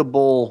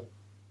 notable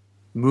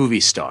movie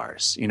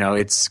stars. You know,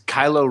 it's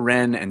Kylo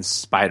Ren and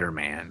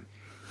Spider-Man.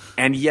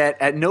 And yet,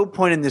 at no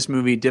point in this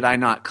movie did I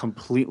not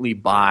completely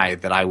buy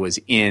that I was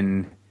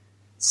in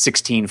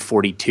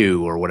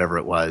 1642 or whatever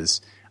it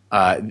was.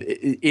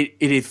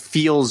 It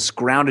feels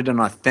grounded and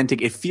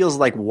authentic. It feels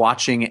like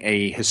watching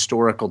a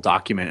historical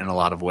document in a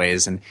lot of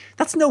ways, and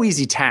that's no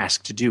easy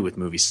task to do with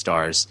movie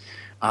stars.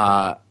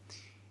 It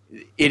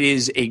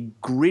is a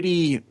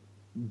gritty,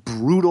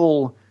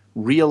 brutal,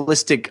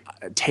 realistic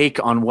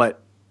take on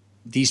what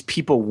these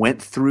people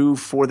went through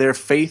for their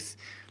faith.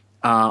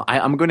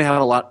 I'm going to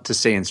have a lot to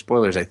say in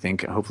spoilers, I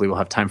think. Hopefully we'll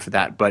have time for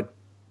that. But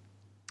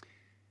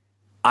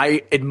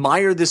I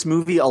admire this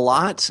movie a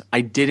lot.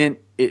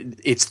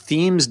 Its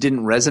themes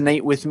didn't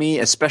resonate with me,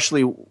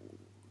 especially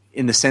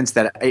in the sense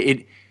that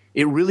it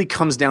really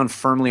comes down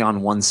firmly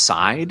on one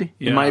side,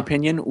 in my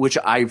opinion, which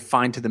I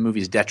find to the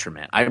movie's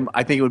detriment.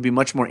 I think it would be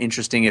much more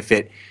interesting if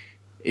it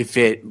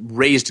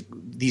raised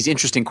these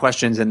interesting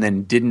questions and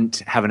then didn't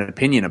have an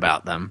opinion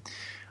about them.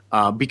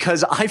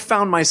 Because I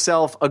found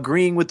myself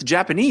agreeing with the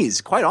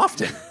Japanese quite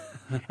often.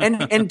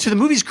 and to the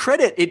movie's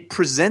credit, it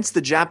presents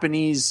the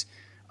Japanese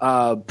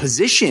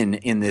position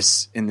in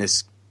this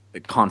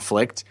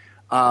conflict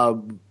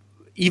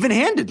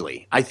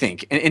even-handedly, I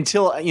think,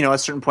 until a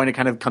certain point it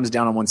kind of comes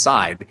down on one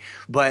side.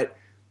 But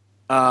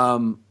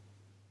I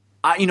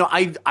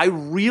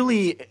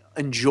really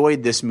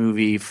enjoyed this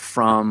movie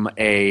from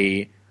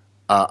a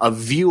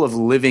view of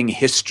living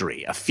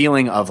history, a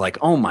feeling of like,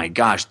 oh my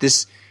gosh,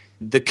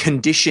 the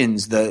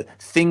conditions, the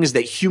things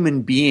that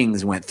human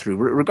beings went through,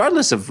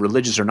 regardless of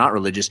religious or not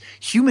religious,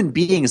 human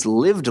beings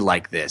lived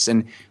like this.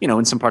 And,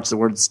 in some parts of the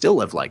world still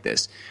live like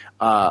this.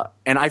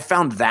 And I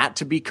found that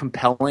to be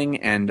compelling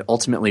and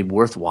ultimately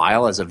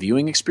worthwhile as a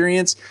viewing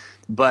experience.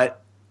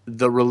 But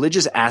the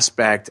religious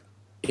aspect,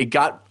 it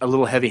got a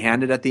little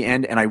heavy-handed at the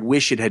end, and I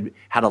wish it had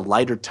had a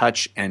lighter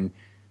touch and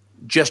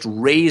just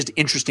raised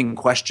interesting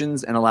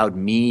questions and allowed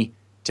me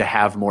to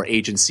have more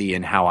agency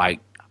in how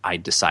I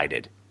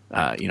decided.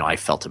 I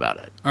felt about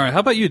it. All right. How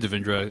about you,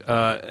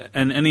 Devindra?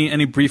 And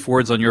any brief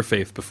words on your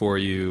faith before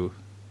you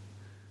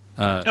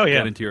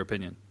get into your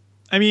opinion?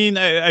 I mean,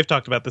 I've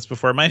talked about this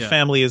before. My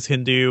family is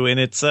Hindu, and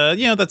it's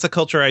that's a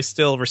culture I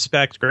still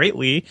respect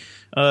greatly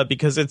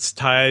because it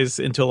ties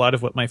into a lot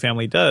of what my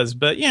family does.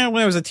 But when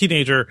I was a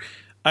teenager,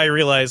 I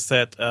realized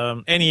that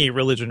any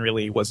religion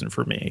really wasn't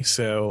for me.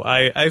 So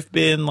I've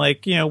been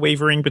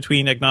wavering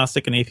between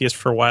agnostic and atheist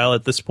for a while.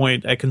 At this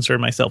point, I consider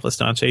myself a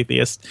staunch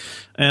atheist.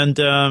 And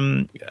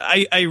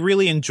I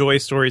really enjoy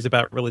stories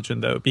about religion,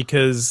 though,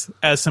 because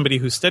as somebody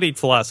who studied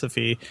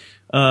philosophy,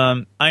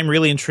 I'm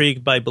really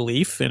intrigued by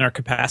belief and our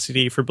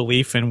capacity for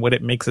belief and what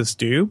it makes us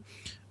do.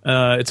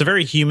 It's a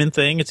very human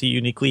thing. It's a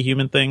uniquely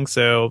human thing.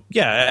 So,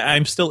 yeah,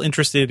 I'm still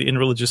interested in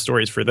religious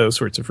stories for those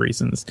sorts of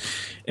reasons.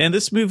 And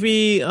this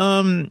movie,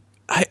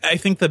 I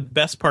think the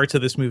best parts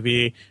of this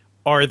movie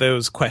are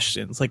those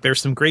questions. Like,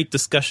 there's some great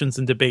discussions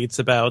and debates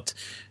about,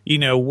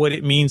 what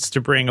it means to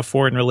bring a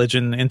foreign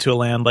religion into a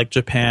land like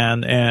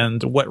Japan,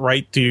 and what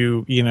right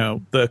do,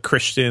 the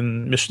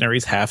Christian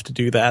missionaries have to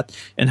do that,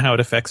 and how it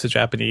affects the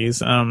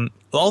Japanese.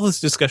 All those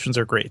discussions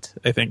are great,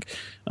 I think.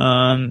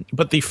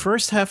 But the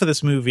first half of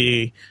this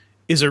movie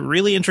is a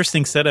really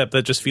interesting setup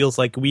that just feels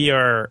like we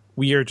are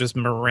just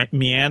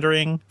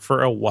meandering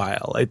for a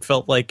while. It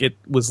felt like it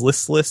was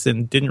listless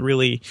and didn't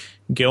really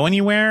go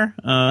anywhere,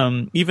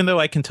 even though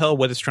I can tell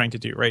what it's trying to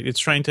do, right? It's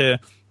trying to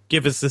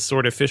give us this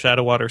sort of fish out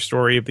of water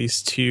story of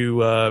these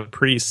two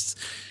priests,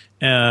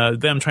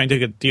 them trying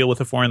to deal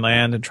with a foreign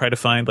land and try to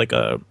find like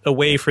a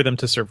way for them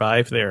to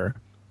survive there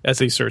as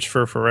they search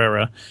for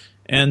Ferrera.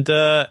 And,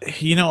 a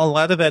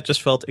lot of that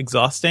just felt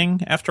exhausting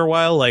after a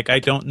while. Like, I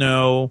don't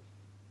know.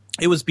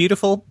 It was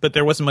beautiful, but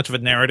there wasn't much of a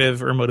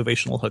narrative or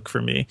motivational hook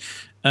for me.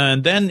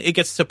 And then it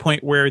gets to a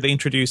point where they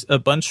introduce a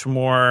bunch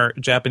more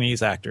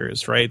Japanese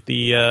actors, right?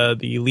 The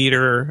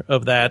leader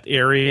of that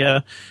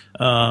area,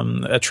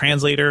 a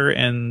translator,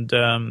 and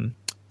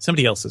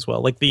somebody else as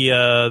well, like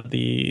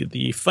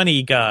the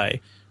funny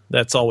guy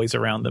that's always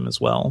around them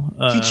as well.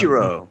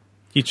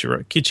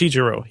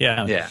 Kichijiro,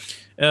 yeah. Yeah.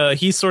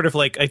 He's sort of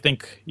like, I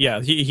think,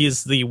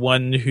 he's the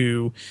one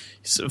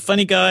who's a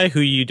funny guy who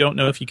you don't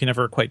know if you can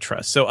ever quite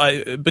trust.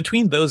 So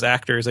between those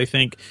actors, I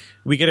think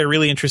we get a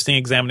really interesting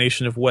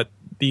examination of what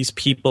these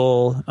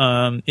people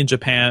in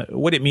Japan,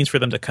 what it means for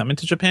them to come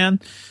into Japan.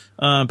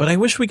 But I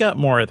wish we got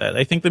more of that.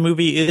 I think the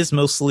movie is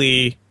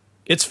mostly,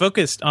 it's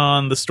focused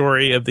on the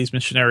story of these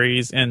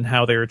missionaries and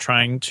how they're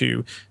trying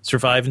to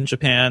survive in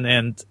Japan.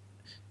 And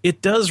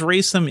it does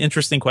raise some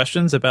interesting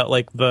questions about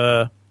like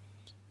the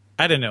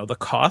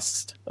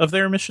cost of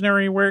their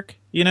missionary work,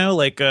 you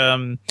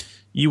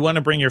want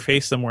to bring your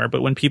faith somewhere,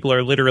 but when people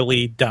are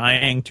literally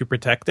dying to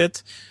protect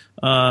it,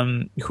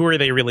 who are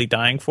they really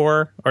dying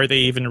for? Are they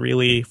even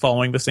really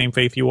following the same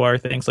faith you are?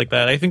 Things like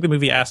that. I think the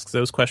movie asks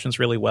those questions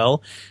really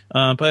well.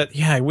 But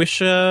yeah, I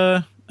wish,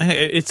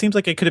 it seems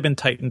like it could have been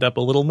tightened up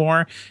a little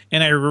more.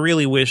 And I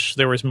really wish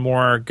there was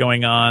more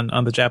going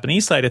on the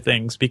Japanese side of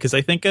things, because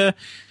I think,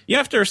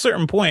 after a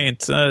certain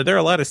point, there are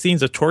a lot of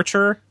scenes of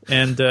torture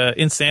and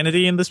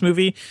insanity in this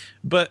movie.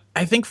 But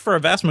I think for a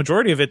vast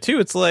majority of it, too,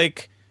 it's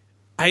like,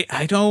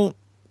 I don't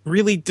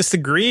really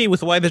disagree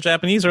with why the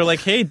Japanese are like,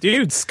 hey,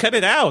 dudes, cut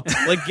it out.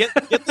 Like,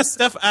 get this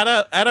stuff out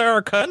of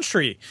our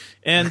country.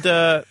 And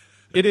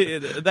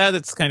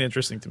it's kind of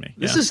interesting to me.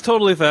 This is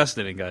totally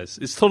fascinating, guys.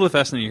 It's totally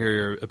fascinating to hear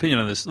your opinion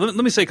on this. Let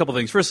me say a couple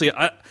things. Firstly,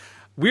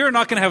 we are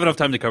not going to have enough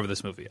time to cover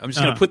this movie. I'm just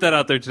going to put that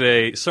out there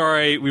today.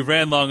 Sorry, we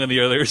ran long on the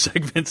earlier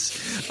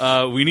segments.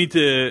 We need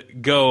to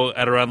go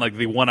at around like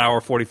the 1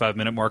 hour,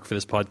 45-minute mark for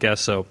this podcast.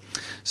 So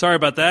sorry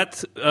about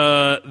that.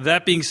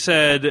 That being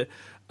said,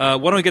 why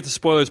don't we get to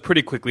spoilers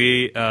pretty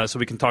quickly so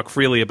we can talk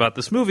freely about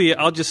this movie.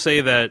 I'll just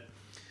say that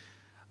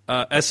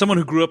as someone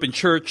who grew up in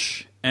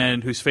church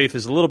and whose faith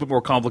is a little bit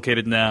more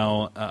complicated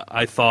now,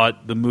 I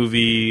thought the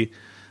movie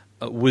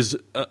was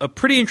a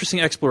pretty interesting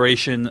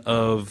exploration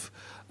of,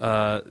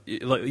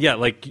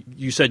 like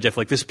you said, Jeff,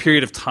 like this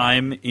period of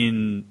time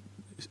in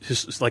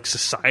like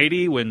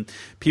society when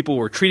people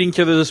were treating each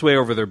other this way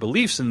over their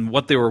beliefs and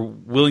what they were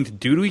willing to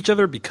do to each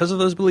other because of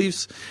those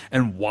beliefs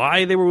and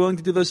why they were willing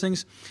to do those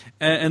things.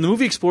 And the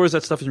movie explores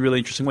that stuff in really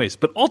interesting ways.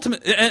 But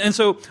ultimately, and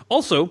so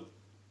also,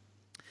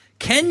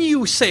 can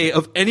you say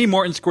of any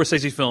Martin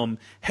Scorsese film,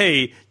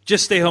 hey,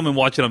 just stay home and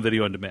watch it on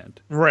video on demand?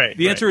 Right.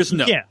 The answer is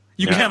no.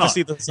 You cannot.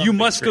 You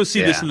must go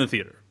see this in the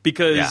theater.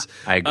 Because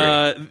I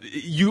agree.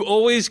 You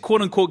always,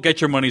 quote unquote,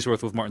 get your money's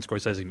worth with Martin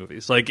Scorsese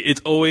movies. Like,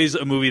 it's always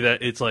a movie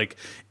that it's like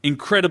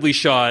incredibly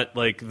shot.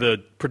 Like,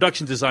 the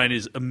production design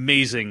is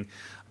amazing,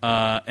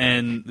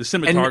 and the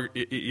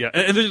cinematography.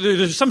 And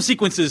there's some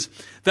sequences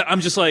that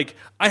I'm just like,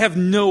 I have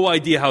no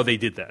idea how they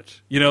did that.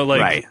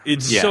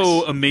 It's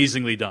so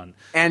amazingly done.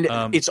 And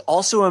it's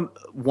also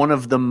one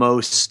of the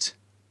most,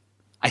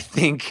 I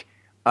think,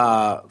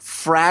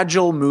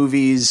 fragile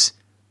movies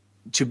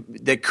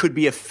that could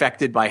be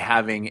affected by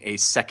having a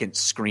second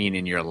screen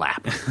in your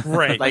lap.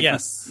 Right.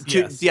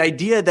 The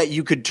idea that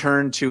you could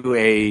turn to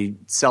a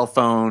cell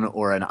phone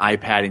or an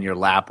iPad in your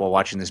lap while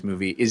watching this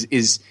movie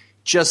is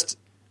just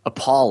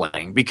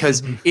appalling,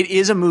 because it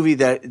is a movie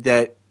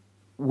that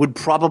would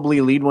probably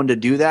lead one to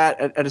do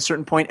that at a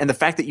certain point. And the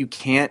fact that you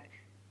can't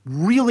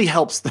really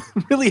helps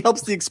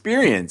the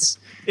experience.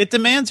 It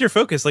demands your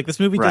focus. Like, this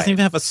movie doesn't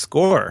even have a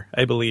score,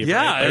 I believe.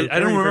 Yeah, right? I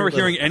don't remember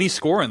hearing any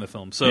score in the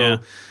film.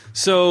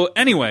 So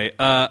anyway,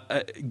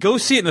 go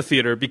see it in the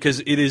theater,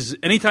 because it is,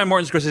 anytime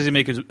Martin Scorsese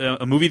makes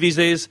a movie these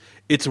days,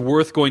 it's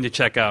worth going to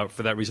check out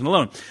for that reason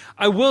alone.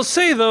 I will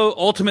say, though,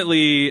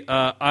 ultimately,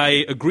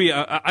 I agree.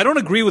 I don't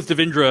agree with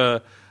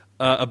Devendra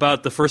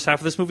about the first half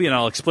of this movie, and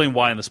I'll explain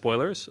why in the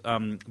spoilers.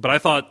 But I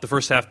thought the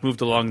first half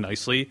moved along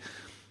nicely.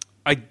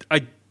 I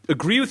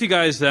agree with you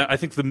guys that I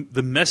think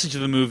the message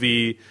of the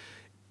movie,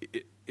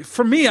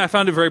 for me, I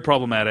found it very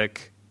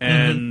problematic.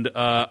 And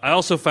I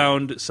also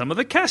found some of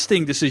the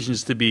casting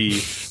decisions to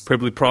be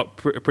pretty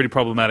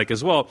problematic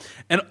as well.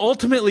 And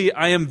ultimately,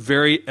 I am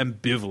very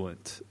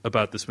ambivalent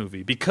about this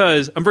movie,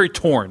 because I'm very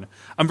torn.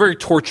 I'm very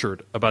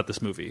tortured about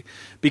this movie,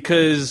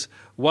 because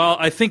while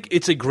I think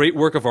it's a great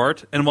work of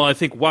art, and while I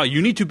think, wow,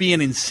 you need to be an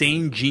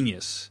insane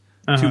genius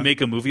to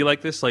make a movie like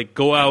this, like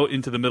go out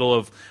into the middle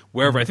of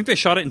wherever. I think they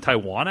shot it in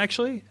Taiwan,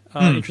 actually,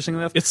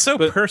 interestingly enough. It's so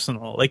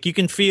personal. Like, you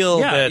can feel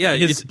that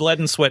his blood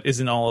and sweat is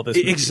in all of this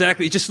movie.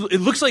 Exactly.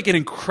 It looks like an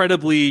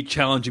incredibly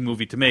challenging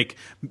movie to make.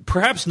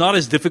 Perhaps not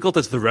as difficult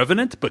as The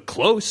Revenant, but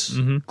close.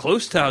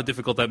 Close to how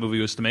difficult that movie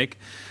was to make.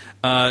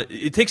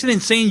 It takes an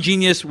insane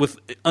genius with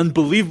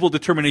unbelievable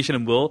determination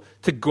and will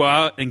to go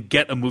out and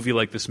get a movie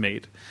like this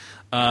made.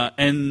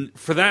 And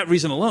for that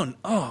reason alone,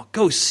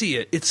 go see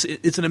it.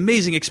 It's an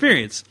amazing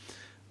experience.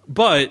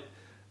 But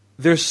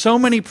there's so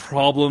many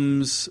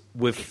problems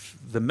with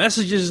the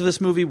messages of this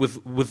movie,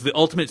 with the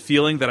ultimate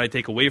feeling that I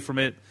take away from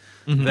it,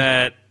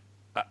 that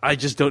I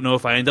just don't know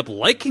if I end up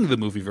liking the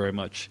movie very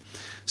much.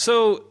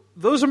 So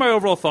those are my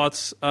overall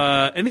thoughts.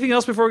 Anything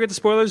else before we get to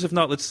spoilers? If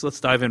not, let's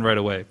dive in right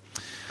away.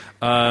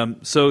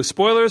 So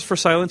spoilers for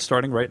Silence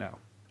starting right now.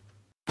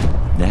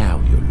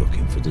 Now you're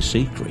looking for the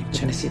secret. You're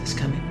going to see this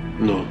coming?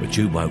 No. But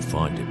you won't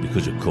find it,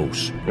 because, of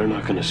course, You're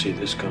not going to see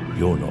this coming.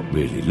 you're not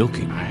really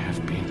looking. I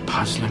have been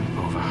puzzling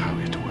over how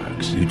it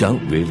works. You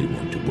don't really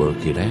want to work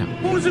it out.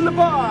 Who's in the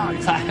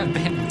box? I have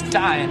been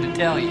dying to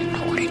tell you.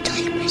 I want to tell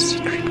you my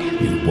secret now.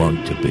 You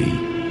want to be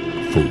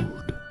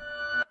fooled.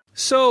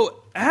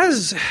 So,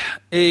 as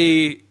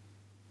a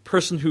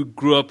person who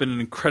grew up in an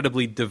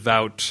incredibly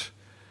devout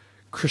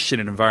Christian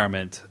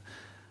environment,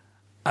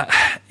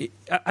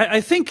 I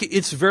think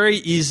it's very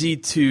easy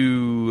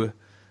to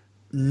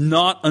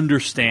not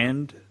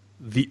understand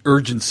the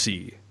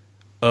urgency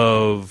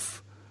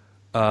of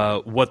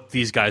what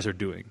these guys are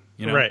doing.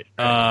 You know? Right.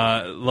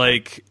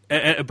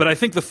 But I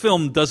think the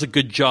film does a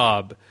good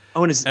job.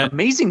 Oh, and it's an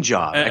amazing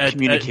job at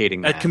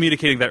communicating that. At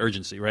communicating that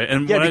urgency, right?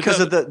 And because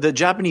of the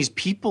Japanese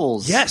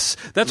people's that's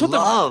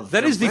love.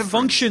 That is the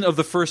function of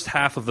the first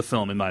half of the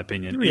film, in my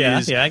opinion. Yeah,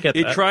 I get that.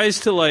 It tries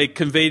to like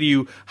convey to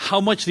you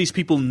how much these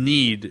people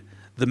need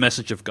the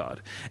message of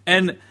God.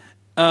 And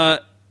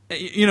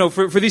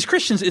for these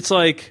Christians, it's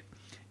like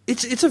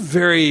it's a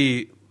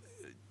very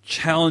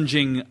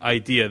challenging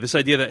idea. This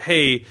idea that,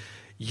 hey,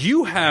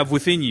 you have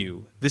within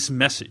you this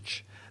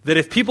message that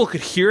if people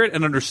could hear it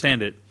and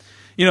understand it,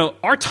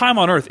 our time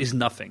on earth is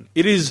nothing.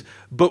 It is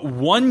but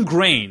one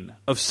grain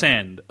of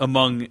sand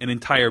among an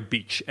entire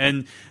beach.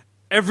 And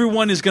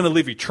everyone is going to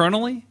live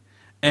eternally.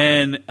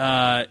 And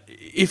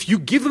if you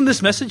give them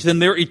this message, then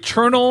their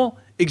eternal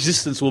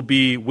existence will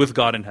be with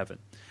God in heaven.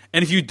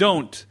 And if you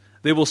don't,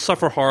 they will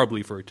suffer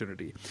horribly for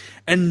eternity.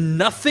 And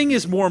nothing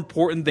is more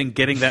important than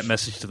getting that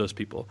message to those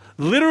people.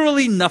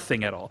 Literally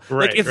nothing at all.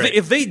 Right,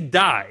 if they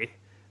die,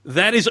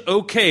 that is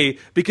okay,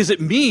 because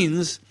it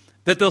means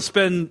that they'll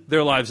spend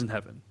their lives in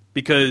heaven.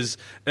 Because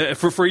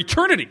for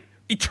eternity,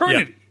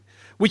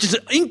 which is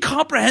an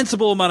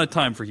incomprehensible amount of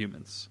time for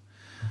humans.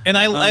 And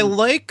I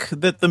like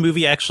that the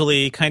movie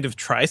actually kind of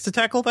tries to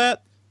tackle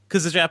that,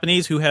 because the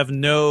Japanese who have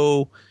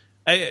the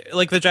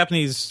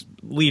Japanese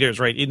leaders,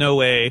 right?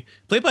 Inoue,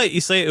 played by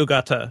Issei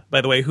Ogata,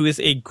 by the way, who is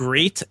a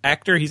great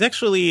actor. He's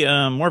actually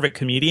more of a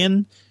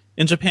comedian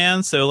in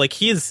Japan, so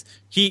like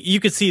you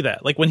could see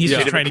that, like when he's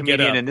just trying to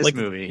get up in this like,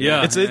 movie.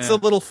 It's a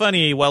little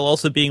funny while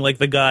also being like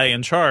the guy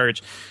in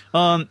charge.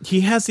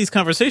 He has these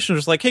conversations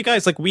just like, hey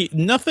guys, like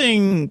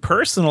nothing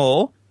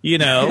personal.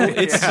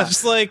 It's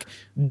just like,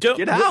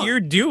 what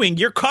you're doing,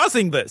 you're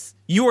causing this.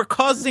 You are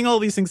causing all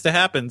these things to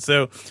happen.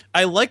 So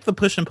I like the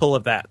push and pull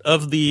of that,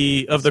 of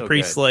the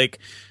priests, good.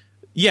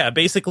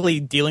 Basically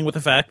dealing with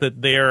the fact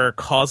that they're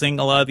causing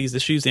a lot of these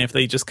issues. And if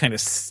they just kind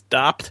of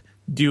stopped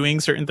doing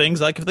certain things,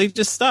 like if they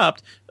just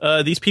stopped,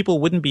 these people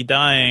wouldn't be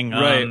dying.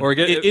 Right. Or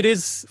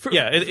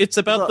it's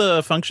about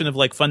the function of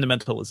like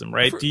fundamentalism,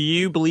 right? Do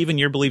you believe in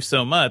your belief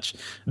so much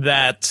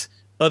that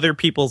other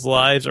people's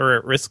lives are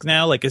at risk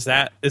now? Like, is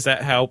that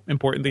how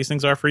important these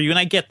things are for you? And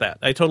I get that.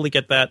 I totally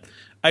get that.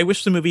 I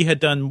wish the movie had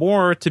done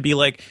more to be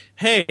like,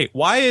 hey,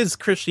 why is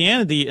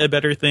Christianity a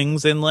better thing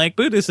than like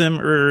Buddhism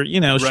or,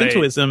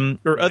 Shintoism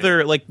or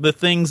other like the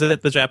things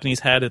that the Japanese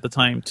had at the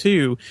time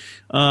too.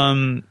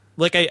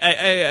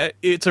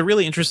 It's a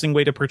really interesting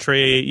way to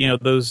portray,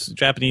 those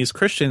Japanese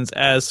Christians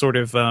as sort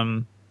of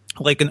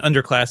like an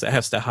underclass that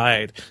has to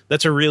hide.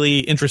 That's a really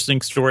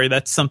interesting story.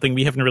 That's something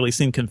we haven't really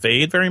seen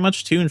conveyed very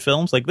much too in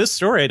films. Like this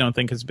story, I don't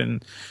think has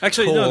been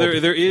actually told. No.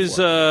 There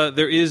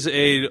is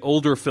a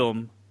older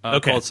film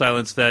called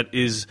Silence that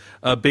is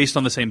based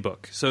on the same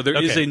book. So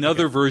there is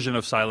another version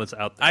of Silence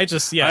out there.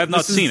 I have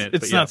not seen it.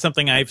 It's not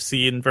something I've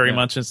seen very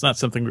much. It's not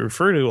something we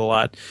refer to a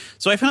lot.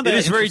 So I found that it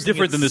is very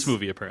different than this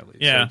movie, apparently.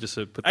 Yeah,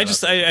 so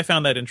I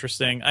found that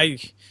interesting.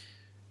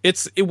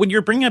 When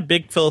you're bringing up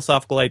big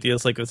philosophical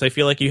ideas like this, I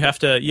feel like you have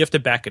to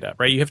back it up,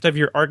 right? You have to have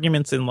your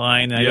arguments in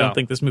line, and I don't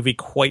think this movie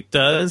quite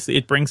does.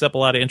 It brings up a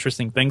lot of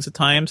interesting things at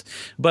times,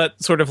 but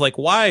sort of like,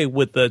 why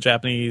would the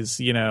Japanese,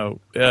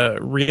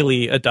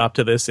 really adopt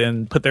to this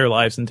and put their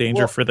lives in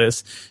danger for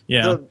this?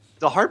 Yeah.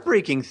 The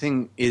heartbreaking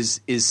thing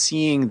is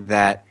seeing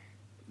that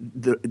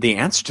the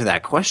answer to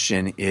that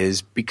question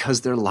is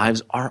because their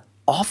lives are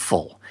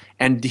awful,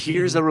 and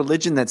here's a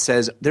religion that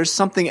says there's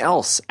something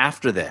else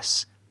after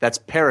this. That's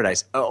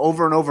paradise.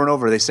 Over and over and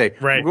over, they say,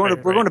 we're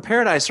going to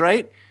paradise,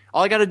 right?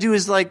 All I got to do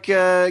is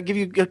give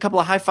you a couple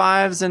of high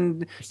fives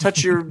and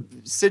touch your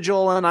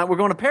sigil, and we're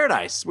going to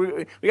paradise. We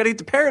got to get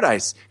to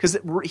paradise because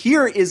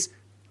here is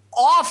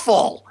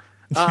awful.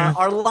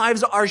 Our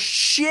lives are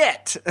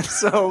shit.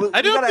 So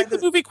I don't think the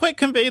movie quite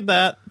conveyed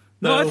that.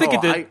 No, I think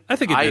it did. I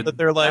think it did. That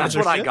their lives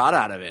that's what shit. I got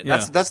out of it.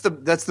 Yeah. That's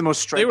the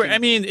most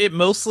striking. It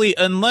mostly,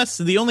 unless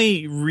the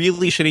only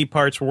really shitty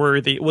parts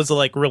was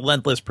like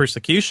relentless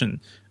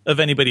persecution of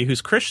anybody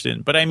who's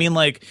Christian. But I mean,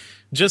 like,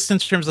 just in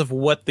terms of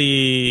what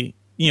the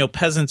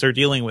peasants are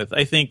dealing with,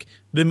 I think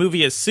the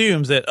movie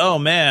assumes that, oh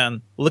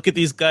man, look at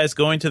these guys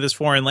going to this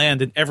foreign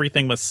land and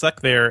everything must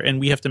suck there and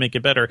we have to make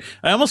it better.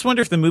 I almost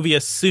wonder if the movie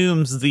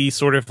assumes the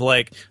sort of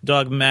like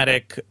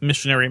dogmatic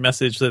missionary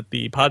message that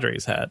the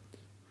Padres had.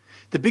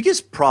 The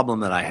biggest problem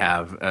that I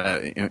have,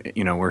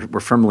 we're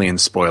firmly in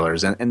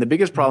spoilers, and the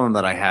biggest problem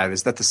that I have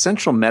is that the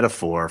central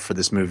metaphor for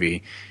this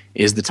movie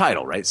is the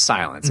title, right?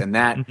 Silence. And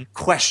that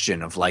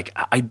question of like,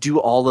 I do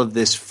all of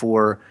this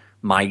for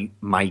my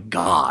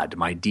God,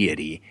 my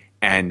deity,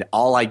 and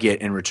all I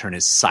get in return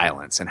is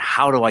silence. And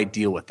how do I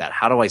deal with that?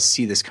 How do I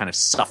see this kind of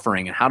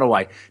suffering? And how do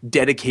I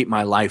dedicate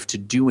my life to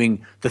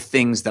doing the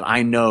things that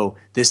I know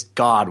this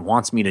God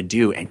wants me to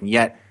do? And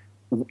yet,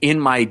 in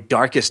my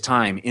darkest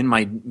time, in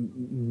my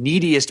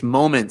neediest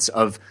moments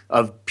of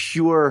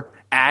pure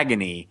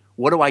agony,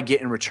 what do I get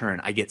in return?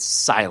 I get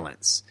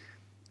silence.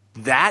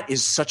 That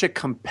is such a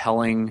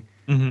compelling,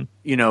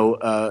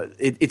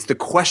 it's the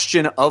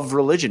question of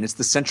religion. It's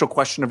the central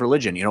question of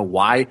religion.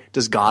 Why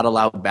does God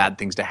allow bad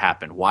things to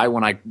happen? Why,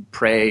 when I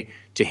pray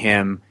to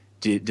him,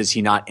 does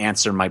he not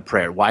answer my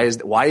prayer? Why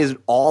is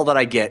all that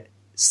I get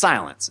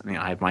silence? I mean,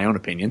 I have my own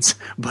opinions,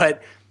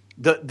 but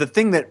the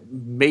thing that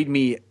made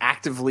me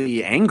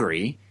actively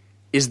angry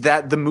is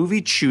that the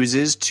movie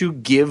chooses to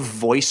give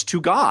voice to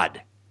God.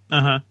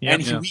 Yep,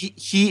 and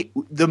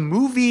the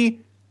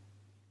movie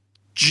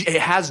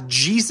has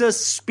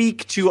Jesus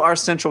speak to our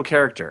central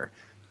character.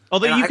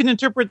 Although you can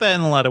interpret that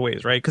in a lot of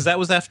ways, right? Because that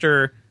was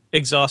after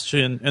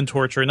exhaustion and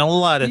torture and a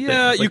lot of things.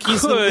 Yeah, like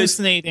he's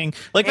hallucinating.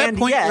 Like that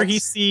point where he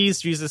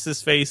sees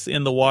Jesus' face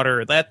in the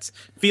water, that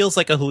feels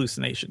like a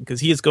hallucination because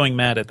he is going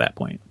mad at that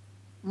point.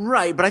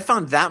 Right, but I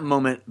found that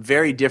moment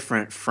very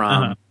different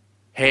from,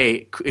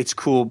 hey, it's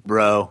cool,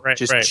 bro.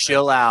 Just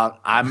chill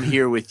out. I'm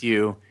here with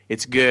you.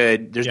 It's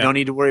good. There's no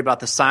need to worry about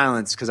the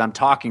silence because I'm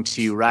talking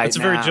to you right now. It's a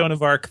very Joan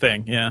of Arc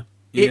thing, yeah.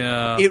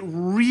 It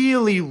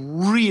really,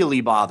 really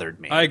bothered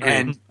me. I agree.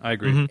 And I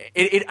agree.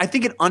 I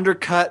think it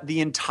undercut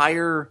the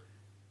entire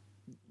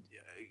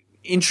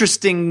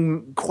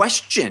interesting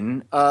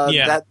question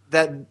that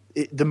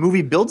the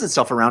movie builds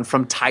itself around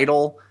from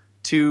title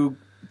to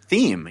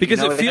theme,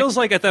 because it feels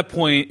like at that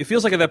point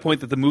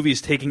that the movie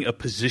is taking a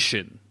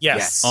position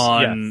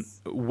on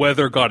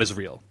whether God is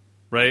real,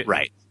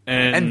 right?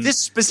 And this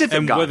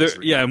specific God is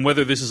real. And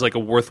whether this is like a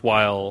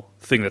worthwhile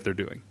thing that they're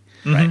doing.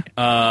 Right.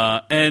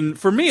 And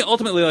for me,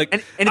 ultimately, like,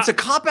 and it's a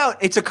cop out.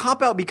 It's a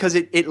cop out because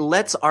it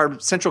lets our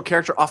central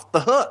character off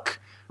the hook.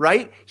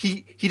 Right?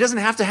 He doesn't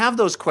have to have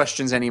those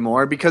questions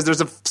anymore because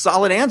there's a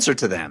solid answer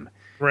to them.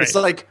 Right. It's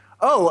like,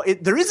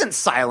 there isn't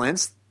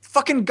silence.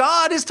 Fucking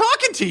God is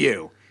talking to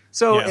you.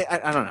 So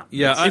I don't know.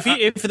 Yeah,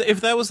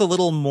 if that was a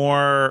little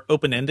more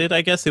open ended,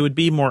 I guess it would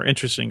be more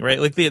interesting, right?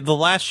 Like the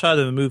last shot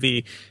of the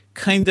movie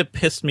kind of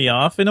pissed me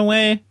off in a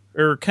way,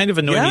 or kind of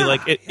annoyed me.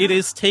 Like it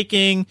is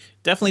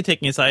definitely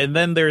taking a side. And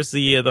then there's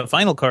the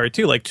final card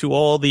too, like to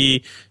all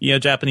the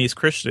Japanese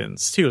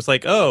Christians too. It's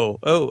like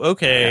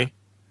okay, yeah.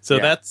 So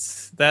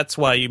that's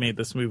why you made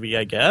this movie,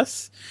 I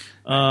guess.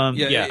 I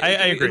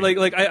agree.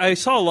 I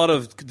saw a lot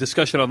of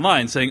discussion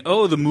online saying,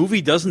 the movie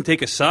doesn't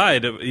take a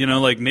side.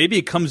 Maybe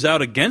it comes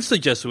out against the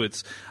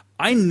Jesuits.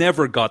 I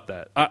never got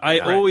that. I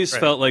always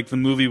felt like the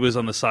movie was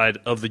on the side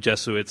of the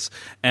Jesuits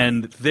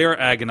and their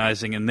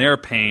agonizing and their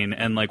pain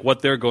and like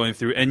what they're going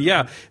through. And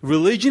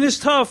religion is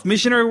tough,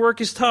 missionary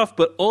work is tough,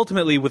 but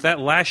ultimately with that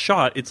last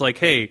shot, it's like,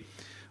 hey,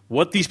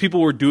 what these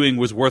people were doing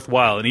was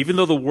worthwhile. And even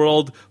though the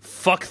world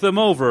fucked them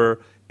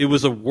over, it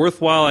was a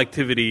worthwhile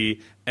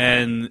activity.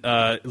 And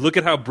look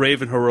at how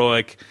brave and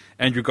heroic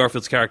Andrew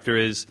Garfield's character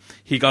is.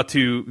 He got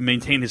to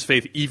maintain his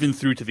faith even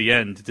through to the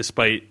end,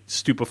 despite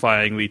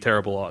stupefyingly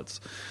terrible odds.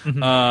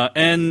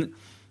 And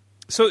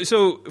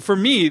so for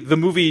me, the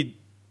movie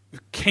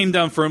came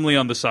down firmly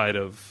on the side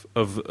of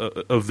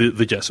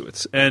the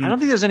Jesuits. And I don't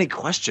think there's any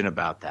question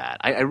about that.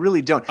 I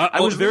really don't.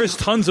 There is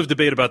tons of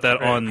debate about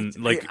that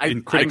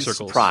in critic circles.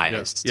 I'm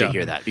surprised to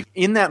hear that.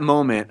 In that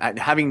moment,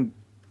 having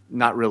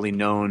not really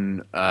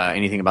known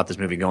anything about this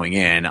movie going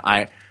in,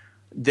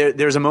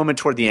 there's a moment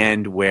toward the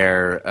end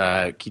where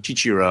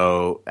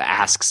Kichichiro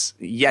asks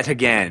yet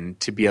again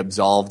to be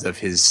absolved of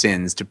his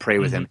sins, to pray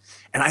with him.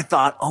 And I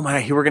thought, oh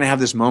my God, we're going to have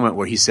this moment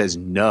where he says,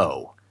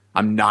 no,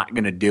 I'm not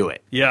going to do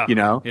it. Yeah. You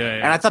know? Yeah.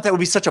 And I thought that would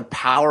be such a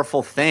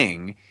powerful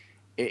thing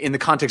in the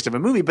context of a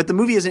movie. But the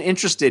movie isn't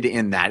interested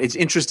in that. It's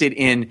interested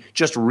in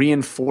just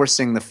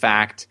reinforcing the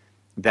fact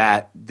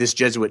that this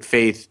Jesuit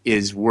faith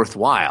is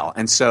worthwhile.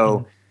 And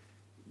so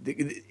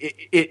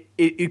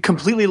it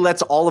completely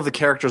lets all of the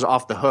characters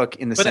off the hook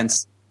in the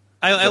sense.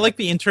 I like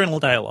the internal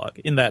dialogue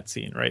in that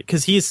scene, right?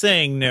 Because he's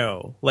saying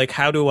no. Like,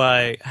 how do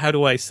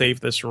I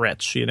save this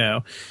wretch, you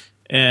know?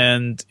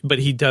 But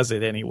he does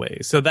it anyway.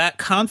 So that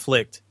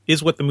conflict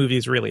is what the movie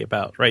is really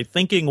about, right?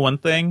 Thinking one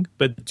thing,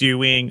 but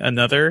doing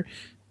another.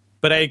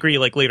 But I agree,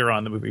 like, later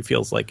on, the movie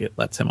feels like it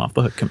lets him off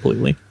the hook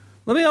completely.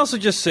 Let me also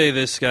just say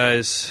this,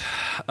 guys,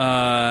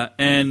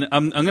 and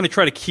I'm going to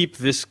try to keep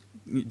this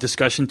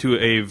discussion to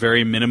a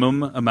very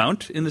minimum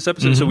amount in this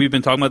episode. So we've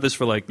been talking about this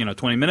for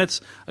 20 minutes.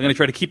 I'm going to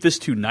try to keep this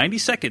to 90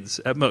 seconds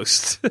at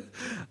most.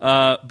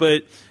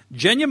 But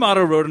Jen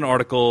Yamato wrote an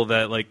article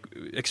that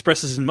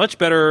expresses much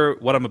better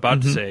what I'm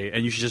about to say,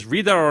 and you should just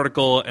read that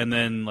article and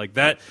then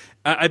that.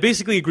 I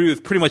basically agree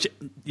with pretty much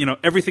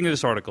everything in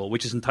this article,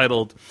 which is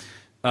entitled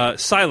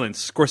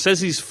 "Silence: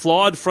 Scorsese's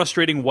flawed,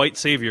 frustrating white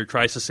savior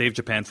tries to save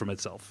Japan from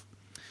itself."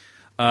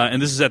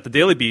 And this is at the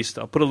Daily Beast.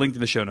 I'll put a link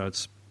in the show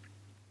notes.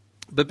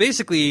 But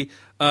basically,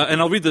 and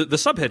I'll read the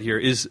subhead here,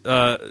 is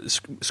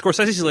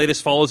Scorsese's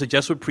latest follows a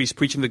Jesuit priest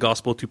preaching the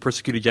gospel to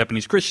persecuted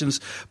Japanese Christians,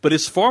 but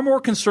is far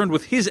more concerned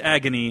with his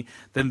agony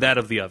than that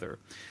of the other.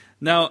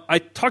 Now, I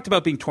talked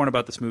about being torn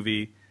about this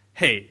movie.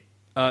 Hey,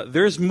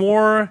 there's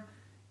more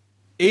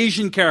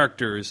Asian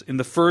characters in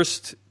the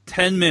first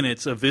 10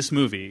 minutes of this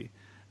movie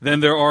than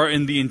there are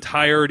in the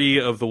entirety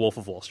of The Wolf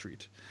of Wall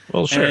Street.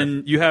 Well, sure.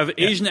 And you have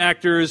Asian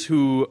actors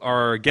who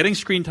are getting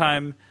screen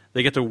time.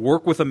 They get to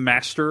work with a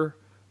master,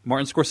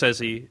 Martin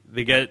Scorsese.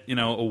 They get,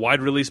 a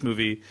wide release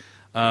movie,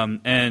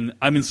 and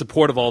I'm in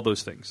support of all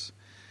those things.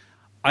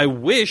 I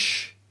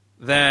wish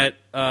that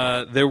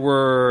there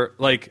were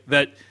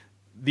that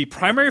the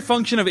primary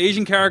function of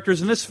Asian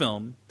characters in this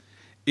film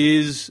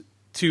is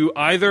to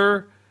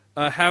either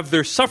have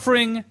their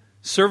suffering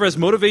serve as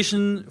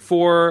motivation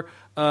for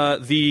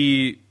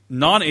the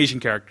non-Asian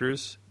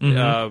characters,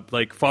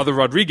 like Father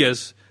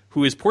Rodriguez,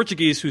 who is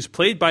Portuguese, who's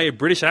played by a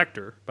British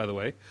actor, by the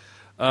way,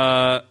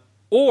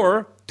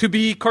 or to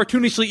be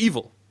cartoonishly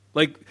evil.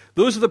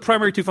 Those are the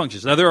primary two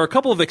functions. Now, there are a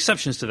couple of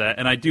exceptions to that,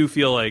 and I do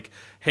feel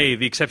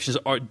the exceptions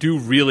do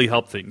really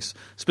help things.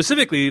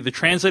 Specifically, the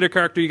translator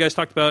character you guys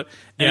talked about.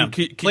 And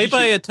played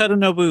by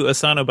Tadanobu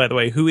Asano, by the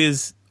way, who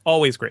is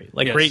always great.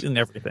 Great in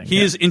everything.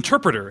 He is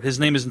Interpreter. His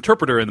name is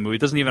Interpreter in the movie.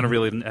 It doesn't even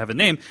really have a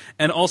name.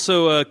 And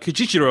also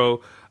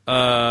Kichichiro,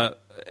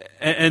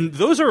 and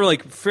those are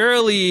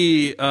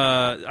fairly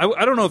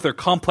I don't know if they're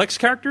complex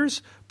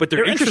characters, but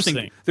they're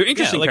interesting. They're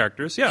interesting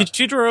characters. Yeah,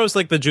 Kichichiro is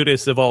the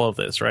Judas of all of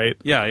this, right?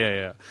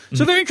 Yeah.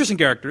 So they're interesting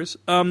characters.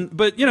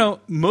 But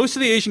most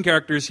of the Asian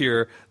characters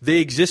here, they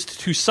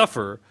exist to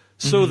suffer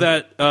so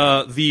that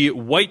the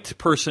white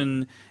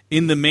person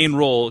in the main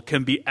role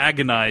can be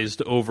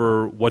agonized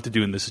over what to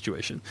do in this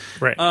situation.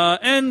 Right.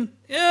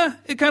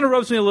 It kind of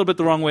rubs me a little bit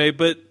the wrong way,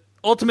 but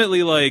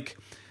ultimately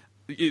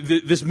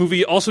this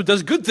movie also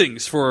does good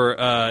things for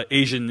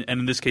Asian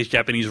and, in this case,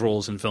 Japanese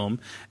roles in film.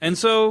 And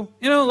so,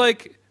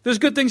 there's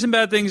good things and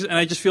bad things, and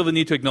I just feel the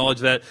need to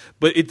acknowledge that.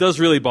 But it does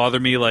really bother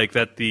me,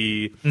 that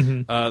the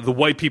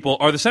white people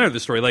are the center of the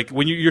story.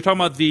 When you're talking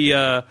about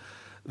the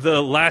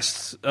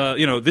last,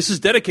 this is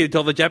dedicated to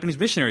all the Japanese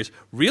missionaries.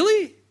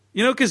 Really?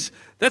 Because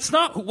that's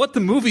not what the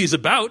movie is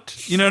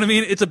about. You know what I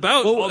mean? It's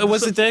about. Well,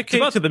 was it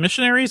dedicated to the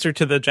missionaries or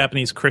to the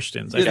Japanese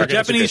Christians? The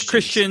Japanese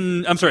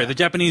Christian. I'm sorry, the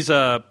Japanese.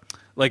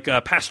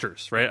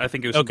 Pastors, right? I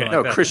think it was something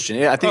like that. Christian.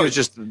 Yeah, I think it was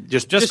just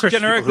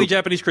generically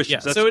Japanese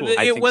Christians. Yeah, so cool.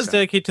 it was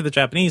dedicated to the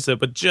Japanese, though,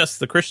 but just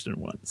the Christian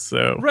ones.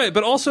 So right,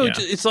 but also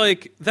it's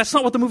that's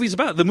not what the movie's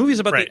about. The movie's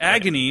about the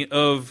agony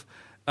of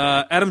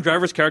Adam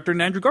Driver's character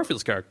and Andrew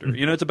Garfield's character.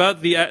 It's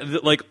about the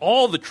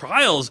all the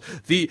trials,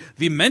 the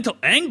mental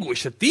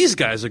anguish that these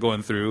guys are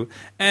going through,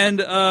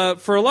 and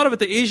for a lot of it,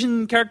 the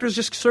Asian characters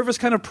just serve as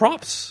kind of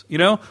props,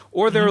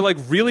 or they're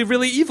really,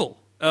 really evil.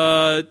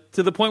 To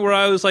the point where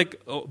I was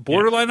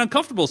borderline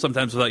uncomfortable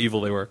sometimes with how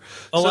evil they were.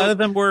 A lot of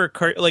them were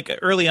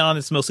early on.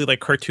 It's mostly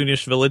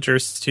cartoonish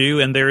villagers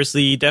too, and there's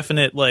the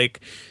definite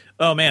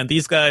oh man,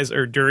 these guys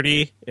are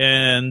dirty,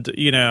 and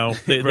they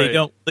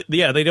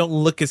don't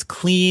look as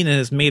clean and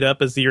as made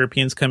up as the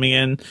Europeans coming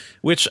in.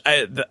 Which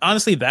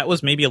honestly, that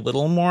was maybe a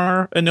little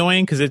more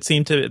annoying because it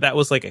seemed that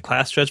was like a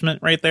class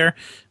judgment right there.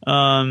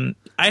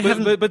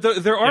 But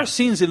there are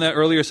scenes in that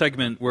earlier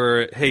segment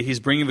where, hey, he's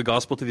bringing the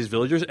gospel to these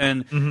villagers,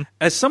 and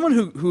as someone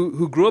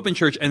who grew up in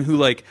church and who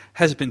like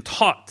has been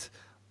taught,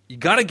 you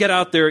got to get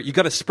out there, you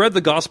got to spread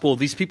the gospel.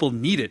 These people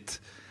need it,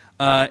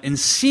 and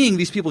seeing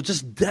these people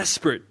just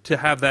desperate to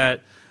have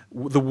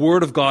the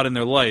word of God in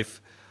their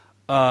life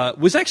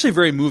was actually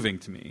very moving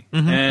to me.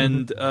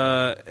 And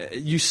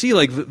you see,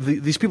 like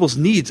these people's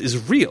needs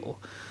is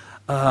real,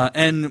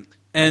 and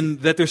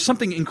that there's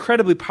something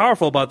incredibly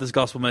powerful about this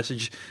gospel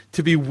message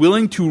to be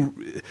willing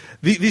to.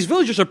 These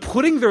villagers are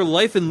putting their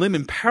life and limb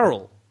in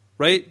peril,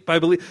 right? By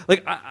believe,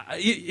 like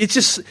it's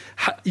just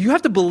you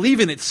have to believe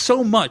in it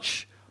so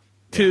much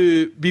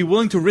to be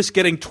willing to risk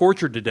getting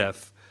tortured to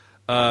death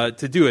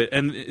to do it.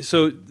 And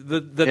so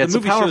the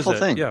movie shows that.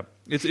 Thing. Yeah,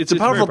 it's a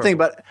powerful thing.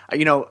 But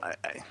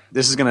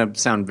this is going to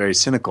sound very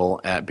cynical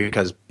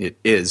because it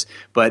is,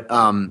 but.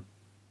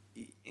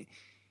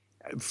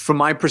 From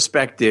my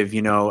perspective,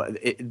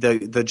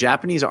 the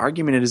Japanese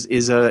argument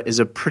is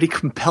a pretty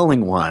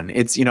compelling one.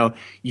 It's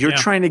you're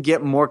trying to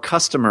get more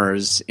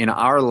customers in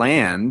our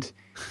land,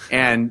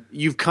 and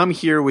you've come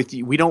here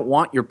we don't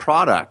want your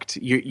product.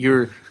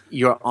 You're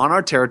on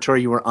our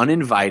territory. You were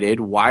uninvited.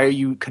 Why are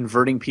you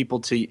converting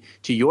people to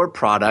your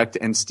product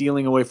and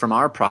stealing away from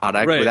our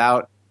product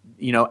without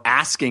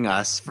asking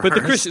us first? But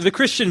the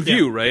Christian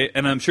view, right?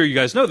 And I'm sure you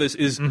guys know this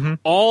is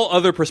all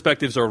other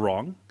perspectives are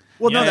wrong.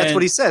 Well, no, that's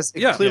what he says.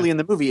 Clearly in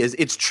the movie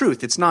it's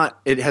truth. It's not.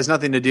 It has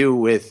nothing to do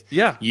with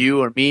you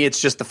or me.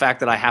 It's just the fact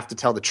that I have to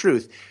tell the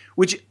truth,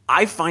 which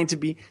I find to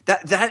be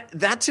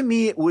that to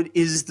me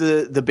is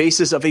the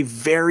basis of a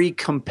very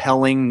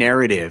compelling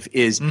narrative.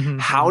 Is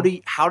how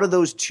do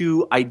those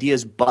two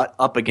ideas butt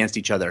up against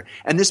each other?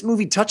 And this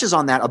movie touches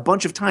on that a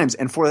bunch of times.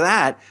 And for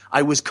that,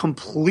 I was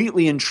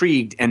completely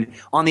intrigued and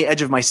on the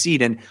edge of my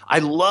seat. And I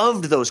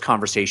loved those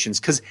conversations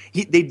because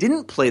they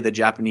didn't play the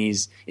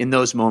Japanese in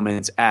those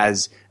moments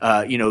as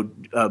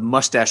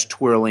mustache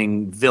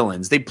twirling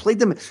villains. They played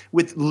them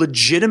with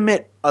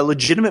a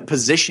legitimate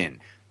position.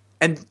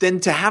 And then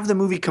to have the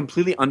movie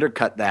completely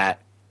undercut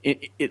that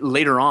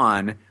later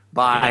on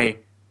by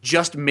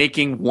just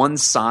making one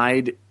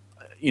side,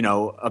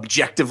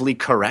 objectively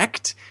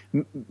correct,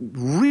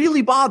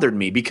 really bothered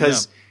me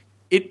because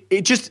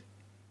it just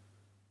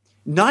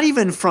not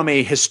even from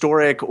a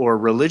historic or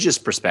religious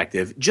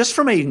perspective, just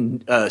from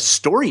a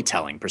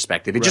storytelling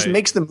perspective, it just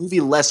makes the movie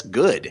less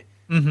good.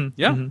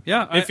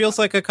 It feels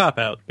like a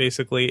cop-out,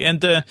 basically.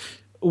 And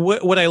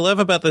what I love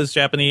about those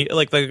Japanese,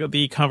 like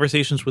the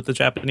conversations with the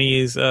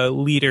Japanese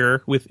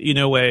leader with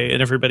Inoue and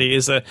everybody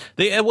is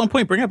they at one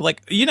point bring up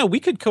like, we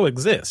could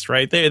coexist,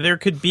 right? There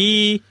could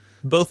be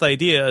both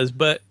ideas,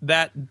 but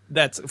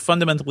that's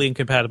fundamentally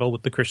incompatible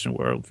with the Christian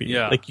worldview.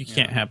 Yeah, like you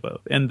can't have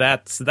both, and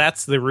that's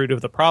the root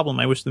of the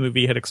problem. I wish the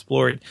movie had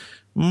explored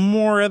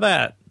more of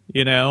that.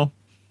 Yeah.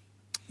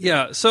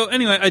 So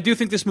anyway, I do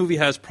think this movie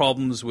has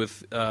problems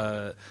with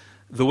the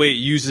way it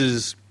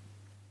uses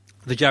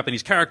the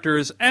Japanese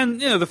characters,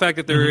 and the fact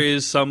that there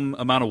is some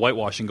amount of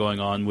whitewashing going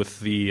on with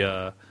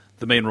the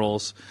main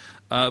roles.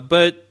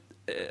 But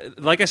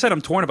like I said,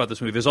 I'm torn about this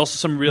movie. There's also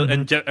some real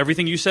and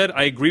everything you said.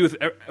 I agree with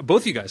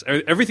both you guys.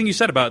 Everything you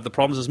said about the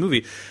problems of this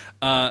movie.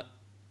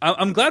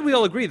 I'm glad we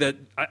all agree that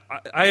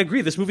I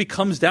agree. This movie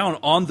comes down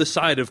on the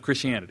side of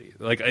Christianity.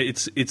 Like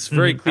it's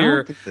very clear. I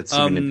don't think that's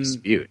even a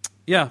dispute.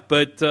 Yeah,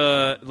 but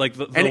like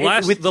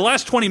the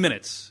last 20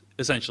 minutes.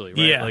 Essentially,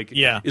 right?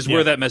 Is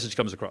where that message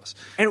comes across.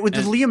 And with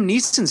Liam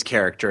Neeson's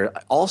character,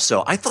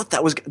 also, I thought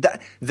that was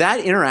that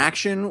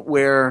interaction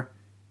where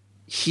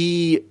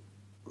he,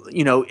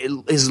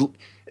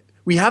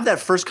 we have that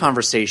first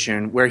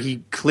conversation where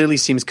he clearly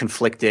seems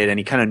conflicted and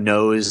he kind of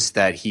knows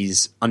that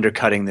he's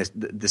undercutting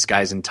this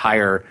guy's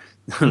entire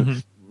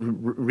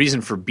reason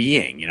for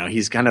being.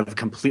 He's kind of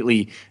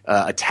completely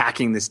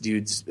attacking this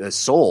dude's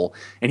soul,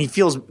 and he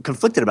feels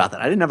conflicted about that.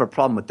 I didn't have a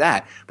problem with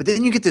that, but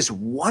then you get this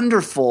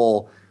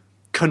wonderful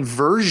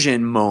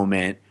conversion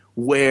moment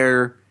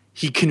where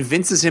he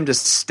convinces him to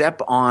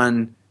step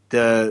on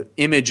the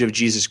image of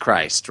Jesus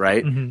Christ,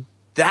 right?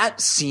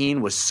 That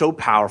scene was so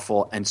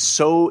powerful and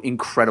so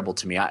incredible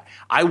to me.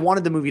 I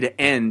wanted the movie to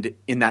end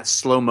in that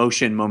slow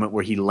motion moment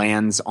where he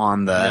lands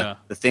on the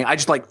thing. I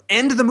just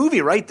end the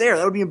movie right there.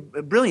 That would be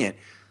brilliant.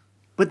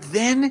 But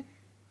then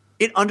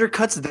it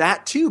undercuts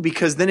that too,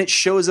 because then it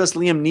shows us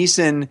Liam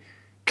Neeson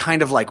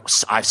kind of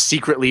I've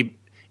secretly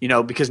 –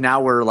 because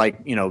now we're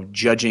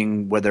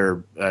judging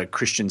whether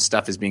Christian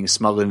stuff is being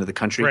smuggled into the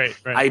country. Right.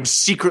 I've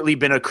secretly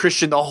been a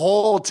Christian the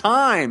whole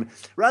time,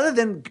 rather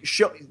than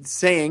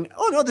saying,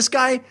 "Oh no, this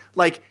guy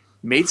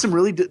made some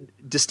really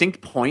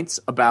distinct points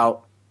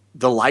about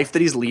the life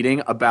that he's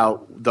leading,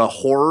 about the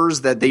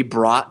horrors that they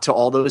brought to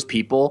all those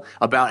people,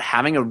 about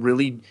having a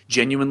really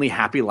genuinely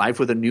happy life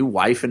with a new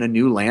wife and a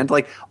new land."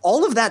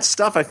 All of that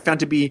stuff I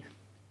found to be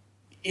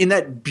in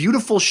that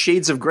beautiful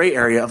shades of gray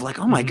area of like,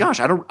 oh my gosh,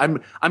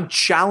 I'm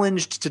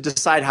challenged to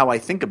decide how I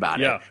think about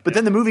it. But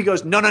then the movie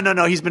goes,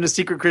 no, he's been a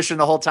secret Christian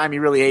the whole time. He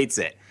really hates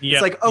it.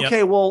 It's like,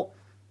 okay, well,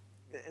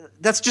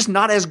 that's just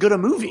not as good a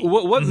movie.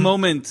 What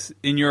moment,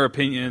 in your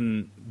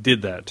opinion,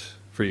 did that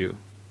for you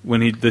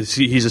when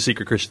he's a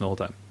secret Christian the whole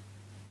time?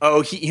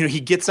 Oh,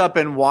 he gets up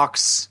and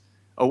walks.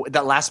 Oh,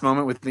 that last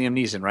moment with Liam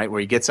Neeson, right, where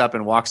he gets up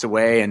and walks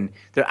away, and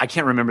I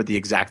can't remember the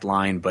exact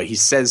line, but he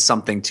says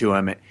something to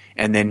him,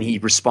 and then he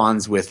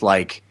responds with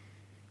like,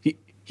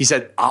 he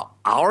said,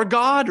 "Our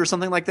God" or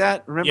something like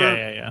that. Remember?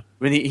 Yeah.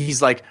 When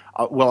he's like,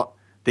 I don't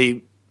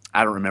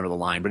remember the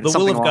line, but it's the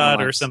will something of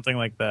God or something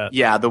like that.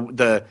 Yeah,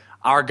 the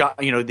our God,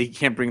 they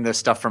can't bring the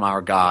stuff from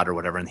our God or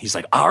whatever, and he's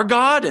like, "Our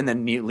God," and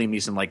then Liam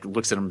Neeson like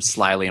looks at him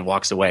slyly and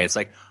walks away. It's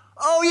like,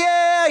 oh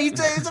yeah, he's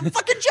a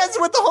fucking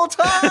Jesuit the whole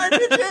time.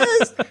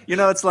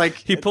 Bitches. It's like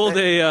he pulled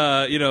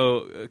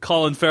a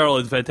Colin Farrell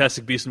in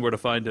Fantastic Beasts and Where to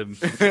Find Him.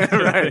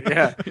 Right?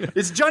 Yeah,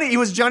 it's Johnny. He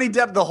was Johnny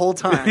Depp the whole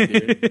time.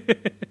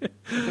 Dude.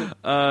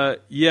 I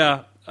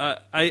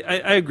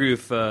agree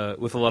with a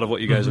lot of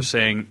what you guys are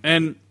saying,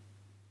 and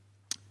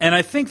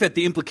I think that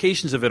the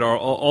implications of it are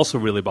also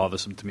really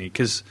bothersome to me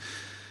because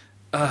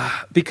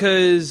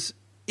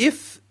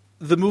if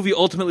the movie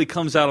ultimately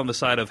comes out on the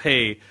side of,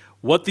 hey,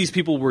 what these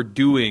people were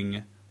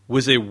doing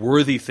was a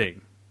worthy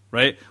thing,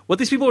 right? What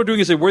these people are doing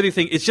is a worthy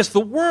thing. It's just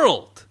the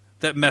world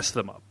that messed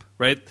them up,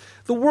 right?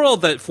 The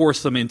world that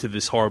forced them into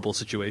this horrible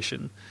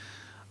situation.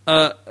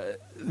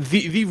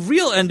 The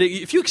real ending,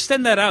 if you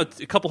extend that out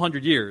a couple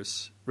hundred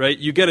years, right,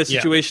 you get a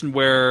situation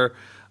where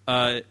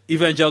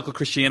evangelical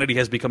Christianity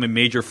has become a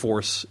major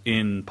force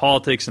in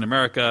politics in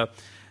America,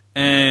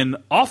 and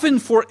often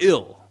for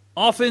ill,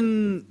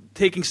 often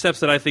taking steps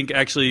that I think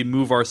actually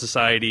move our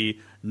society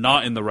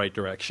not in the right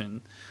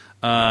direction.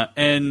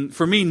 And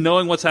for me,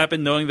 knowing what's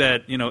happened, knowing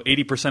that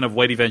 80% of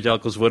white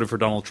evangelicals voted for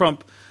Donald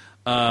Trump,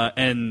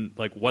 and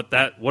like what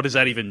does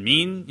that even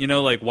mean?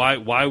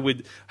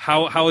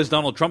 How is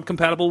Donald Trump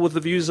compatible with the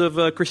views of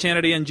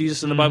Christianity and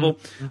Jesus in the Bible?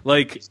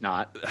 Like, he's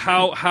not.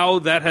 How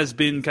that has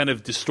been kind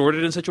of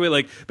distorted in such a way.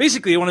 Like,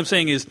 basically, what I'm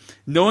saying is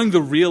knowing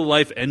the real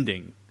life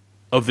ending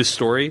of this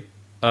story.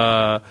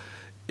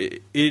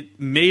 It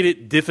made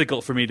it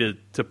difficult for me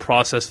to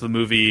process the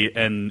movie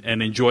and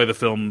enjoy the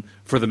film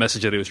for the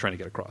message that it was trying to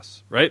get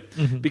across, right?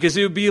 Because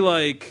it would be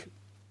like,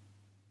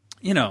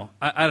 I don't know.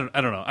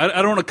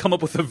 I don't want to come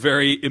up with a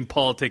very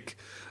impolitic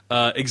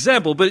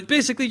example, but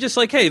basically just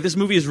like, hey, this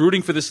movie is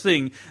rooting for this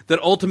thing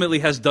that ultimately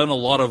has done a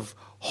lot of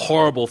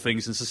horrible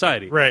things in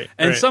society, right?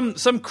 And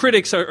some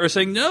critics are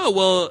saying, no,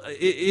 well,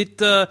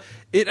 it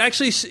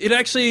actually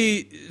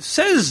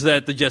says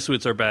that the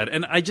Jesuits are bad,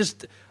 and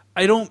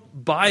I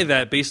don't buy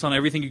that based on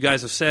everything you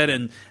guys have said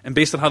and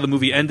based on how the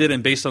movie ended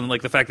and based on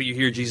like the fact that you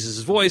hear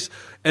Jesus' voice.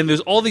 And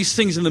there's all these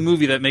things in the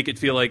movie that make it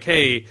feel like,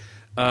 hey,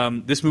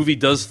 this movie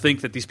does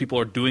think that these people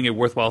are doing a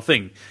worthwhile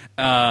thing.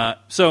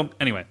 So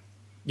anyway.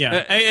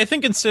 Yeah, I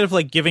think instead of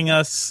like giving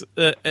us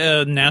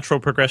a natural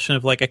progression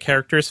of like a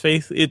character's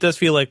faith, it does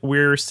feel like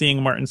we're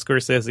seeing Martin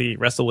Scorsese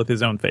wrestle with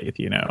his own faith,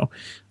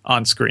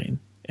 on screen.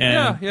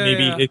 And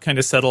maybe it kind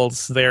of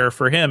settles there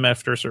for him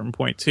after a certain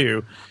point,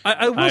 too.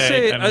 I will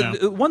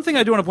say, one thing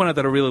I do want to point out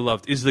that I really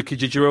loved is the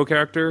Kijijiro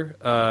character.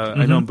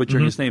 I know I'm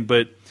butchering his name,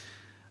 but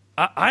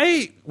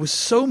I was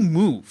so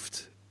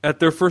moved at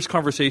their first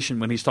conversation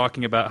when he's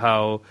talking about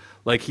how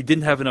like he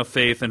didn't have enough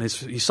faith and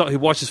he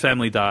watched his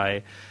family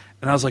die.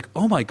 And I was like,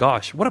 oh my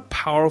gosh, what a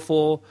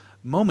powerful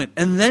moment.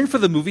 And then for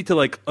the movie to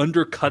like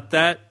undercut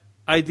that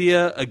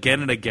idea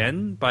again and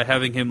again by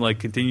having him like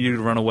continue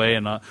to run away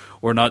and not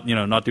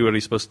do what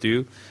he's supposed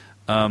to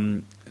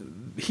do.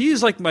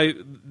 He's like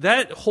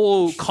that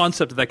whole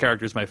concept of that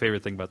character is my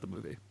favorite thing about the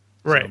movie.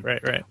 Right.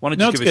 Why don't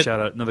you give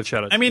another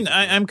shout out? I mean,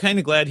 I'm kind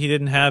of glad he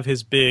didn't have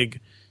his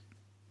big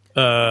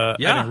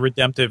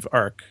redemptive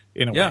arc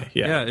in a way.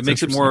 Yeah, it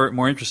makes it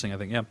more interesting, I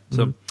think. Yeah.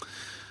 So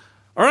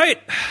all right.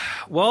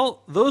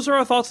 Well, those are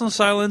our thoughts on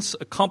Silence,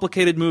 a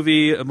complicated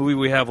movie, a movie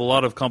we have a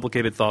lot of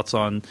complicated thoughts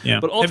on. Yeah.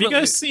 But have you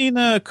guys seen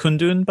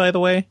Kundun, by the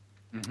way?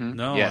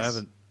 No, yes. I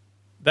haven't.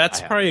 That's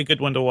probably a good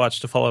one to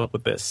watch to follow up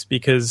with this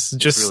because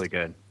it's really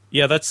good.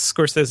 Yeah, that's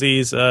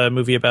Scorsese's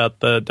movie about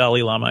the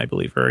Dalai Lama, I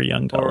believe, or a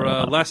young Dalai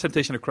Lama. Last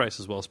Temptation of Christ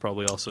as well is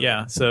probably also.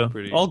 Yeah, so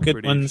all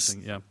good ones.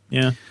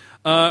 Yeah.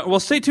 Well,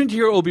 stay tuned to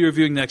hear what we'll be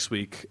reviewing next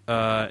week.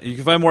 You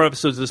can find more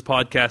episodes of this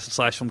podcast at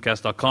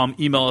 /filmcast.com.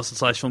 Email us at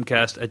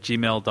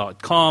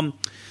 /filmcast@gmail.com.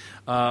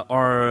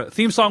 Our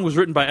theme song was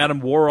written by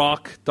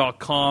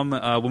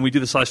AdamWarrock.com. When we do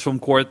the /Film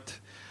Court,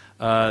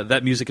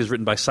 that music is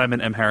written by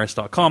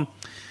SimonMHarris.com.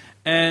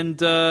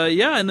 And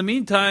in the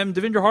meantime,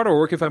 Devindra Hardawar,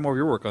 where can you find more of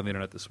your work on the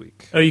internet this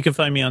week? Oh, you can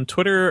find me on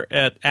Twitter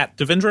at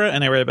Devindra,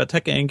 and I write about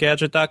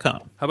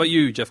techandgadget.com. How about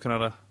you, Jeff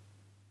Kanata?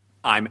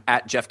 I'm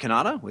at Jeff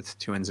Kanata with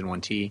 2 N's and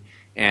 1 T.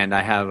 And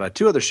I have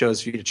 2 other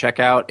shows for you to check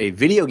out. A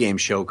video game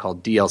show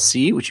called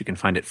DLC, which you can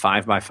find at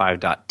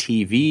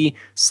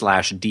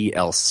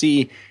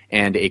 5by5.tv/DLC.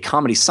 And a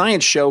comedy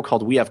science show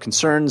called We Have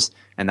Concerns,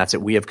 and that's at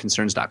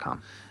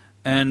wehaveconcerns.com.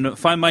 And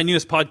find my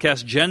newest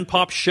podcast,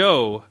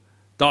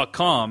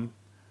 GenPopShow.com.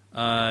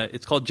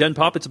 It's called Gen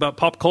Pop. It's about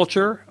pop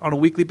culture on a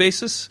weekly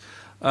basis.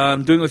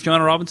 I'm doing it with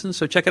Joanna Robinson,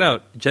 so check it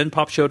out,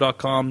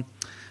 genpopshow.com.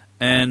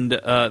 And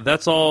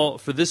that's all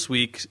for this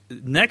week.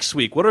 Next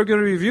week, what are we going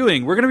to be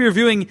reviewing? We're going to be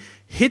reviewing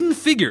Hidden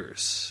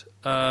Figures,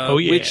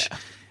 which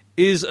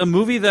is a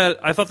movie that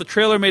I thought the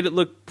trailer made it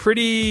look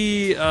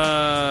pretty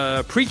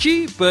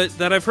preachy, but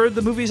that I've heard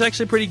the movie is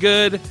actually pretty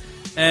good.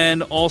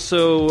 And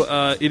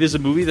also, it is a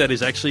movie that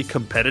is actually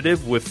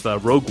competitive with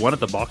Rogue One at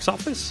the box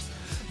office.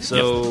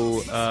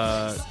 So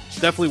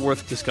definitely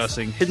worth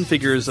discussing. Hidden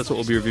Figures, that's what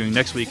we'll be reviewing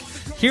next week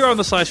here on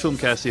the Slash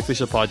Filmcast, the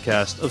official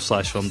podcast of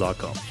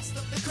SlashFilm.com.